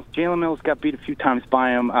 Jalen Mills. Jalen Mills got beat a few times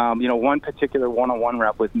by him. One particular one-on-one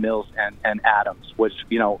rep with Mills and Adams, which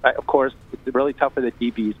of course it's really tough for the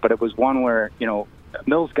DBs, but it was one where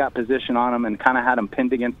Mills got position on him and kind of had him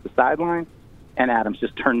pinned against the sideline. And Adams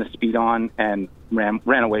just turned the speed on and ran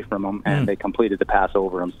away from him, and they completed the pass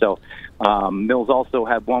over him. So Mills also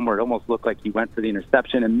had one where it almost looked like he went for the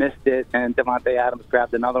interception and missed it, and Devontae Adams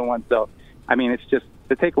grabbed another one. So, it's just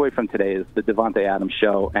the takeaway from today is the Devontae Adams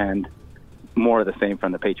show and more of the same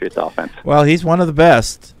from the Patriots offense. Well, he's one of the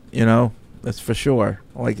best, that's for sure.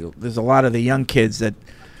 Like, there's a lot of the young kids that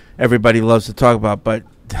everybody loves to talk about, but,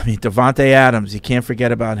 Devontae Adams, you can't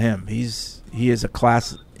forget about him. He is a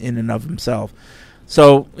class in and of himself.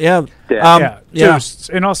 So Dude,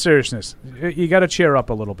 in all seriousness, you got to cheer up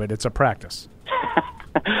a little bit. It's a practice.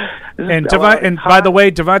 and by the way,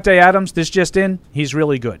 Devontae Adams, this just in, he's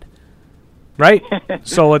really good, right?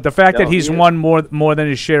 So the fact that he's won more than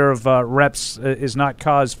his share of reps is not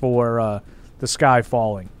cause for the sky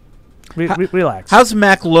falling. Relax. How's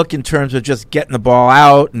Mac look in terms of just getting the ball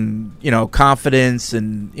out and confidence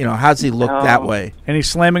and how's he look that way? Any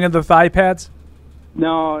slamming of the thigh pads?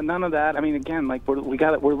 No, none of that. Again, like we're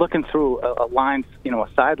looking through a line, a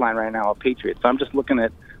sideline right now of Patriots. So I'm just looking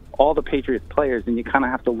at all the Patriots players, and you kind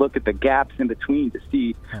of have to look at the gaps in between to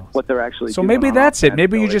see what they're actually doing. So maybe that's it.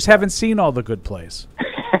 Maybe you just haven't seen all the good plays.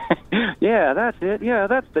 Yeah, that's it. Yeah,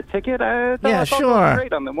 that's the ticket. Sure.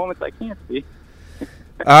 Great on the moments I can't see.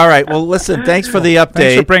 All right. Well, listen, thanks for the update.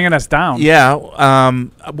 Thanks for bringing us down. Yeah.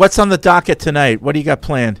 What's on the docket tonight? What do you got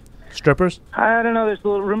planned? Strippers? I don't know. There's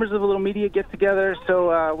rumors of a little media get-together,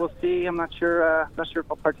 so we'll see. I'm not sure if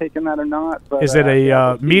I'll partake in that or not. But, is it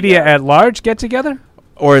a media at large get-together?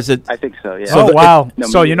 Or is it? I think so, yeah. Wow.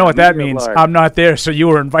 So you know what that means. I'm not there, so you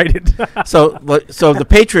were invited. so the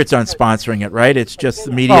Patriots aren't sponsoring it, right? It's just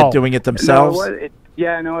the media doing it themselves?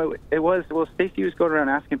 No, it was. Well, Stacey was going around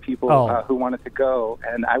asking people who wanted to go,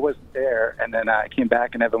 and I wasn't there. And then I came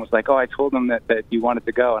back, and everyone was like, "Oh, I told them that you wanted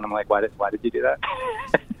to go." And I'm like, "Why did you do that?"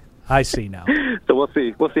 I see now. So we'll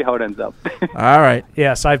see. We'll see how it ends up. All right.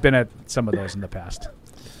 Yes, I've been at some of those in the past.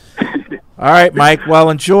 All right, Mike. Well,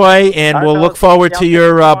 enjoy, and we'll look forward to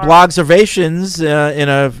your blogservations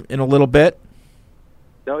in a little bit.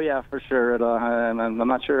 Oh yeah, for sure. I'm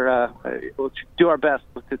not sure. We'll do our best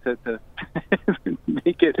to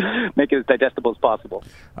make it as digestible as possible.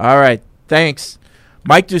 All right. Thanks,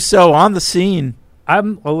 Mike Dussault on the scene.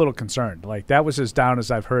 I'm a little concerned. Like that was as down as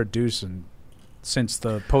I've heard Deuce since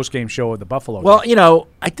the post-game show of the Buffalo game. Well,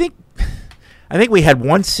 I think we had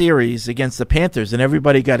one series against the Panthers, and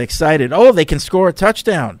everybody got excited. Oh, they can score a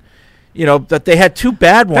touchdown. That they had two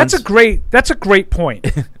bad ones. That's a great point.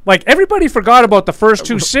 Like everybody forgot about the first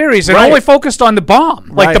two series and only focused on the bomb.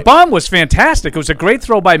 Like the bomb was fantastic. It was a great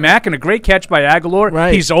throw by Mack and a great catch by Aguilar.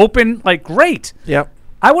 Right. He's open, like great. Yep.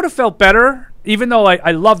 I would have felt better, even though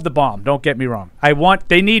I love the bomb. Don't get me wrong.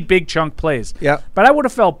 They need big chunk plays. Yep. But I would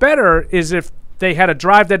have felt better is if they had a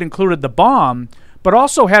drive that included the bomb, but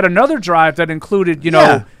also had another drive that included,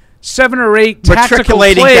 7 or 8 tactical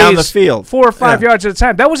plays down the field, 4 or 5 yards at a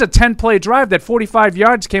time. That was a 10-play drive that 45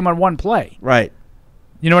 yards came on one play. Right.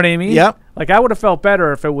 You know what I mean? Yep. Like I would have felt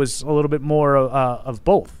better if it was a little bit more of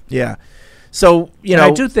both. Yeah. So,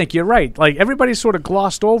 I do think you're right. Like, everybody sort of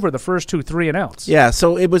glossed over the first 2 3-and-outs. Yeah,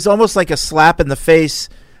 so it was almost like a slap in the face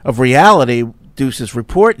of reality, Deuce's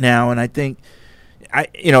report now, and I think,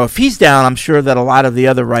 if he's down, I'm sure that a lot of the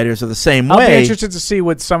other writers are the same way. I'll be interested to see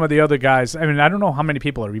what some of the other guys, I mean, I don't know how many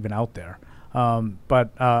people are even out there, but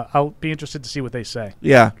I'll be interested to see what they say.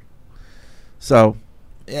 Yeah. So,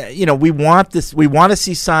 we want this. We want to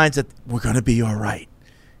see signs that we're going to be all right,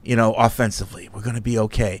 offensively. We're going to be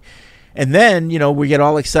okay. And then, we get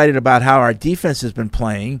all excited about how our defense has been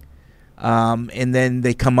playing, and then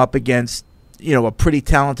they come up against, a pretty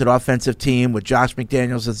talented offensive team with Josh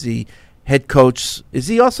McDaniels as the head coach. Is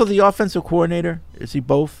he also the offensive coordinator? Is he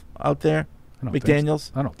both out there,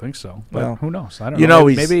 McDaniels? I don't think so. But Well, who knows? I don't know.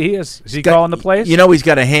 Maybe he is. Is he calling the plays? He's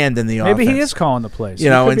got a hand in the offense. Maybe he is calling the plays.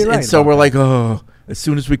 And so we're like, as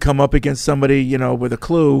soon as we come up against somebody, with a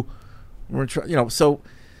clue, we're so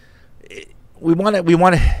we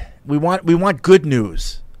want good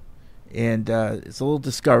news, and it's a little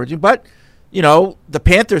discouraging. But the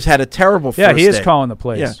Panthers had a terrible first day. Yeah, he is calling the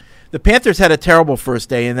plays. Yeah, the Panthers had a terrible first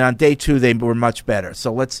day, and then on day 2 they were much better.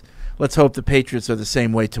 So let's hope the Patriots are the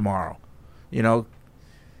same way tomorrow. Now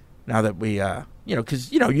that we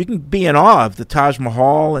because you can be in awe of the Taj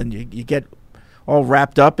Mahal, and you get all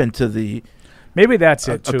wrapped up into the maybe that's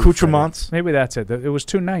it too, accoutrements. Freddie. Maybe that's it. It was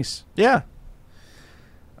too nice. Yeah.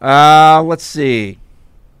 Let's see.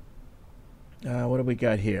 What do we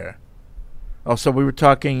got here? Oh, so we were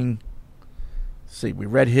talking. Let's see, we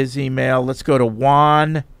read his email. Let's go to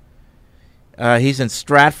Juan. He's in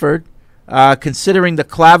Stratford. Considering the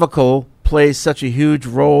clavicle plays such a huge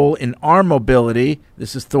role in arm mobility,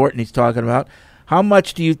 this is Thornton he's talking about, how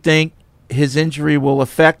much do you think his injury will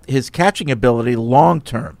affect his catching ability long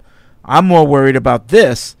term? I'm more worried about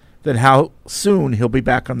this than how soon he'll be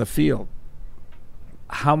back on the field.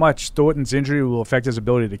 How much Thornton's injury will affect his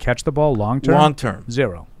ability to catch the ball long term? Long term.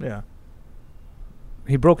 0. Yeah.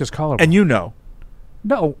 He broke his collarbone. And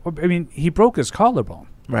No, I mean, he broke his collarbone.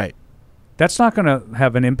 Right. That's not going to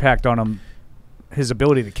have an impact on him, his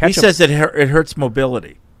ability to catch He says it hurts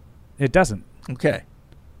mobility. It doesn't. Okay.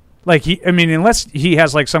 Unless he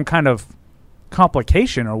has like some kind of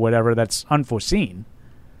complication or whatever that's unforeseen,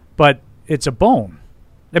 but it's a bone.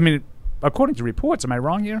 I mean, according to reports, am I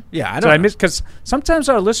wrong here? Yeah, I don't know. Because sometimes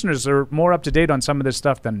our listeners are more up to date on some of this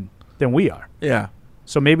stuff than we are. Yeah.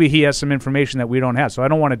 So maybe he has some information that we don't have. So I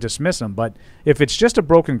don't want to dismiss him, but if it's just a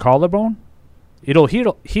broken collarbone, it'll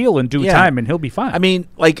heal in due time, and he'll be fine. I mean,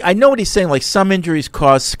 I know what he's saying. Like, some injuries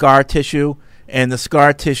cause scar tissue, and the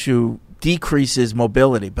scar tissue decreases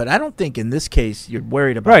mobility. But I don't think in this case you're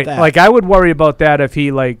worried about that. Like, I would worry about that if he,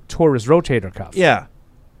 tore his rotator cuff. Yeah.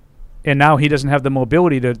 And now he doesn't have the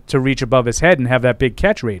mobility to reach above his head and have that big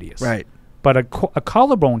catch radius. Right. But a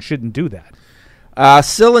collarbone shouldn't do that.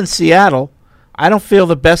 Still in Seattle, I don't feel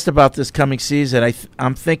the best about this coming season.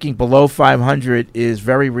 I'm thinking below 500 is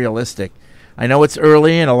very realistic. I know it's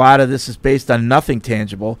early, and a lot of this is based on nothing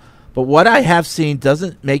tangible, but what I have seen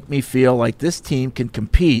doesn't make me feel like this team can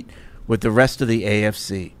compete with the rest of the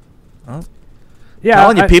AFC. Well, yeah,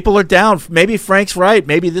 telling you, people are down. Maybe Frank's right.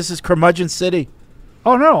 Maybe this is Curmudgeon City.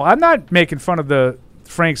 Oh, no, I'm not making fun of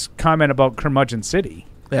Frank's comment about Curmudgeon City.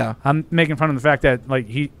 Yeah. I'm making fun of the fact that,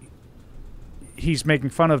 he's making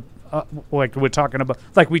fun of, we're talking about,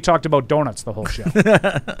 we talked about donuts the whole show.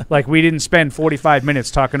 We didn't spend 45 minutes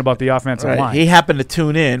talking about the offensive line. He happened to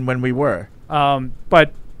tune in when we were.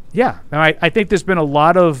 But, yeah, I think there's been a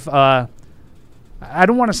lot of, I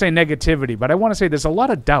don't want to say negativity, but I want to say there's a lot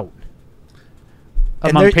of doubt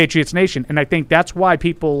among Patriots Nation. And I think that's why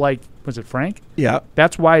people was it Frank? Yeah.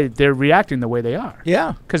 That's why they're reacting the way they are.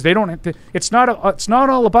 Yeah. Because they don't have to, it's not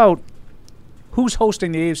all about who's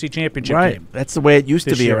hosting the AFC Championship game. That's the way it used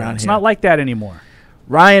to be around here. It's not like that anymore.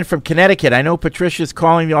 Ryan from Connecticut. I know Patricia's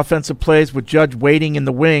calling the offensive plays with Judge waiting in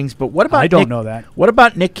the wings, but what about I don't know that. What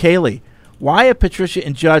about Nick Caley? Why have Patricia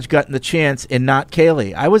and Judge gotten the chance and not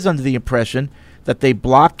Caley? I was under the impression that they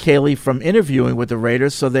blocked Caley from interviewing with the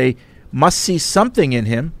Raiders, so they must see something in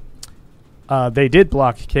him. They did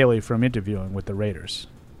block Caley from interviewing with the Raiders.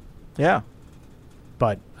 Yeah.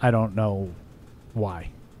 But I don't know why.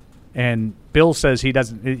 And Bill says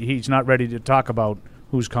he's not ready to talk about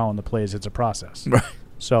who's calling the plays. It's a process. Right.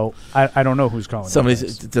 So I don't know who's calling the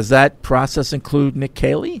plays. Does that process include Nick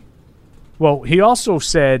Caley? Well, he also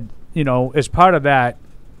said, as part of that,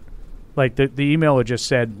 the emailer just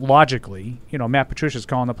said, logically, Matt Patricia's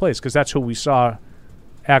calling the plays because that's who we saw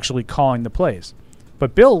actually calling the plays.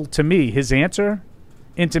 But Bill, to me, his answer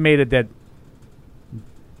intimated that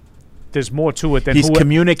there's more to it than he's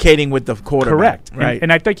communicating with the quarterback. Correct. Right.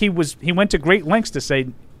 And I think he went to great lengths to say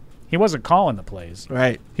He wasn't calling the plays.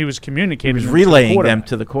 Right. He was communicating. He was relaying them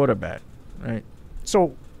to the quarterback. Right.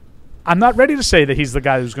 So I'm not ready to say that he's the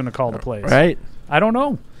guy who's going to call the plays. Right. I don't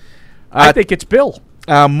know. I think it's Bill.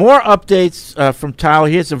 More updates from Tyler.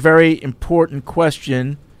 Here's a very important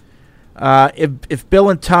question. If Bill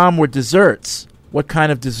and Tom were desserts, what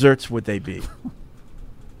kind of desserts would they be?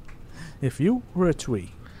 If you were a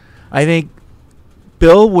twee. I think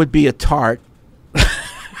Bill would be a tart.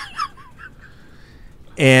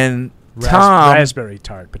 And Tom... Raspberry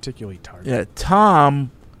tart, particularly tart. Yeah,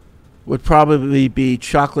 Tom would probably be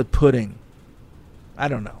chocolate pudding. I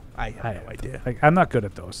don't know. I have no idea. I'm not good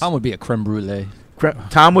at those. Tom would be a creme brulee.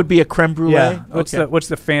 Tom would be a creme brulee? Yeah. Okay. What's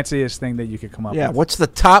the fanciest thing that you could come up with? Yeah, what's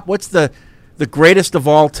the greatest of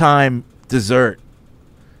all time dessert?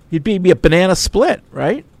 You'd be a banana split,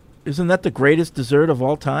 right? Isn't that the greatest dessert of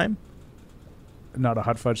all time? Not a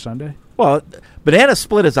hot fudge sundae? Well, banana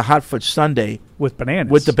split is a hot fudge sundae. With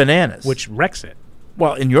bananas. With the bananas. Which wrecks it.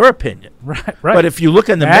 Well, in your opinion. Right. But if you look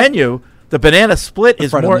in the menu, the banana split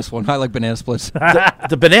is Right more... on this one. I like banana splits.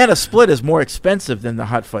 the banana split is more expensive than the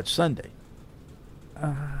hot fudge sundae.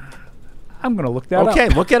 I'm going to look that up. Okay,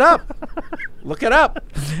 look it up. Look it up.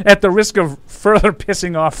 At the risk of further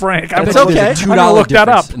pissing off Frank, I'm It's going okay. to look that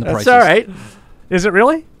up. That's all right. Is it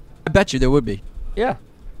really? I bet you there would be. Yeah.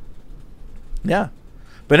 Yeah.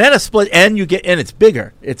 Banana split, and it's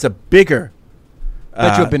bigger. It's a bigger. I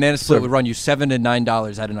bet you a banana split would run you $7 to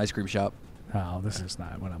 $9 at an ice cream shop. Oh, this is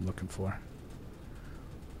not what I'm looking for.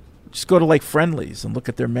 Just go to like Friendly's and look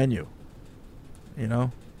at their menu. You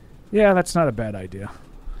know? Yeah, that's not a bad idea.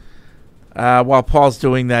 While Paul's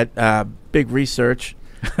doing that big research,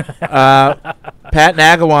 Pat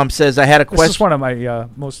Nagawam says, I had a question. This is one of my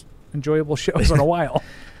most enjoyable shows in a while.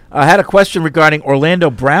 I had a question regarding Orlando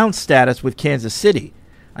Brown's status with Kansas City.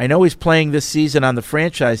 I know he's playing this season on the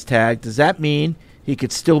franchise tag. Does that mean he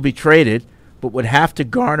could still be traded, but would have to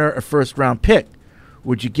garner a first-round pick?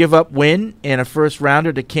 Would you give up Wynn and a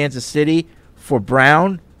first-rounder to Kansas City for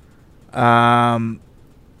Brown,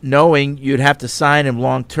 knowing you'd have to sign him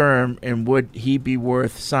long-term, and would he be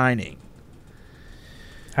worth signing?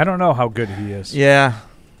 I don't know how good he is. Yeah.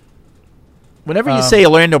 Whenever you say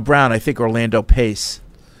Orlando Brown, I think Orlando Pace.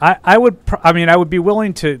 I would be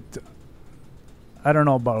willing to I don't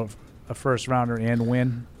know about a first rounder and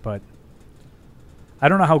Win, but I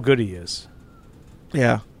don't know how good he is.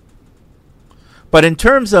 Yeah. But in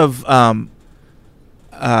terms of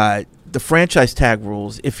the franchise tag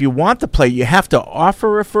rules, if you want the player, you have to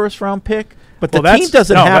offer a first round pick. But the team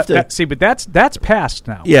doesn't have to. But that's past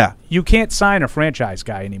now. Yeah. You can't sign a franchise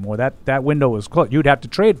guy anymore. That window is closed. You'd have to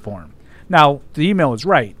trade for him. Now, the email is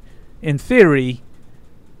right. In theory,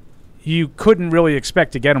 you couldn't really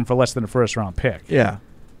expect to get him for less than a first-round pick. Yeah.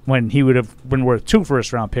 When he would have been worth 2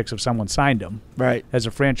 first-round picks if someone signed him. Right. As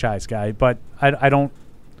a franchise guy. But I don't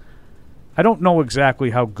know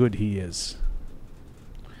exactly how good he is.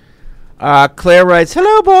 Claire writes,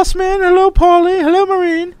 hello, boss man. Hello, Paulie. Hello,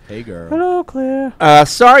 Maureen. Hey, girl. Hello, Claire.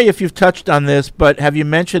 Sorry if you've touched on this, but have you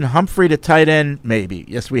mentioned Humphrey to tight end? Maybe.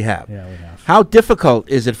 Yes, we have. Yeah, we have. How difficult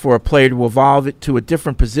is it for a player to evolve it to a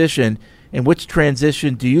different position, and which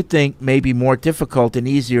transition do you think may be more difficult and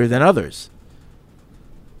easier than others?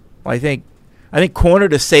 Well, I think corner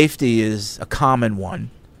to safety is a common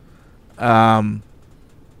one. On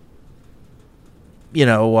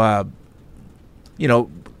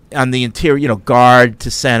the interior, guard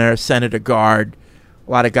to center to guard.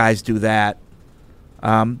 A lot of guys do that.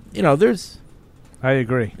 There's... I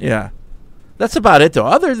agree. Yeah. That's about it, though.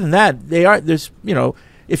 Other than that,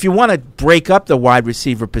 if you want to break up the wide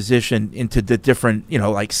receiver position into the different,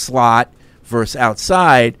 like slot versus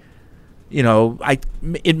outside,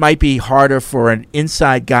 it might be harder for an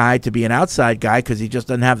inside guy to be an outside guy because he just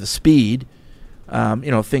doesn't have the speed,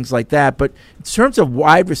 things like that. But in terms of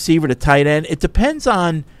wide receiver to tight end, it depends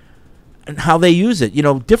on how they use it.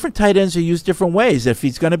 Different tight ends are used different ways. If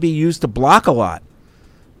he's going to be used to block a lot,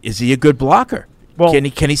 is he a good blocker? Well,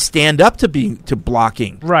 can he stand up to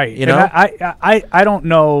blocking? Right. I don't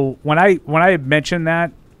know. When I mentioned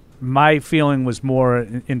that, my feeling was more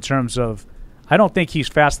in terms of I don't think he's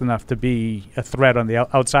fast enough to be a threat on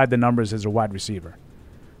the outside the numbers as a wide receiver.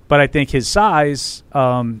 But I think his size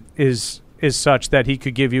is such that he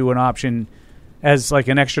could give you an option as like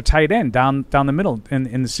an extra tight end down the middle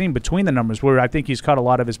in the seam between the numbers, where I think he's caught a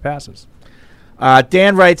lot of his passes.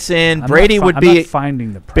 Dan writes in, Brady would be not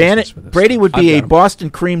finding the prices for this Brady stuff. would be a Boston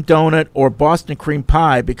cream donut or Boston cream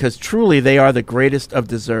pie because truly they are the greatest of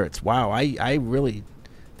desserts. Wow, I really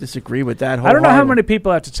disagree with that. I don't know how many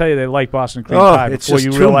people have to tell you they like Boston cream pie before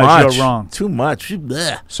you realize you're wrong. Too much.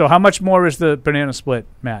 Blech. So how much more is the banana split,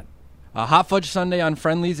 Matt? Hot fudge sundae on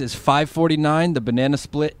Friendly's is $5.49. The banana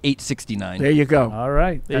split $8.69. There you go. All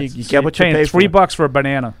right. You get what you pay for. $3 for a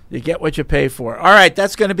banana. You get what you pay for. All right,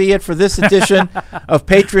 that's going to be it for this edition of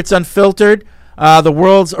Patriots Unfiltered, the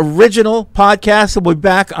world's original podcast. We'll be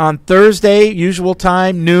back on Thursday, usual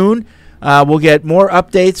time, noon. We'll get more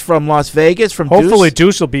updates from Las Vegas, from Hopefully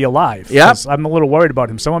Deuce will be alive. Yep. I'm a little worried about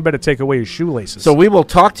him. Someone better take away his shoelaces. So we will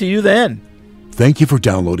talk to you then. Thank you for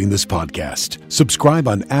downloading this podcast. Subscribe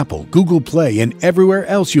on Apple, Google Play, and everywhere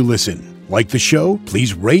else you listen. Like the show?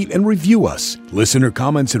 Please rate and review us. Listener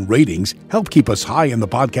comments and ratings help keep us high in the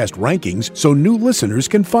podcast rankings so new listeners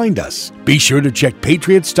can find us. Be sure to check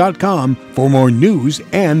Patriots.com for more news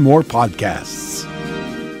and more podcasts.